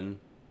Lethal Weapon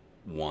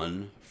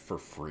 1 for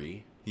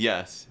free?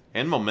 Yes,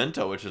 and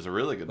Memento, which is a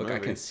really good movie. I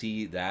can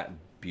see that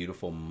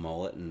beautiful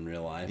mullet in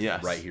real life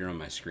right here on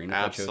my screen. If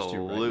Absolutely.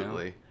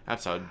 I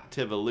chose to right now.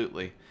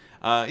 Absolutely.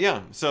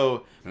 Yeah,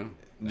 so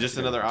just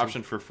another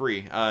option for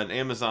free.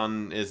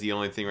 Amazon is the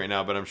only thing right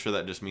now, but I'm sure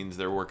that just means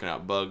they're working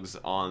out bugs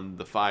on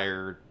the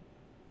Fire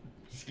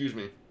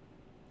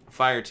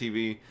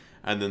TV,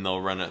 and then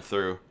they'll run it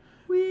through.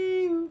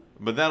 Whee!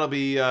 But that'll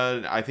be,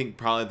 I think,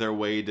 probably their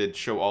way to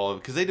show all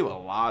of... Because they do a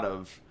lot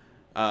of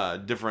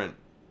different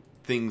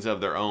things of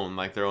their own,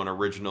 like their own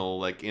original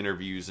like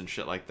interviews and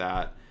shit like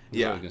that.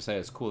 Yeah, I was gonna say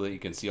it's cool that you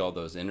can see all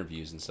those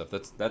interviews and stuff.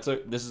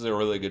 This is a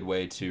really good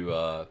way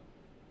to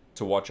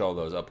watch all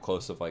those up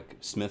close of like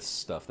Smith's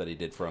stuff that he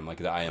did from like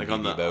the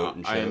IMDb boat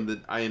and shit. The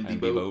IMDb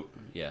boat.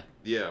 Yeah.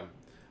 Yeah.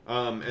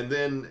 And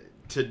then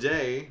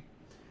today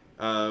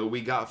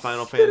we got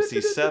Final Fantasy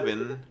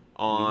VII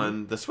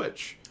on the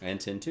Switch. And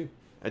 10-2.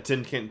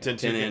 10 and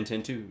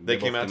 10-2. They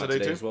came out today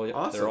too? As well. Yep.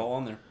 Awesome. They're all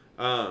on there.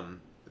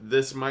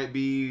 This might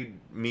be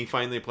me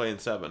finally playing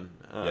 7.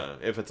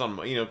 If it's on,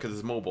 because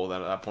it's mobile,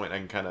 then at that point I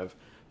can kind of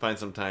find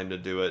some time to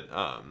do it.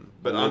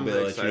 But I'm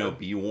excited.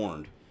 Be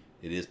warned.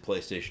 It is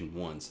PlayStation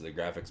 1, so the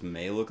graphics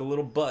may look a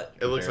little butt.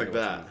 It looks like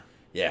that.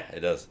 Yeah,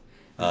 it does.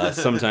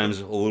 Sometimes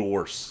a little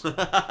worse.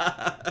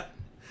 I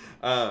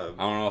don't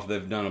know if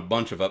they've done a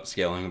bunch of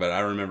upscaling, but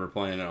I remember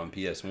playing it on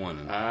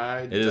PS1,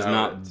 and it is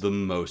not the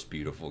most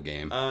beautiful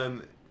game.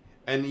 And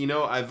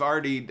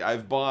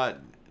I've bought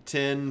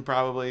 10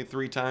 probably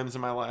 3 times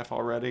in my life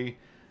already.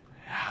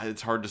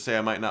 It's hard to say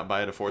I might not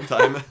buy it a 4th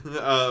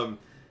time.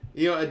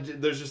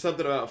 There's just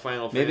something about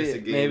Final Fantasy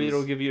games. Maybe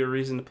it'll give you a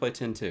reason to play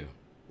 10-2.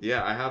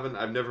 Yeah,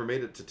 I've never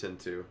made it to 10-2.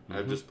 Mm-hmm.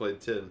 I've just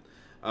played 10.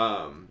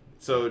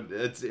 So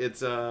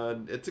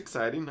it's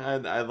exciting.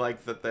 I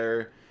like that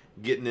they're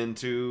getting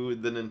into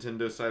the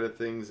Nintendo side of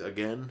things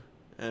again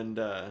and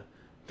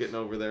getting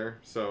over there.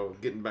 So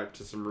getting back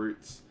to some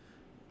roots.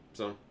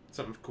 So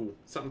something cool.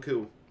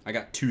 I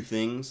got 2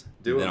 things.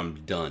 Then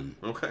I'm done.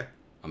 Okay.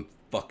 I'm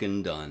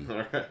fucking done.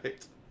 All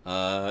right.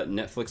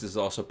 Netflix is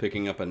also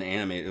picking up an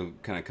anime,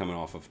 kind of coming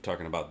off of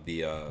talking about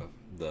the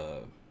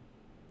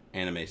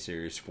anime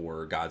series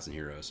for Gods and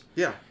Heroes.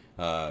 Yeah.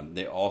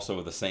 They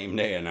also, the same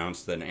day,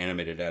 announced an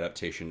animated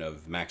adaptation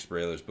of Max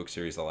Brailer's book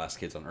series, The Last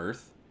Kids on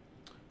Earth.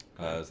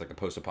 It's like a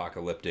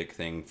post-apocalyptic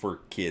thing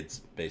for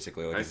kids,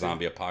 basically. Like a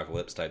zombie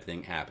apocalypse type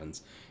thing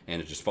happens.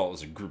 And it just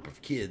follows a group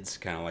of kids,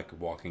 kind of like a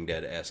Walking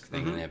Dead-esque thing.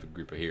 Mm-hmm. And they have a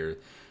group of here.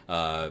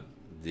 Some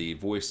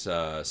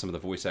of the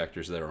voice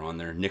actors that are on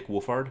there. Nick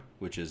Wolfhard,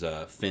 which is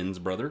Finn's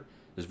brother.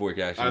 Is voice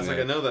acting. I was like,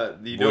 I know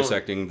that.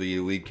 Acting the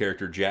lead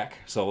character, Jack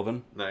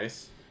Sullivan.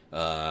 Nice.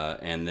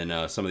 And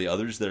then some of the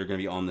others that are going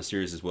to be on the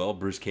series as well.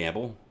 Bruce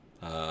Campbell,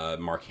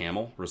 Mark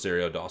Hamill,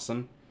 Rosario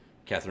Dawson,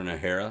 Catherine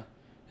O'Hara.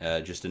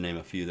 Just to name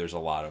a few, there's a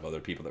lot of other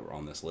people that were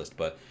on this list.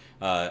 But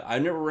I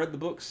never read the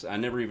books. I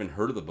never even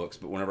heard of the books.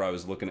 But whenever I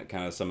was looking at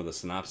kind of some of the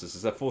synopsis,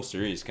 it's a full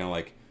series, kind of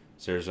like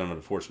Series of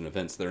Unfortunate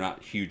Events. They're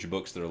not huge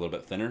books. They're a little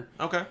bit thinner.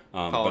 Okay.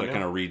 But it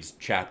kind of reads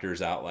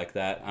chapters out like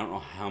that. I don't know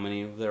how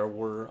many there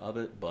were of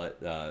it,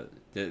 but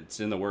it's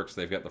in the works.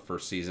 They've got the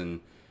first season.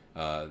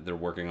 They're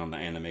working on the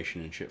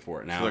animation and shit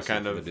for it now.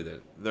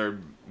 So they're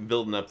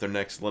building up their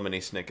next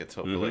Lemony Snickets,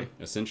 hopefully.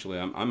 Mm-hmm. Essentially,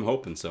 I'm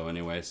hoping so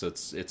anyway. So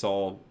it's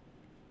all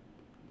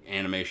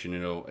animation.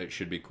 It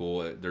should be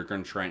cool. They're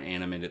going to try and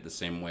animate it the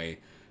same way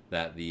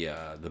that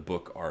the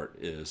book art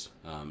is.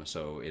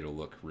 So it'll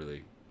look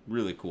really,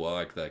 really cool. I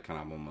like that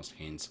kind of almost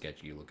hand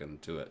sketchy looking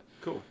to it.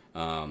 Cool.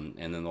 And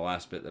then the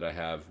last bit that I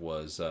have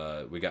was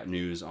we got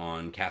news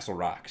on Castle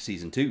Rock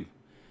Season 2.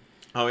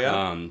 Oh,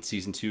 yeah?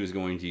 Season 2 is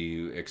going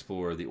to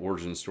explore the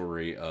origin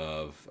story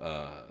of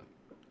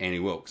Annie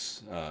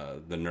Wilkes,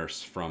 the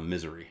nurse from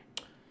Misery.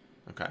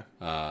 Okay.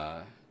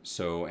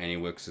 So Annie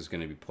Wilkes is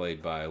going to be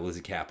played by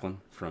Lizzie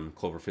Kaplan from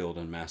Cloverfield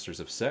and Masters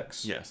of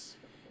Sex. Yes.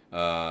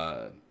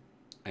 And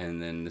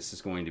then this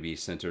is going to be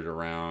centered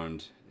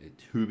around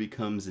who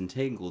becomes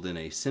entangled in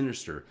a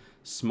sinister,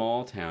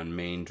 small-town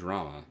Maine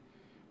drama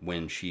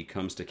when she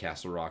comes to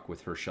Castle Rock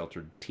with her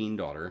sheltered teen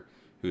daughter,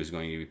 who is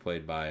going to be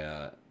played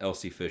by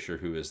Elsie Fisher,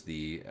 who is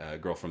the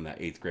girl from that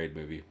 8th grade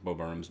movie, Bo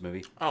Burnham's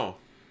movie. Oh.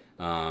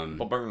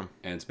 Bo Burnham.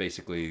 And it's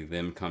basically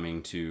them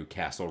coming to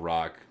Castle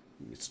Rock.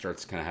 It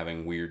starts kind of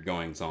having weird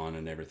goings-on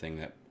and everything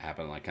that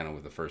happened, like kind of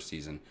with the first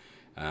season.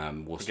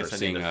 We'll start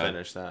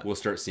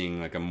seeing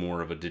like a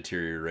more of a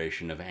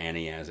deterioration of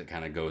Annie as it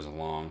kind of goes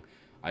along.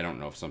 I don't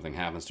know if something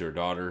happens to her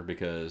daughter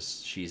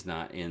because she's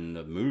not in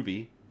the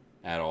movie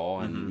at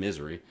all in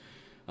Misery.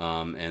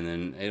 And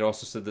then it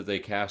also said that they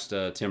cast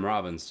Tim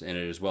Robbins in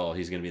it as well.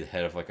 He's going to be the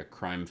head of like a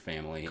crime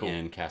family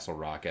in Castle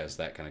Rock as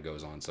that kind of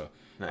goes on. So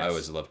nice. I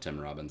always love Tim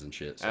Robbins and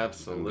shit. So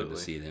absolutely. I'm good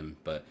to see them.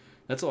 But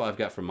that's all I've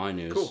got for my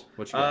news. Cool.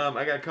 What you got?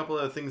 I got a couple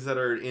of things that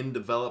are in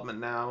development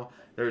now.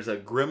 There's a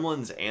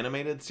Gremlins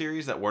animated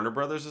series that Warner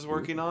Brothers is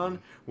working on,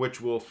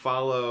 which will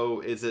follow,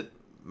 is it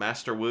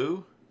Master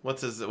Wu?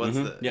 What's the The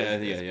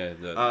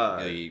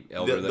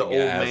elder the that old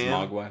has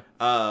man, Mogwai.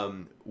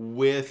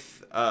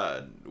 with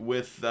the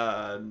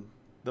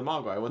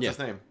Mogwai. What's his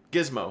name?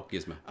 Gizmo.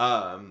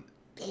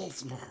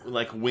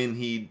 Like when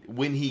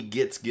he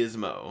gets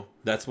Gizmo.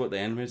 That's what the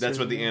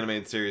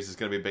animated series is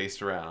going to be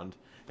based around.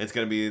 It's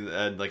going to be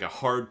like a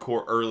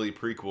hardcore early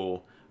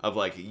prequel of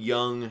like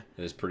young.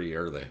 It is pretty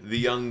early. The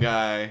young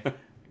guy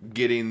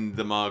getting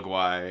the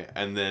Mogwai,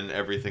 and then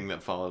everything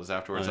that follows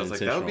afterwards. I was like,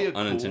 that would be a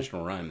cool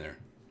unintentional rhyme there.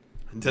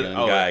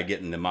 Young guy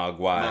getting the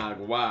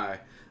Mogwai.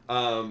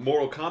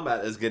 Mortal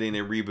Kombat is getting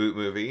a reboot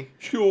movie.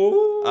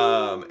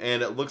 Sure.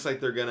 And it looks like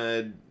they're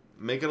gonna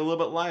make it a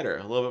little bit lighter,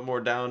 a little bit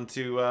more down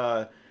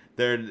to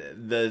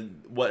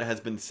what has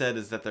been said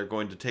is that they're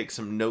going to take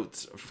some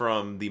notes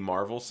from the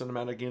Marvel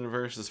Cinematic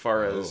Universe as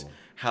far as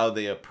how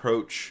they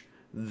approach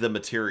the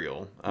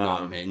material.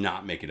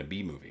 Not make it a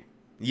B movie.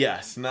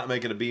 Yes, not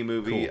make it a B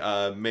movie.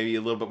 Cool. Maybe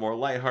a little bit more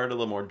lighthearted, a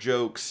little more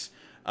jokes.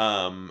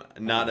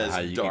 Not as how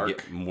you dark. Could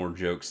get more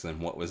jokes than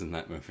what was in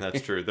that movie.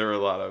 That's true. There are a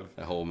lot of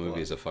the whole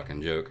movie is a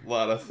fucking joke. A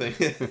lot of things.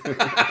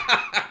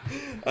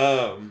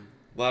 A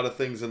lot of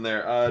things in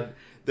there.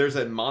 There's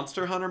a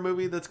Monster Hunter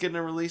movie that's getting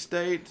a release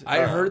date. I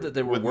heard that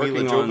they were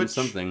working on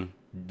something.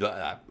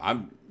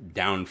 I'm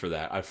down for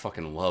that. I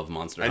fucking love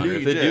Monster Hunter.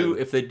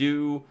 If they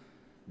do,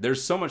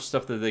 there's so much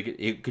stuff that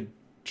it could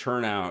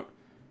turn out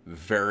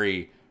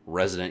very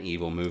Resident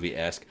Evil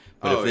movie-esque.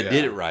 But if they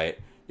did it right,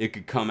 it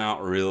could come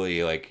out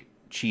really like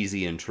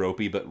cheesy and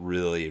tropey, but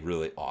really,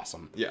 really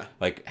awesome. Yeah.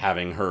 Like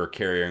having her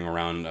carrying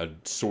around a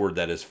sword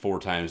that is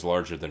 4 times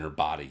larger than her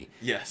body.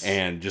 Yes.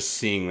 And just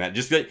seeing that,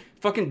 just like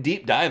fucking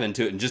deep dive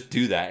into it and just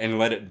do that and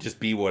let it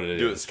just be what it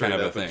is. Do it straight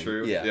kind of up a thing. And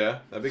true. Yeah,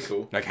 that'd be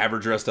cool. Like have her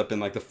dressed up in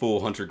like the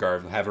full hunter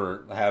garb,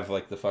 have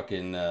like the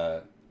fucking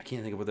I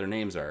can't think of what their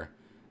names are.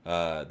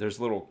 There's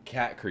little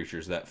cat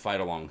creatures that fight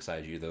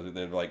alongside you.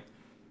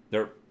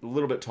 They're a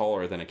little bit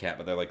taller than a cat,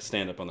 but they like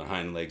stand up on their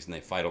hind legs and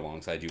they fight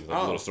alongside you with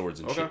like little swords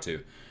and shit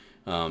too.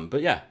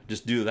 But yeah,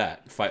 just do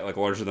that. Fight like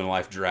larger than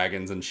life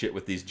dragons and shit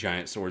with these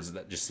giant swords.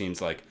 That just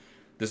seems like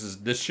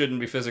this shouldn't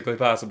be physically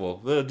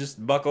possible.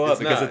 Just buckle up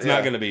because it's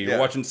not going to be. You're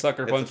watching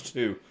Sucker Punch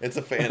 2. It's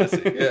a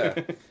fantasy.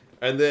 Yeah.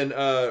 And then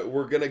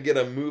we're gonna get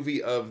a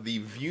movie of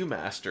the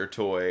Viewmaster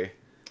toy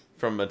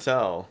from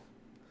Mattel.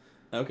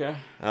 Okay.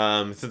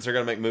 Since they're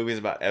gonna make movies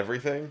about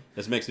everything,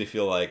 this makes me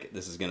feel like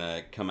this is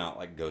gonna come out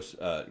like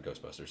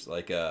Ghostbusters.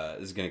 Like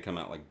this is gonna come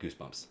out like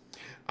Goosebumps.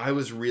 I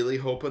was really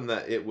hoping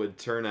that it would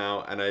turn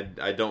out, and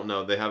I don't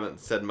know. They haven't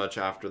said much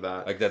after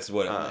that. Like that's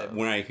what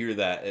when I hear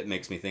that, it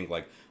makes me think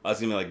like it's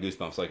gonna be like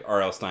Goosebumps. Like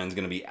R.L. Stein's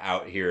gonna be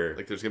out here,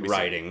 like there's gonna be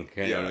writing.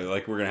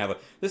 Like we're gonna have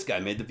this guy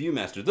made the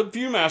Viewmaster. The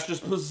Viewmaster's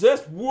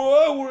possessed.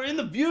 Whoa, we're in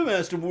the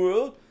Viewmaster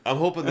world. I'm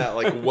hoping that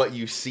like what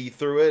you see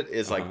through it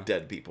is like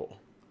dead people.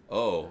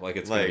 Oh, like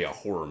it's gonna be a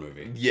horror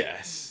movie.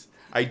 Yes,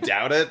 I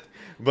doubt it,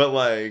 but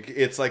like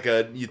it's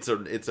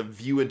a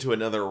view into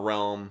another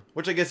realm,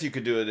 which I guess you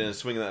could do it in a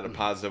swing that in a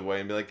positive way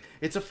and be like,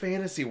 it's a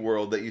fantasy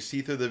world that you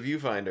see through the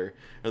viewfinder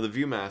or the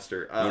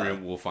Viewmaster.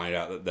 We'll find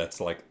out that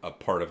that's like a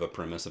part of the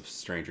premise of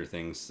Stranger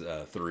Things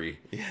 3.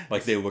 Yes.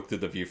 Like they looked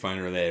at the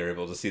viewfinder and they were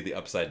able to see the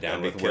upside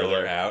down with where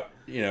they're out.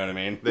 You know what I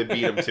mean? They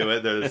beat them to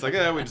it. They're just like,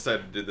 we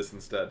decided to do this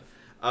instead.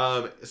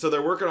 So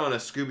they're working on a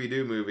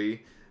Scooby-Doo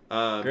movie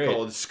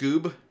called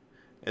Scoob.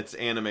 It's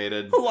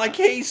animated. Like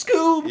Hey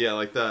Scoob! Yeah,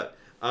 like that.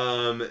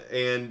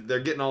 And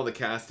they're getting all the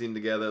casting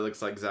together. It looks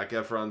like Zac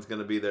Efron's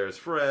going to be there as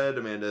Fred.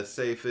 Amanda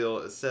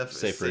Seyfried is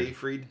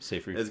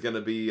going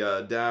to be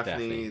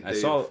Daphne. I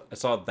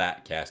saw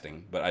that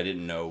casting, but I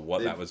didn't know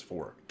what that was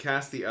for.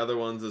 Cast the other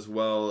ones as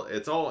well.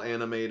 It's all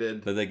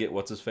animated. Did they get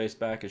what's-his-face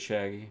back as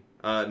Shaggy?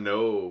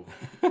 No.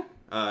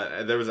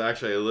 There was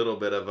actually a little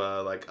bit of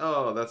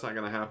that's not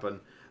going to happen.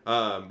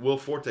 Will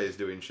Forte is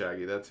doing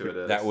Shaggy. That's who it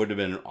is. That would have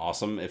been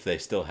awesome if they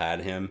still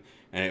had him,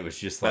 and it was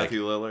just like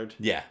Matthew Lillard.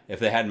 Yeah,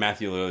 if they had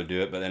Matthew Lillard do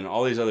it, but then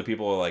all these other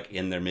people are like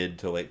in their mid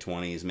to late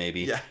 20s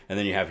maybe, and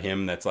then you have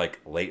him that's like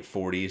late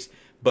 40s,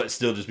 but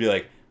still just be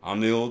like,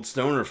 I'm the old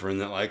stoner friend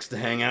that likes to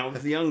hang out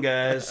with the young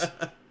guys.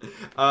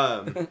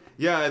 I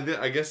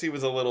guess he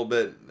was a little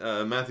bit.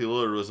 Matthew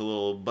Lillard was a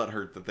little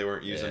butthurt that they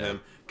weren't using him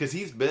because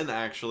he's been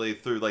actually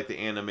through like the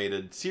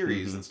animated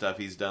series and stuff.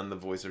 He's done the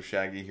voice of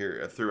Shaggy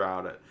here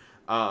throughout it.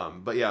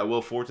 But yeah,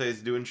 Will Forte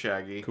is doing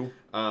Shaggy. Cool.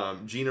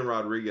 Gina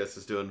Rodriguez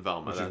is doing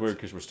Velma. Which is weird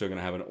because we're still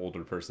gonna have an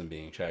older person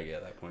being Shaggy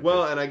at that point.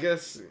 Well, and I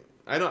guess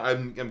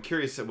I'm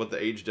curious at what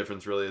the age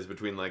difference really is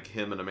between like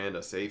him and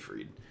Amanda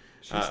Seyfried.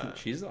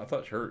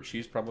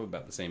 She's probably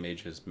about the same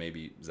age as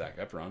maybe Zac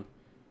Efron.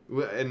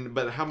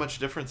 But how much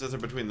difference is there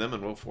between them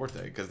and Will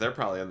Forte? Because they're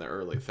probably in their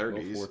early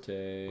 30s. Will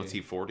Forte. What's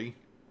he, 40?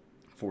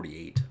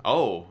 48.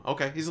 Oh,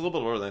 okay. He's a little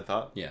bit older than I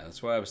thought. Yeah,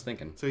 that's what I was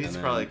thinking. So he's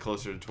probably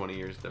closer to 20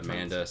 years difference.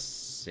 Amanda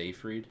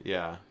Seyfried?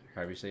 Yeah.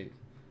 However you say it.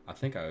 I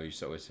think I used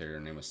to always say her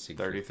name was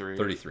Siegfried.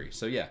 33.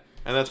 So yeah.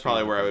 And that's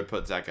probably where I would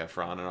put Zac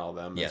Efron and all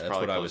them. Yeah, that's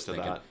probably what I was to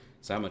thinking. that.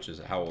 So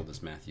how old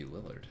is Matthew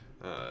Lillard?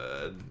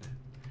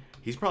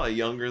 He's probably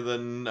younger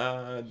than...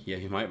 Yeah,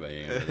 he might be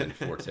younger than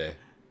Forte.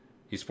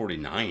 He's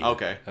 49.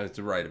 Okay. That's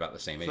right about the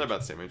same age. It's about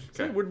the same age. Okay.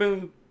 So it would have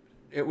been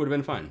it would have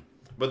been fine.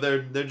 But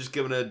they're just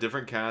giving it a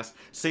different cast.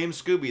 Same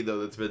Scooby though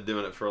that's been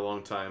doing it for a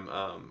long time.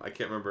 I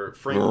can't remember.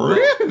 Frank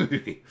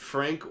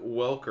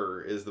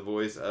Welker is the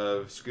voice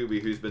of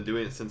Scooby, who's been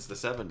doing it since the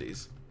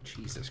 70s.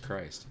 Jesus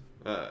Christ.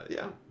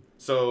 Yeah.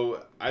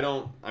 So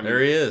there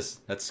he is.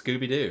 That's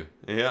Scooby Doo.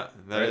 Yeah,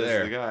 that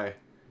is the guy.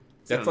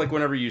 That's like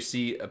whenever you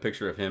see a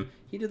picture of him,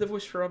 he did the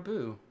voice for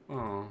Abu.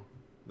 Oh.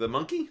 The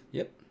monkey?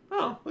 Yep.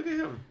 Oh, look at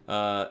him.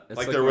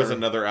 Like there was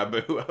another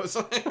Abu. I was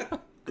like,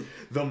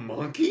 the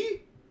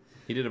monkey?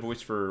 He did a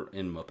voice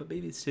in Muppet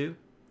Babies too.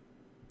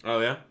 Oh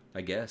yeah,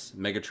 I guess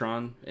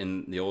Megatron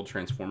in the old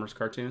Transformers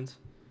cartoons.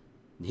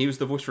 He was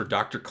the voice for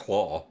Dr.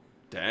 Claw.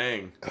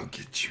 Dang! I'll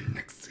get you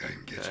next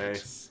time,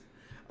 Nice.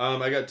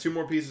 I got 2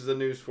 more pieces of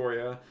news for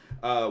you.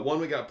 One,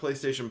 we got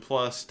PlayStation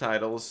Plus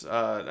titles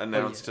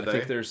announced today. I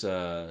think there's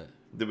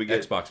Did we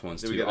get Xbox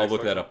ones too? I'll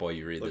look that up while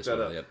you read this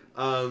one. Yep.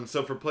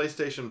 So for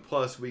PlayStation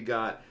Plus, we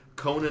got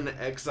Conan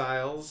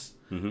Exiles.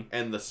 Mm-hmm.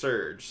 And The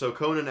Surge. So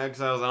Conan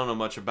Exiles, I don't know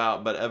much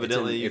about, but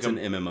evidently it's an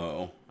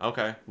MMO.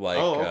 Okay.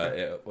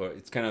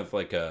 It's kind of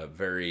like a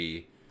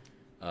very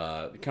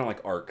kind of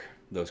like Ark,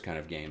 those kind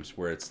of games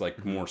where it's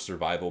like more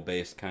survival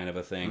based kind of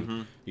a thing.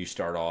 Mm-hmm. You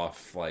start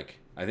off like,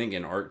 I think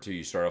in Ark 2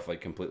 you start off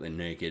like completely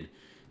naked,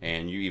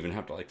 and you even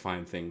have to like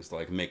find things to,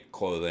 like make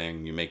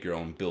clothing. You make your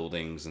own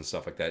buildings and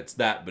stuff like that. It's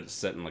that, but it's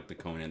set in like the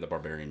Conan the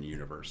Barbarian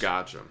universe.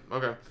 Gotcha.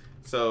 Okay.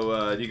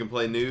 So you can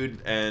play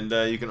nude and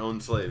you can own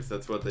slaves.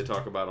 That's what they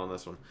talk about on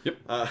this one. Yep.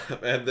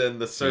 And then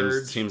The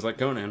Surge. Seems like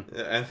Conan.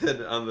 And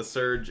then on The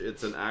Surge,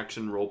 it's an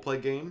action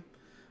roleplay game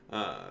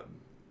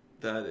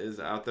that is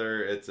out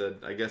there. It's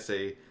I guess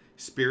a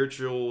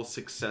spiritual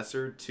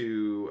successor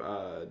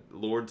to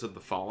Lords of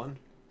the Fallen.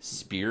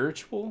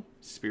 Spiritual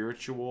successor.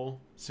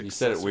 You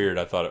said it weird.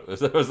 I thought it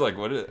was. I was like,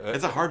 what is it?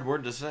 It's a hard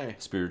word to say.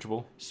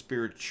 Spiritual.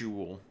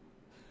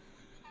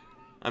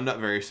 I'm not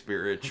very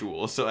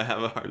spiritual, so I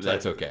have a hard time.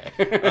 That's okay.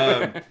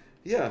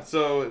 Yeah,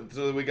 so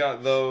we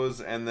got those,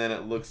 and then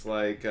it looks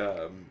like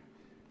we're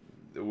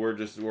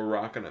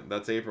rocking it.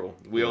 That's April.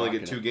 We only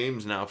get 2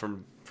 games now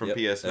from PS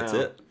Now. That's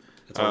it.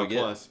 That's all we get.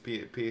 Plus,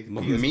 PS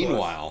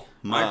Meanwhile,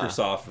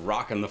 Microsoft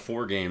rocking the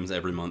 4 games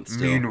every month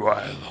still.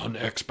 Meanwhile, on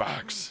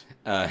Xbox.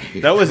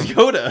 That was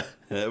Yoda.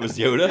 That was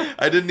Yoda?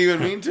 I didn't even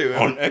mean to.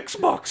 On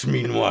Xbox,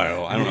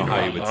 meanwhile. I don't know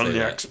how you would say on the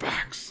that.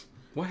 Xbox.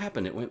 What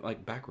happened? It went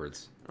like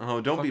backwards. Oh,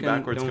 don't be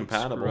backwards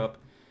compatible.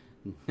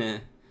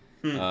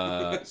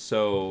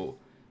 So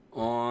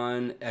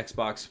on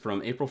Xbox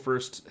from April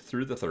 1st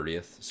through the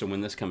 30th, so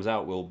when this comes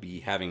out, we'll be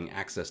having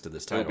access to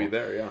this title. It'll be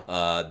there,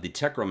 yeah. The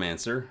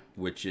Techromancer,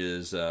 which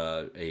is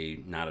not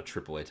a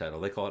AAA title.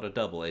 They call it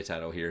a AA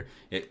title here.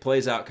 It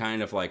plays out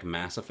kind of like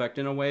Mass Effect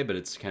in a way, but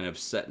it's kind of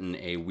set in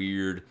a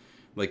weird,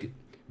 like,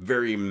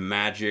 very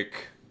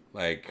magic,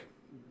 like,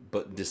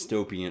 but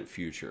dystopian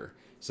future.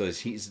 So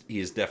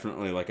he's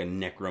definitely like a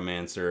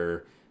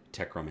necromancer,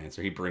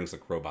 techromancer. He brings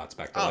like robots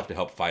back to life to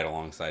help fight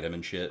alongside him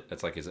and shit.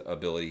 That's like his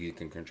ability. He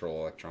can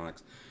control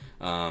electronics.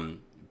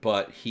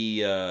 But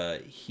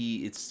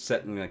it's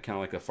set in kind of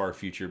like a far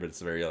future, but it's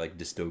very like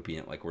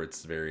dystopian, like where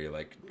it's very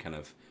like kind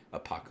of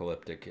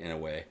apocalyptic in a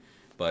way.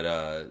 But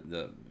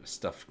the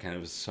stuff kind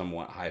of is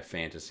somewhat high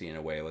fantasy in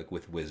a way, like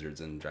with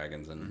wizards and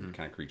dragons and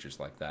kind of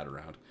creatures like that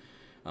around.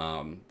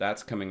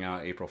 That's coming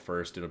out April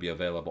 1st. It'll be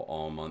available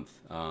all month.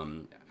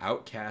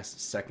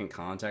 Outcast Second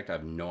Contact. I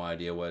have no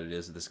idea what it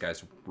is. This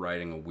guy's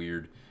riding a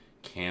weird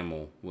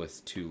camel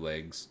with 2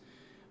 legs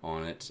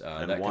on it.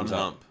 And that one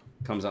hump.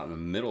 Comes out in the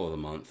middle of the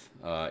month,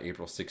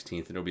 April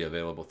 16th. It'll be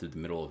available through the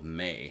middle of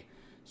May.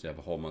 So you have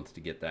a whole month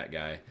to get that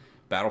guy.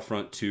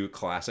 Battlefront 2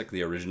 Classic,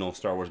 the original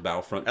Star Wars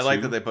Battlefront 2. I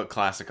like that they put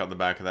Classic on the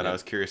back of that. Yeah. I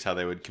was curious how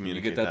they would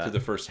communicate that. You get that through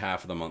the first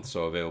half of the month,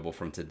 so available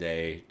from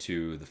today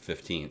to the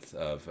 15th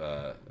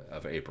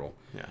of April.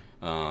 Yeah.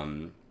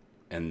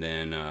 And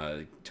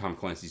then Tom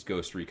Clancy's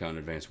Ghost Recon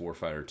Advanced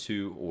Warfighter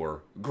 2,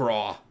 or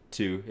GRAW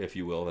 2, if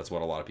you will. That's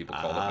what a lot of people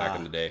called it back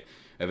in the day.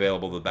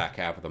 Available the back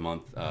half of the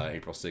month,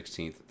 April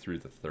 16th through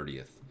the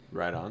 30th.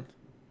 Right on.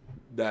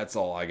 That's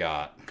all I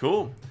got.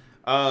 Cool.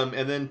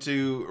 And then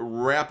to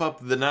wrap up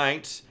the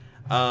night...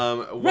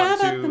 want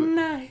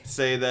to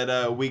say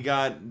that we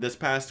got this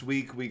past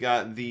week, we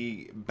got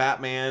the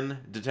Batman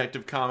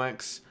Detective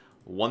Comics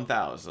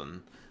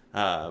 1000.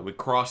 We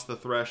crossed the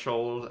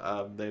threshold.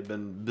 They've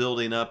been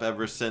building up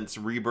ever since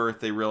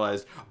Rebirth. They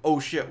realized, oh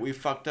shit, we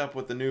fucked up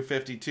with the new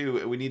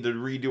 52. We need to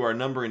redo our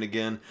numbering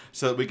again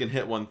so that we can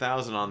hit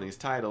 1000 on these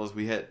titles.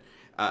 We hit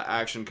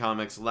Action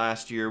Comics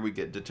last year. We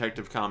get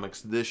Detective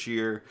Comics this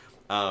year.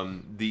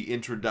 The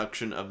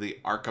introduction of the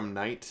Arkham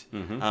Knight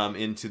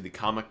into the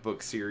comic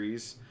book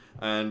series,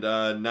 and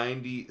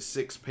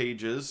 96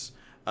 pages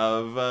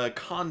of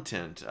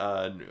content,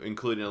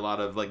 including a lot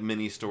of like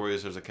mini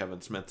stories. There's a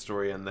Kevin Smith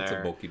story in there. It's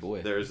a bulky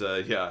boy. There's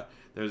I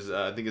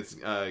think it's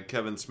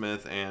Kevin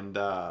Smith and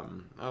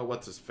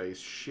what's his face?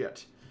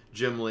 Shit.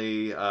 Jim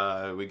Lee.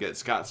 We get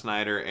Scott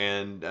Snyder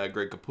and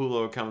Greg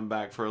Capullo coming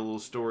back for a little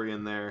story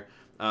in there.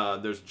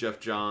 There's Jeff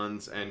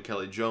Johns and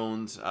Kelly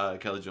Jones.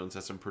 Kelly Jones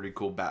has some pretty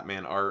cool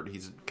Batman art.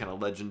 He's kind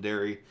of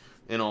legendary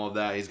in all of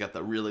that. He's got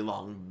the really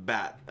long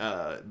bat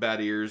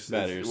ears.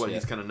 That's what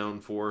he's kind of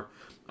known for.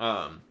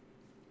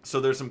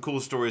 So there's some cool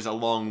stories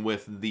along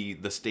with the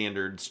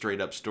standard straight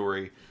up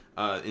story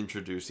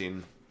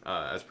introducing,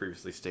 as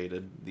previously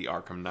stated, the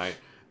Arkham Knight.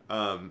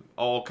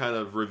 All kind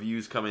of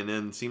reviews coming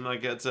in seem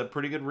like it's a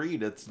pretty good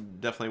read. It's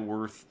definitely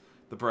worth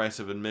the price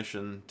of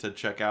admission to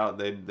check out.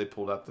 They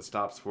pulled out the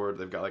stops for it.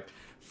 They've got like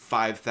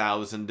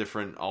 5,000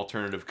 different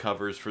alternative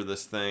covers for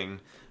this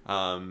thing.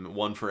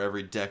 One for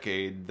every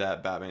decade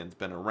that Batman's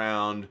been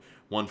around.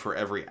 One for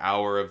every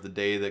hour of the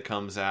day that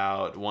comes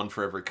out. One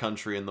for every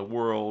country in the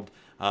world.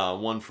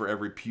 One for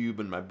every pube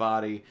in my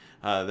body.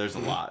 There's a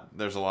lot.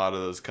 There's a lot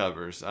of those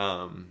covers.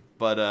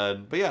 But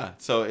yeah,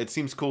 so it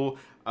seems cool.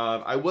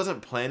 I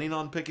wasn't planning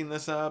on picking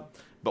this up,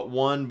 but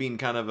one, being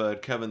kind of a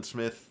Kevin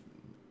Smith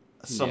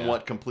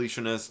somewhat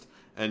completionist,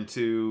 and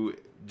two,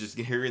 just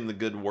hearing the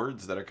good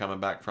words that are coming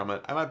back from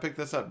it, I might pick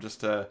this up just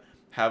to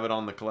have it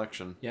on the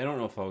collection. Yeah, I don't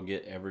know if I'll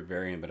get every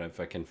variant, but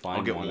if I can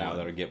find one out,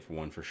 I'll get for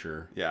one for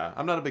sure. Yeah,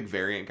 I'm not a big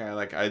variant guy.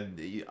 Like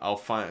I'll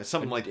find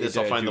something like this.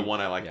 I'll find the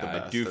one I like the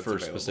best. I do for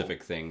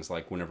specific things.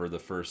 Like whenever the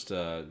first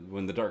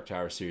when the Dark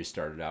Tower series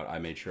started out, I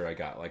made sure I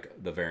got like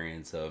the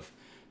variants of.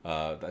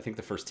 I think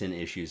the first 10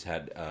 issues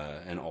had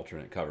an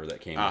alternate cover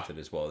that came with it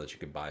as well that you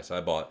could buy. So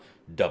I bought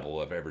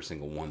double of every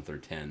single 1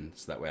 through 10,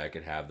 so that way I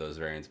could have those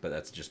variants. But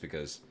that's just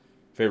because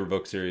favorite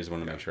book series. I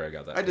want to make sure I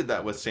got that. I did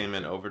that with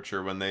Sandman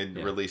Overture when they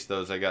released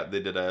those. They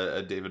did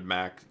a David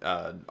Mack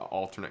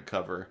alternate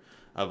cover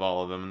of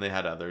all of them, and they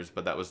had others,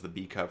 but that was the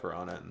B cover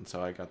on it, and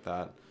so I got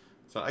that.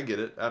 So I get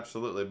it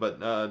absolutely.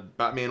 But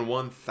Batman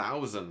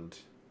 1000.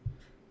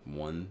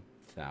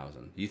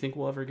 1,000. Do you think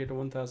we'll ever get to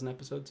 1,000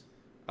 episodes?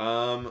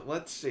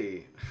 Let's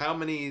see. How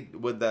many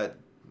would that...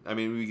 I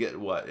mean, we get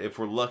what? If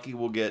we're lucky,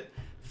 we'll get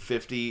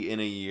 50 in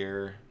a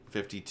year,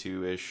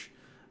 52-ish.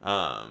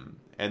 And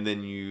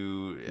then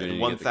you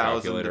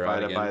 1,000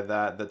 divided by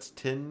that, that's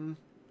 10,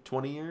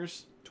 20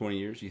 years? 20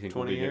 years? You think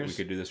we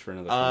could do this for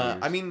another 20 years?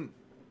 I mean,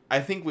 I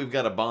think we've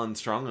got a bond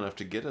strong enough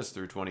to get us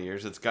through 20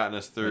 years. It's gotten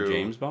us through... A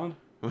James Bond?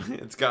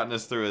 It's gotten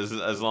us through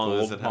as long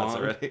Gold as it Bond. has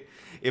already.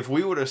 If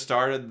we would have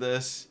started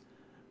this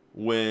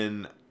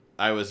when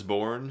I was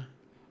born...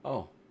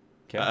 Oh,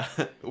 okay.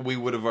 We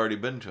would have already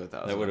been to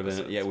 1,000. That would have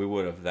been, yeah, we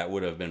would have. That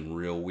would have been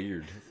real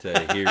weird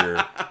to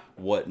hear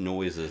what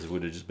noises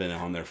would have just been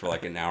on there for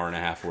like an hour and a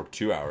half or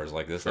 2 hours,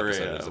 like this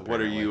episode is.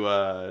 What are you?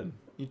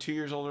 You 2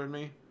 years older than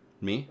me?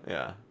 Me?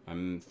 Yeah.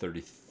 I'm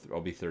 30. I'll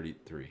be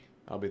 33.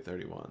 I'll be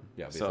 31.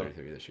 Yeah, I'll be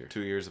 33 this year.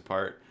 2 years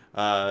apart.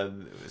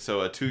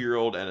 So a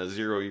 2-year-old and a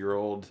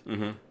 0-year-old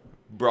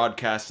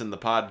broadcasting the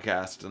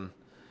podcast, and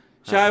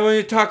Shall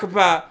we talk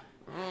about?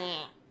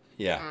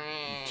 Yeah,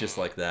 just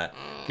like that.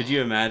 Could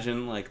you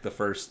imagine like the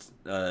first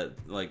 2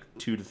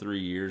 to 3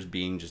 years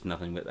being just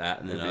nothing but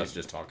that, and then us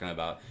just talking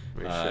about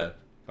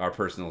our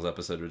personals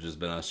episode, which has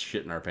been us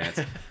shitting our pants,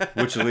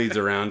 which leads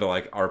around to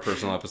like our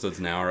personal episodes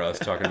now are us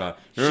talking about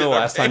remember the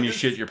last time you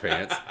shit your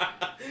pants,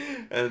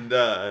 and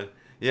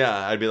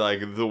yeah, I'd be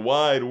like the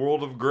wide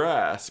world of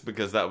grass,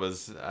 because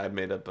I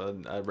made up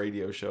a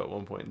radio show at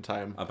one point in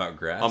time about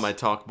grass on my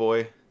Talk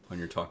Boy. On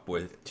your Talk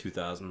Boy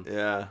 2000?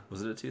 Yeah.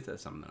 Was it a 2000?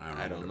 Something.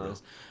 I don't know.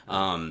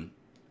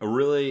 I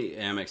really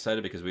am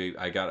excited because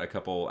I got a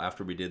couple,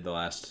 after we did the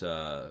last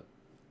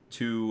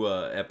 2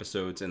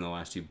 episodes and the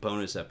last 2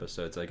 bonus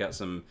episodes, I got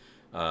some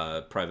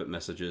private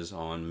messages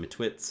on my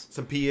twits.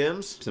 Some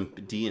PMs? Some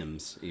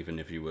DMs, even,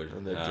 if you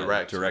would. The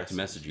direct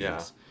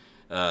messages.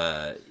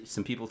 Yeah.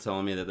 Some people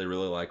telling me that they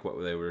really like what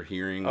they were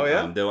hearing. Oh,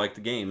 yeah? They like the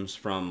games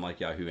from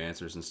like Yahoo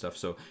Answers and stuff.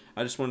 So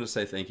I just wanted to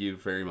say thank you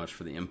very much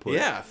for the input.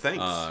 Yeah,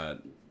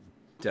 thanks.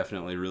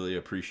 Definitely really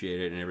appreciate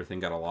it, and everything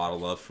got a lot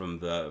of love from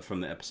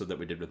the episode that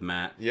we did with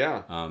Matt.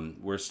 Yeah.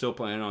 We're still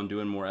planning on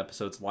doing more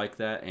episodes like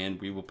that, and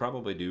we will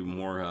probably do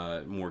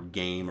more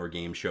game or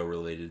game show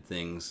related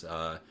things,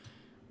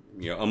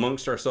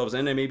 amongst ourselves,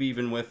 and then maybe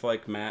even with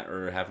like Matt,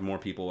 or have more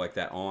people like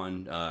that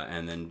on,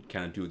 and then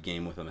kind of do a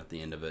game with them at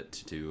the end of it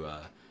to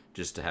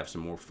just to have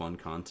some more fun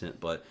content.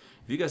 But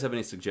if you guys have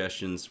any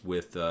suggestions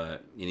with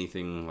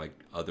anything like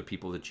other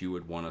people that you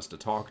would want us to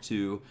talk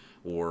to,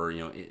 or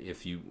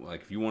if you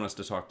want us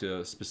to talk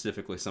to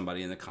specifically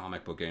somebody in the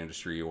comic book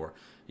industry, or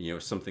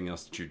something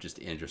else that you're just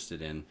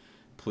interested in,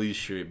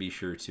 please be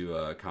sure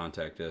to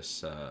contact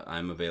us.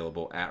 I'm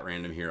available at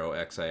Random Hero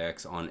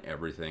XIX on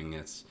everything.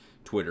 It's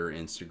Twitter,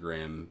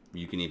 Instagram.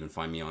 You can even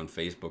find me on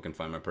Facebook and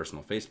find my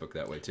personal Facebook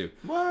that way too.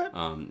 What?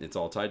 It's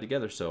all tied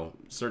together. So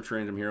search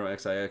Random Hero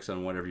XIX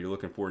on whatever you're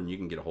looking for, and you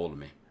can get a hold of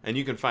me. And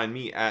you can find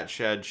me at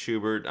Shad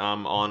Schubert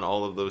on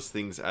all of those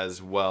things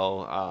as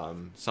well.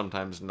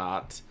 Sometimes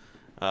not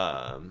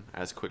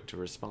as quick to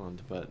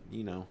respond, but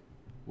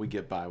we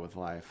get by with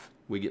life.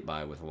 We get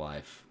by with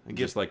life.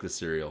 Just like the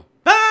cereal.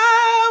 By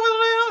with a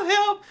little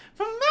help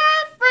from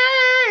my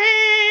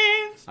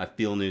friends. I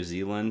feel New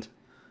Zealand.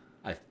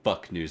 I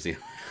fuck New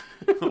Zealand.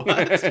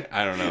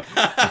 I don't know.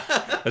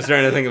 I was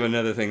trying to think of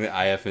another thing that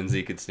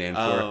IFNZ could stand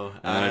for,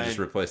 and then I just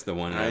replaced the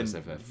one. And I just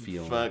have a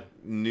feeling. Fuck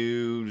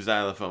new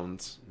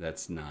xylophones.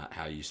 That's not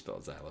how you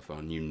spell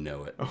xylophone. You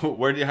know it. How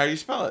do you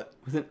spell it?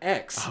 With an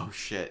X. Oh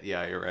shit!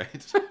 Yeah, you're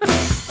right.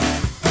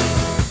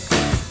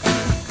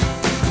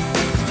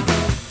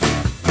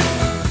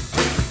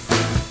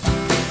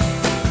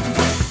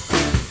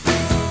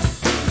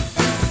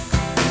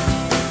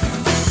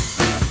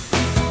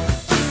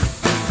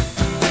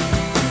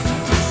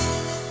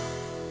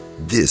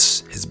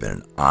 This has been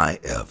an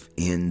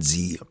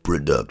IFNZ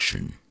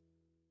production.